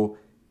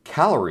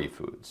low-calorie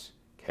foods.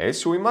 Okay,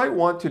 so we might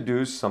want to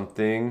do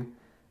something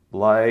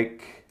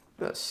like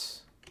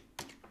this.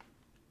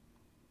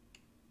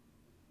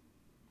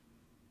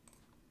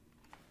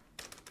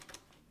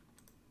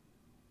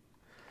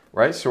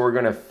 Right, so we're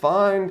going to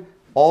find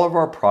all of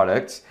our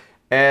products,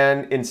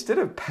 and instead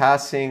of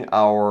passing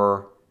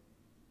our,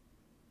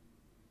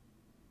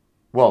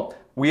 well,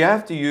 we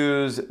have to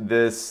use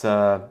this,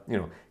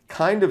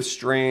 kind of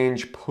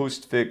strange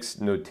postfix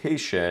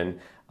notation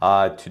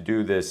to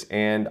do this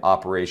AND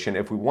operation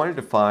if we wanted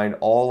to find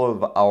all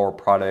of our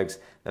products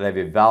that have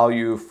a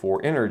value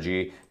for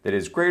energy that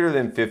is greater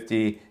than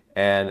 50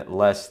 and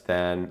less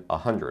than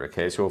 100.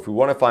 Okay, so if we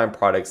want to find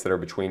products that are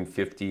between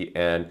 50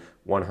 and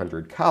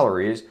 100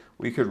 calories,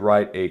 we could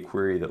write a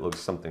query that looks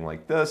something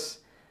like this,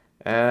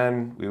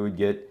 and we would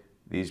get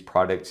these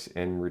products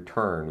in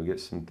return. We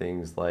get some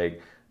things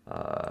like,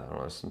 I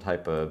don't know, some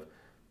type of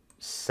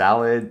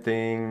salad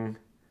thing,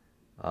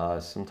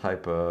 some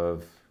type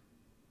of,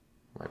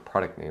 my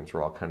product names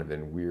are all kind of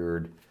in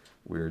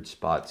weird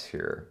spots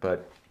here,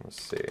 but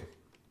let's see.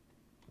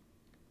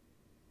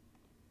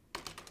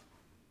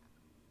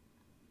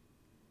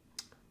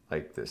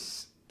 Like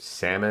this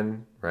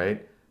salmon,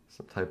 right?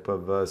 Some type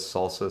of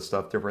salsa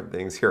stuff, different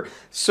things here.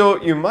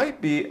 So you might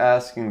be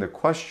asking the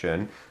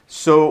question,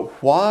 so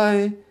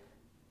why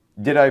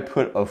did I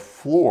put a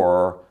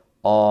floor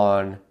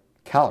on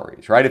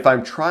calories, right? If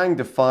I'm trying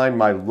to find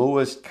my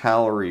lowest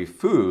calorie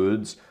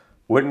foods,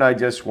 wouldn't I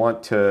just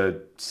want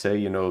to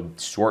say,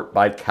 sort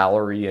by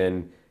calorie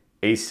in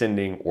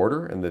ascending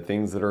order, and the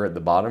things that are at the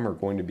bottom are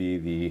going to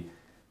be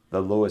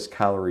the lowest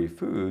calorie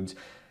foods?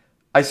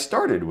 I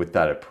started with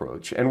that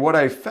approach, and what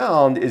I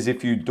found is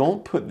if you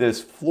don't put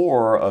this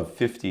floor of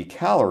 50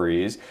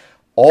 calories,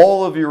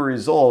 all of your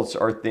results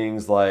are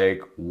things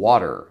like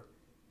water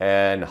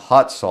and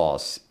hot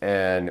sauce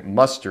and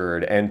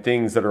mustard and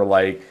things that are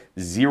like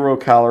 0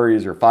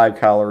 calories or 5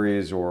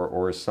 calories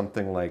or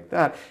something like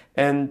that.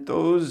 And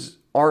those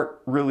aren't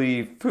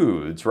really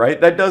foods, right?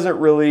 That doesn't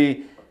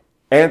really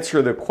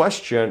answer the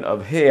question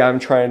of, hey, I'm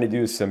trying to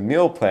do some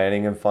meal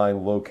planning and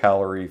find low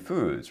calorie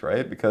foods,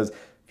 right? Because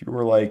if you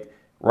were like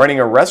running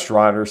a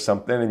restaurant or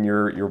something and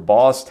your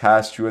boss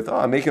tasked you with,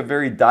 make a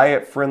very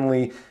diet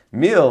friendly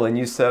meal, and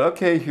you said,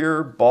 okay,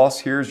 here, boss,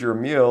 here's your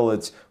meal.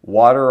 It's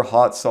water,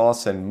 hot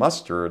sauce, and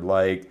mustard.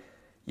 Like,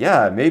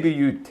 yeah, maybe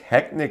you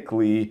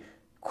technically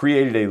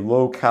created a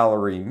low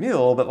calorie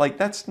meal, but like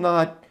that's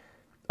not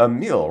a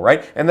meal,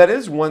 right? And that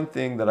is one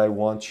thing that I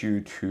want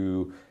you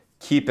to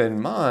keep in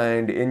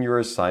mind in your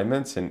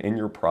assignments and in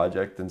your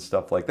project and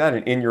stuff like that,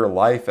 and in your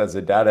life as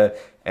a data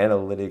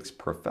analytics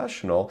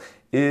professional,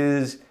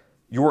 is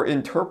your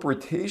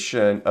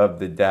interpretation of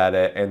the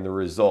data and the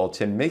results,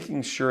 and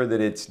making sure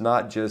that it's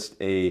not just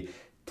a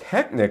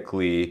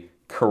technically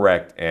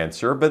correct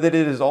answer, but that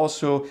it is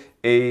also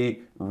a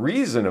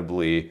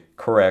reasonably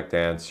correct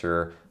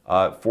answer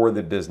for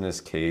the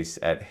business case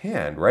at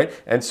hand, right?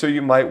 And so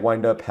you might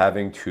wind up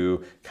having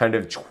to kind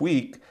of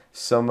tweak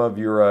some of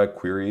your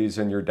queries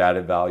and your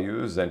data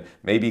values, and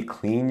maybe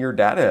clean your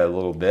data a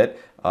little bit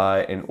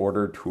in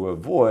order to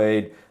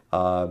avoid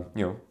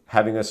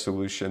having a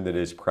solution that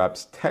is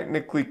perhaps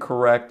technically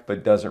correct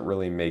but doesn't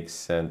really make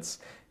sense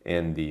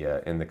in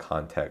the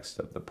context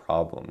of the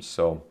problem.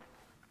 So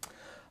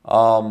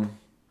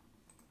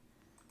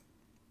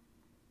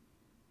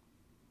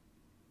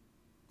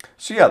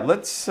yeah,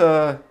 let's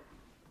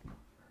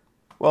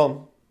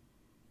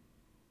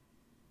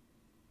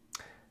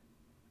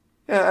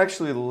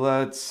actually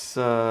let's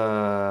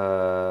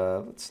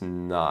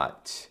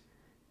not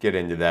get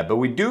into that. But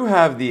we do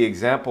have the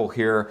example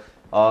here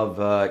of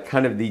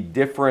kind of the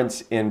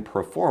difference in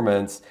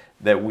performance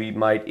that we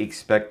might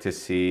expect to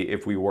see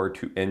if we were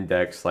to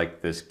index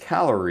like this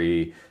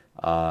calorie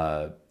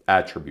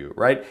attribute,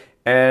 right?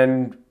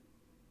 And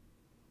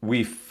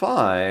we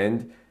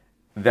find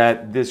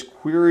that this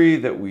query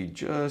that we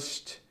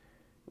just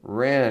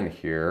ran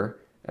here,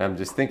 I'm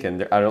just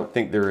thinking, I don't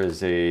think there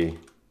is an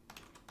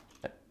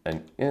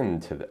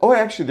end to this. Oh,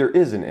 actually there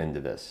is an end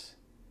to this.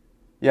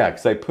 Yeah,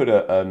 because I put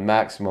a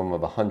maximum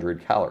of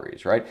 100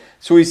 calories, right?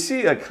 So we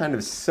see a kind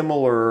of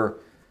similar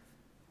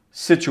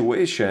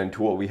situation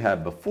to what we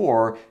had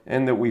before,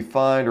 and that we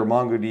find, or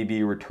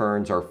MongoDB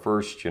returns our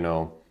first,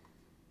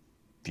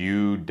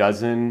 few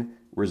dozen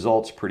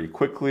results pretty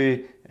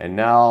quickly, and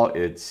now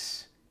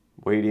it's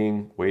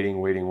waiting.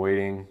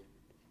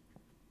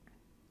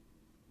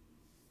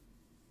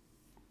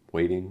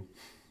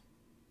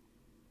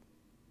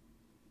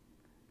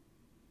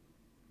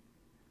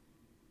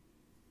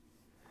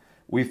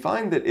 We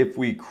find that if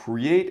we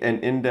create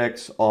an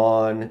index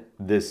on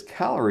this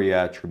calorie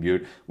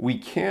attribute, we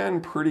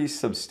can pretty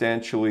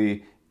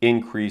substantially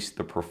increase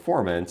the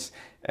performance.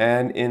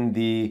 And in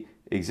the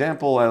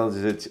example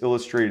as it's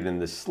illustrated in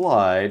this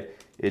slide,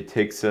 it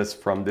takes us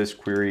from this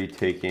query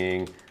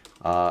taking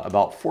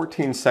about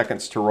 14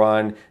 seconds to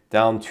run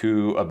down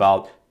to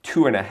about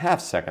 2.5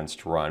 seconds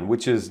to run,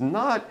 which is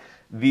not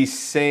the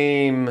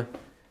same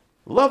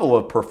level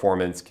of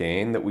performance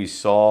gain that we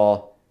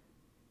saw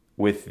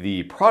with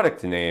the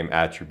product name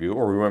attribute,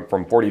 where we went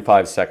from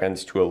 45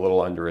 seconds to a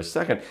little under a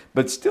second,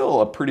 but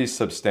still a pretty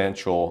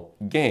substantial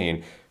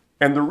gain.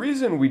 And the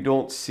reason we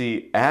don't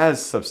see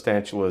as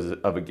substantial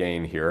of a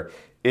gain here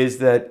is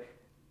that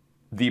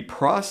the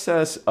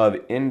process of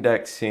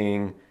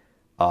indexing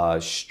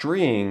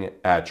string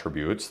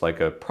attributes, like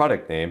a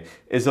product name,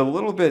 is a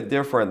little bit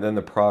different than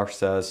the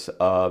process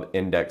of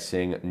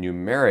indexing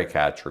numeric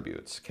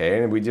attributes,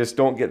 okay? And we just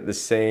don't get the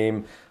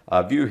same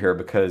view here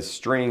because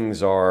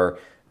strings are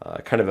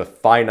kind of a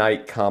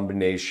finite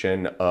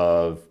combination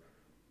of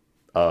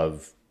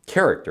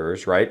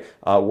characters, right?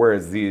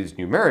 Whereas these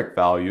numeric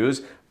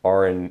values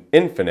are an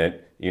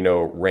infinite,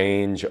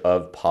 range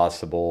of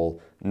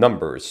possible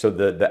numbers. So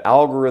the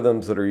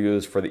algorithms that are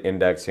used for the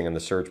indexing and the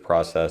search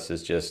process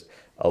is just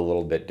a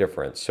little bit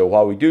different. So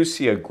while we do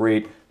see a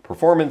great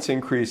performance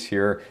increase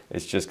here,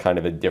 it's just kind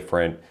of a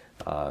different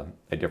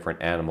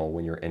animal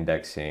when you're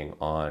indexing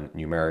on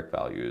numeric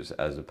values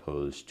as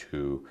opposed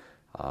to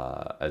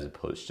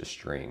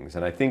strings.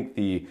 And I think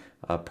the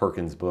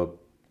Perkins book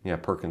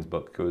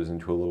goes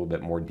into a little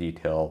bit more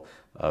detail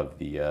of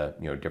the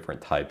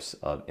different types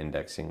of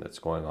indexing that's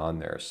going on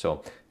there.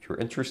 So if you're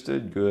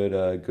interested,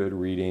 good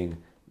reading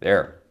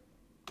there.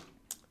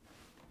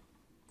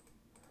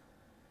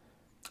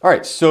 All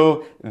right,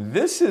 so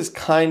this is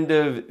kind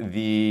of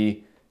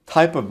the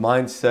type of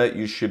mindset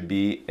you should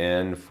be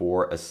in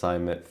for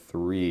assignment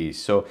 3.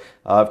 So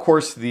of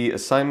course the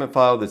assignment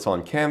file that's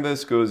on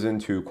Canvas goes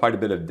into quite a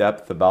bit of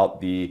depth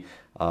about the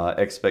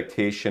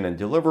expectation and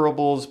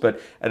deliverables, but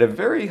at a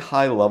very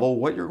high level,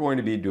 what you're going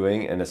to be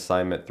doing in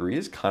assignment 3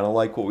 is kind of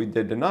like what we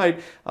did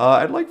tonight.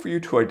 I'd like for you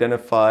to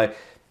identify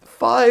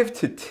 5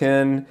 to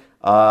 10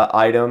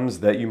 items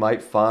that you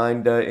might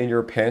find in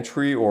your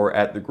pantry or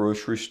at the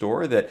grocery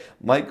store that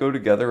might go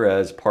together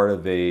as part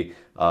of a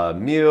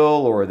meal,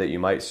 or that you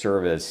might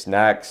serve as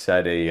snacks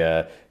at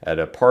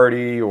a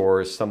party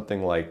or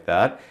something like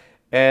that,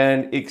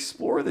 and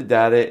explore the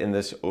data in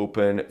this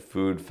open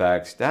food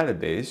facts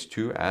database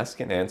to ask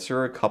and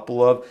answer a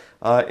couple of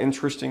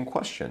interesting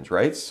questions,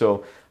 right?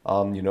 So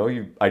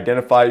you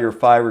identify your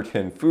 5 or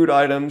 10 food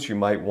items. You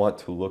might want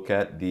to look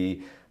at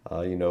the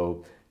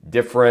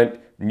different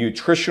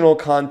nutritional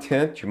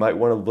content. You might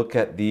want to look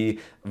at the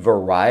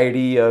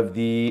variety of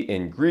the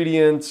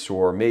ingredients,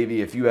 or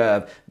maybe if you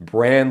have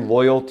brand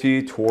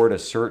loyalty toward a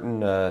certain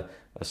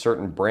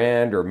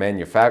brand or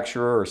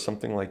manufacturer or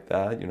something like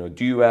that.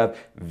 Do you have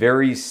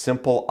very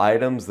simple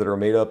items that are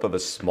made up of a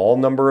small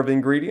number of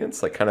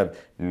ingredients, like kind of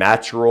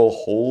natural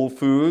whole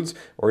foods,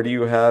 or do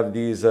you have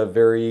these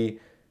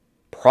very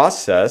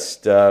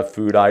processed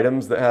food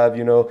items that have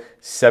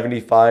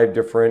 75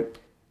 different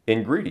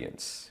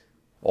ingredients,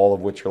 all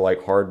of which are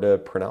like hard to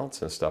pronounce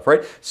and stuff,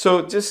 right?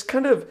 So just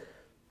kind of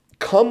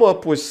come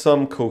up with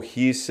some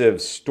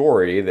cohesive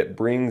story that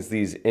brings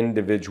these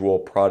individual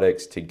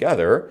products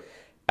together,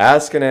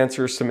 ask and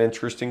answer some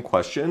interesting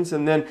questions,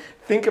 and then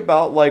think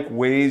about like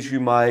ways you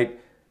might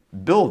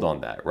build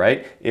on that,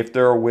 right? If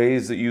there are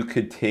ways that you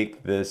could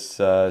take this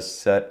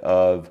set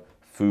of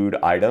food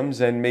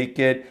items and make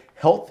it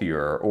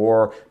healthier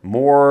or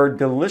more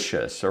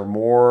delicious or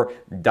more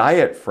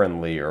diet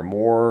friendly or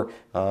more,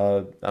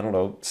 I don't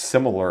know,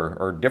 similar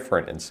or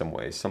different in some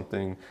ways,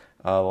 something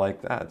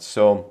like that.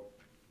 So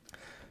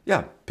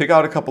yeah, pick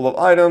out a couple of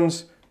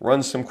items,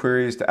 run some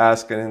queries to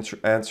ask and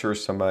answer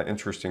some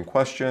interesting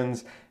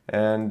questions,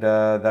 and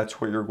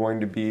that's what you're going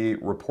to be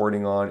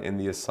reporting on in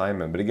the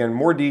assignment. But again,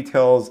 more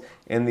details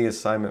in the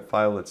assignment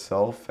file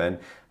itself, and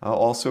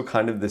also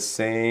kind of the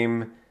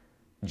same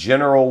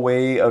general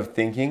way of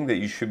thinking that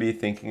you should be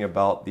thinking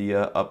about the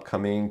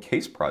upcoming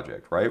case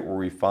project, right? Where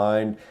we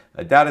find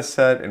a data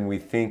set and we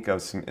think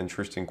of some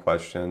interesting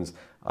questions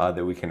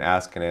that we can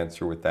ask and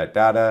answer with that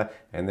data,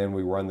 and then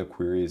we run the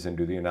queries and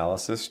do the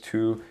analysis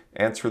to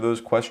answer those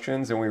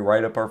questions, and we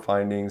write up our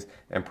findings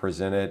and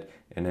present it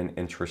in an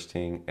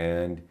interesting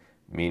and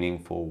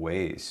meaningful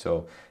way.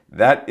 So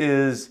that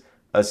is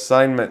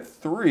assignment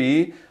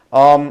 3.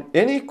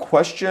 Any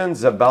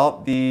questions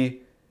about the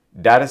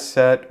data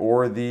set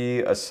or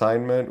the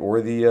assignment or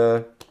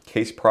the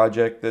case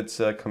project that's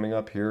coming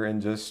up here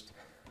in just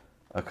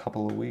a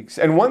couple of weeks?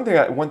 And one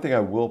thing I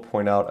will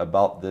point out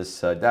about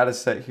this data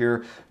set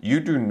here, you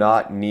do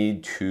not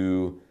need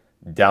to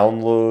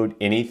download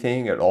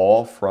anything at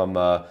all from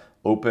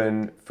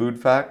Open Food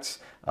Facts.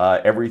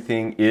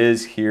 Everything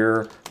is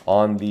here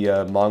on the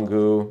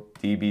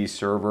MongoDB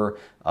server.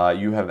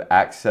 You have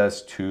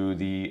access to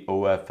the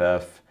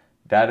OFF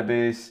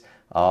database.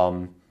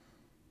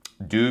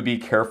 Do be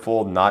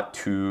careful not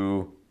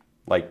to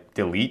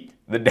delete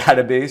the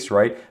database,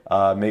 right?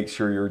 Make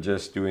sure you're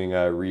just doing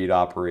read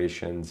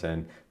operations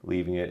and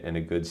leaving it in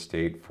a good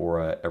state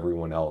for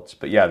everyone else.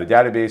 But yeah, the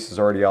database is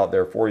already out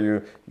there for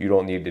you. You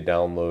don't need to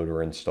download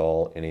or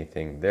install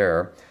anything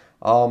there.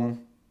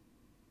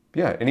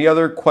 Yeah, any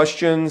other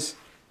questions,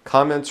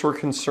 comments, or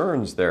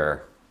concerns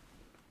there?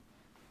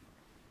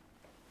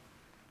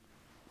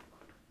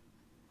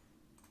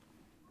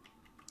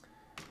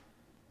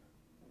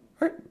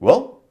 All right,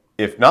 well,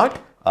 if not,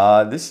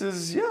 this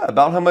is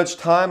about how much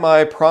time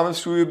I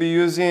promised we would be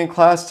using in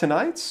class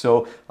tonight,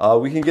 so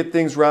we can get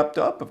things wrapped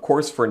up. Of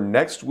course, for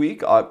next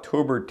week,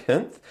 October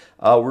 10th,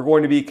 we're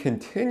going to be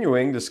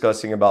continuing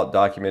discussing about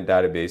document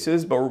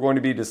databases, but we're going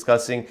to be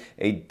discussing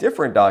a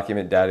different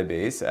document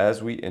database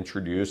as we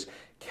introduce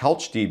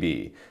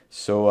CouchDB.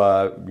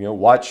 So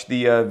watch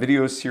the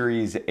video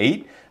series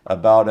 8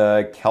 about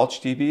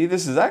CouchDB.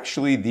 This is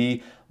actually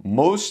the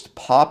most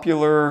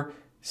popular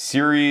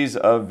series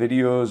of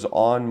videos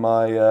on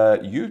my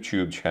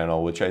YouTube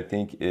channel, which I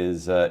think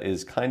is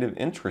kind of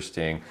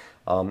interesting.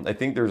 I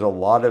think there's a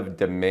lot of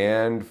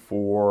demand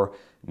for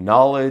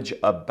knowledge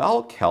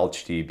about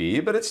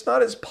CouchDB, but it's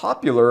not as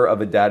popular of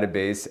a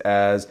database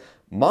as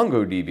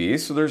MongoDB,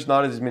 so there's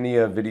not as many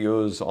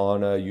videos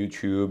on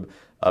YouTube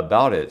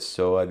about it.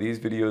 So these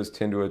videos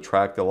tend to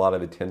attract a lot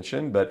of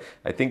attention, but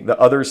I think the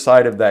other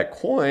side of that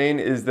coin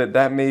is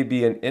that may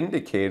be an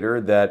indicator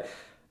that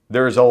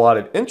there's a lot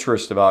of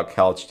interest about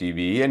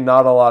CouchDB and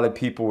not a lot of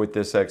people with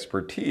this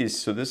expertise.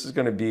 So this is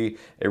going to be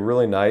a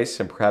really nice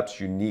and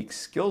perhaps unique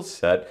skill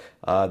set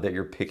that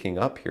you're picking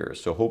up here.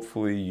 So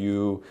hopefully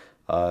you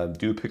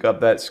do pick up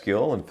that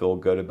skill and feel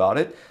good about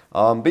it.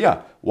 But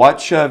yeah,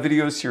 watch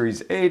video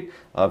series 8.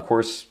 Of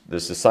course,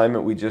 this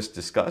assignment we just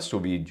discussed will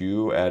be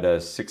due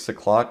at 6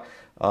 o'clock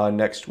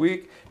next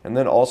week, and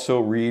then also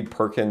read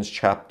Perkins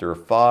chapter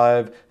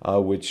 5,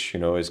 which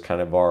is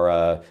kind of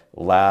our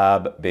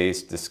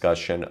lab-based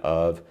discussion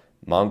of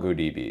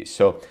MongoDB.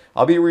 So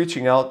I'll be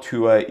reaching out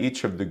to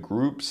each of the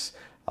groups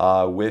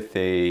with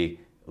a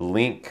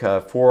link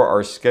for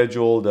our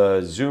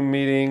scheduled Zoom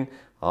meeting.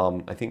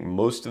 I think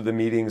most of the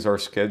meetings are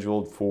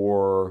scheduled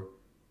for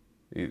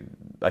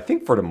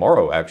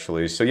tomorrow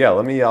actually. So yeah,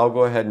 I'll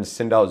go ahead and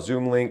send out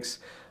Zoom links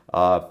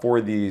for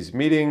these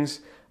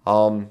meetings.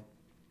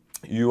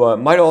 You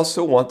might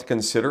also want to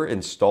consider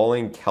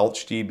installing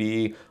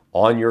CouchDB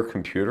on your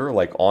computer,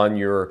 like on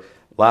your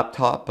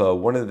laptop.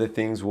 One of the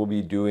things we'll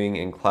be doing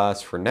in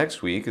class for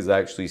next week is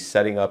actually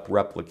setting up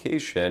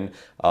replication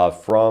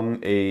from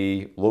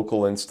a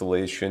local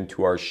installation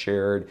to our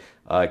shared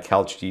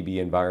CouchDB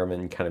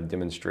environment, and kind of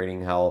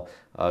demonstrating how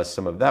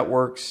some of that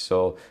works.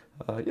 So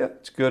yeah,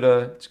 it's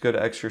good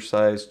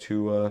exercise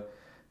to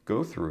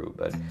go through.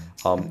 But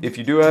if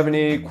you do have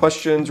any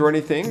questions or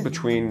anything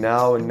between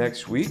now and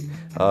next week,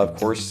 of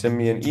course, send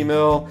me an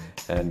email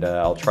and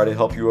I'll try to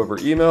help you over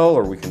email,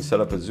 or we can set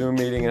up a Zoom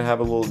meeting and have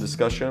a little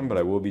discussion. But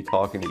I will be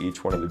talking to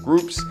each one of the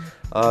groups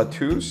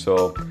too.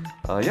 So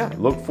yeah,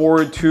 look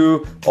forward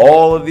to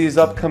all of these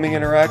upcoming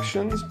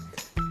interactions.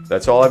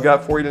 That's all I've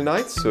got for you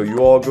tonight. So you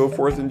all go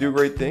forth and do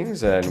great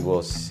things, and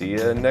we'll see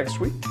you next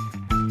week.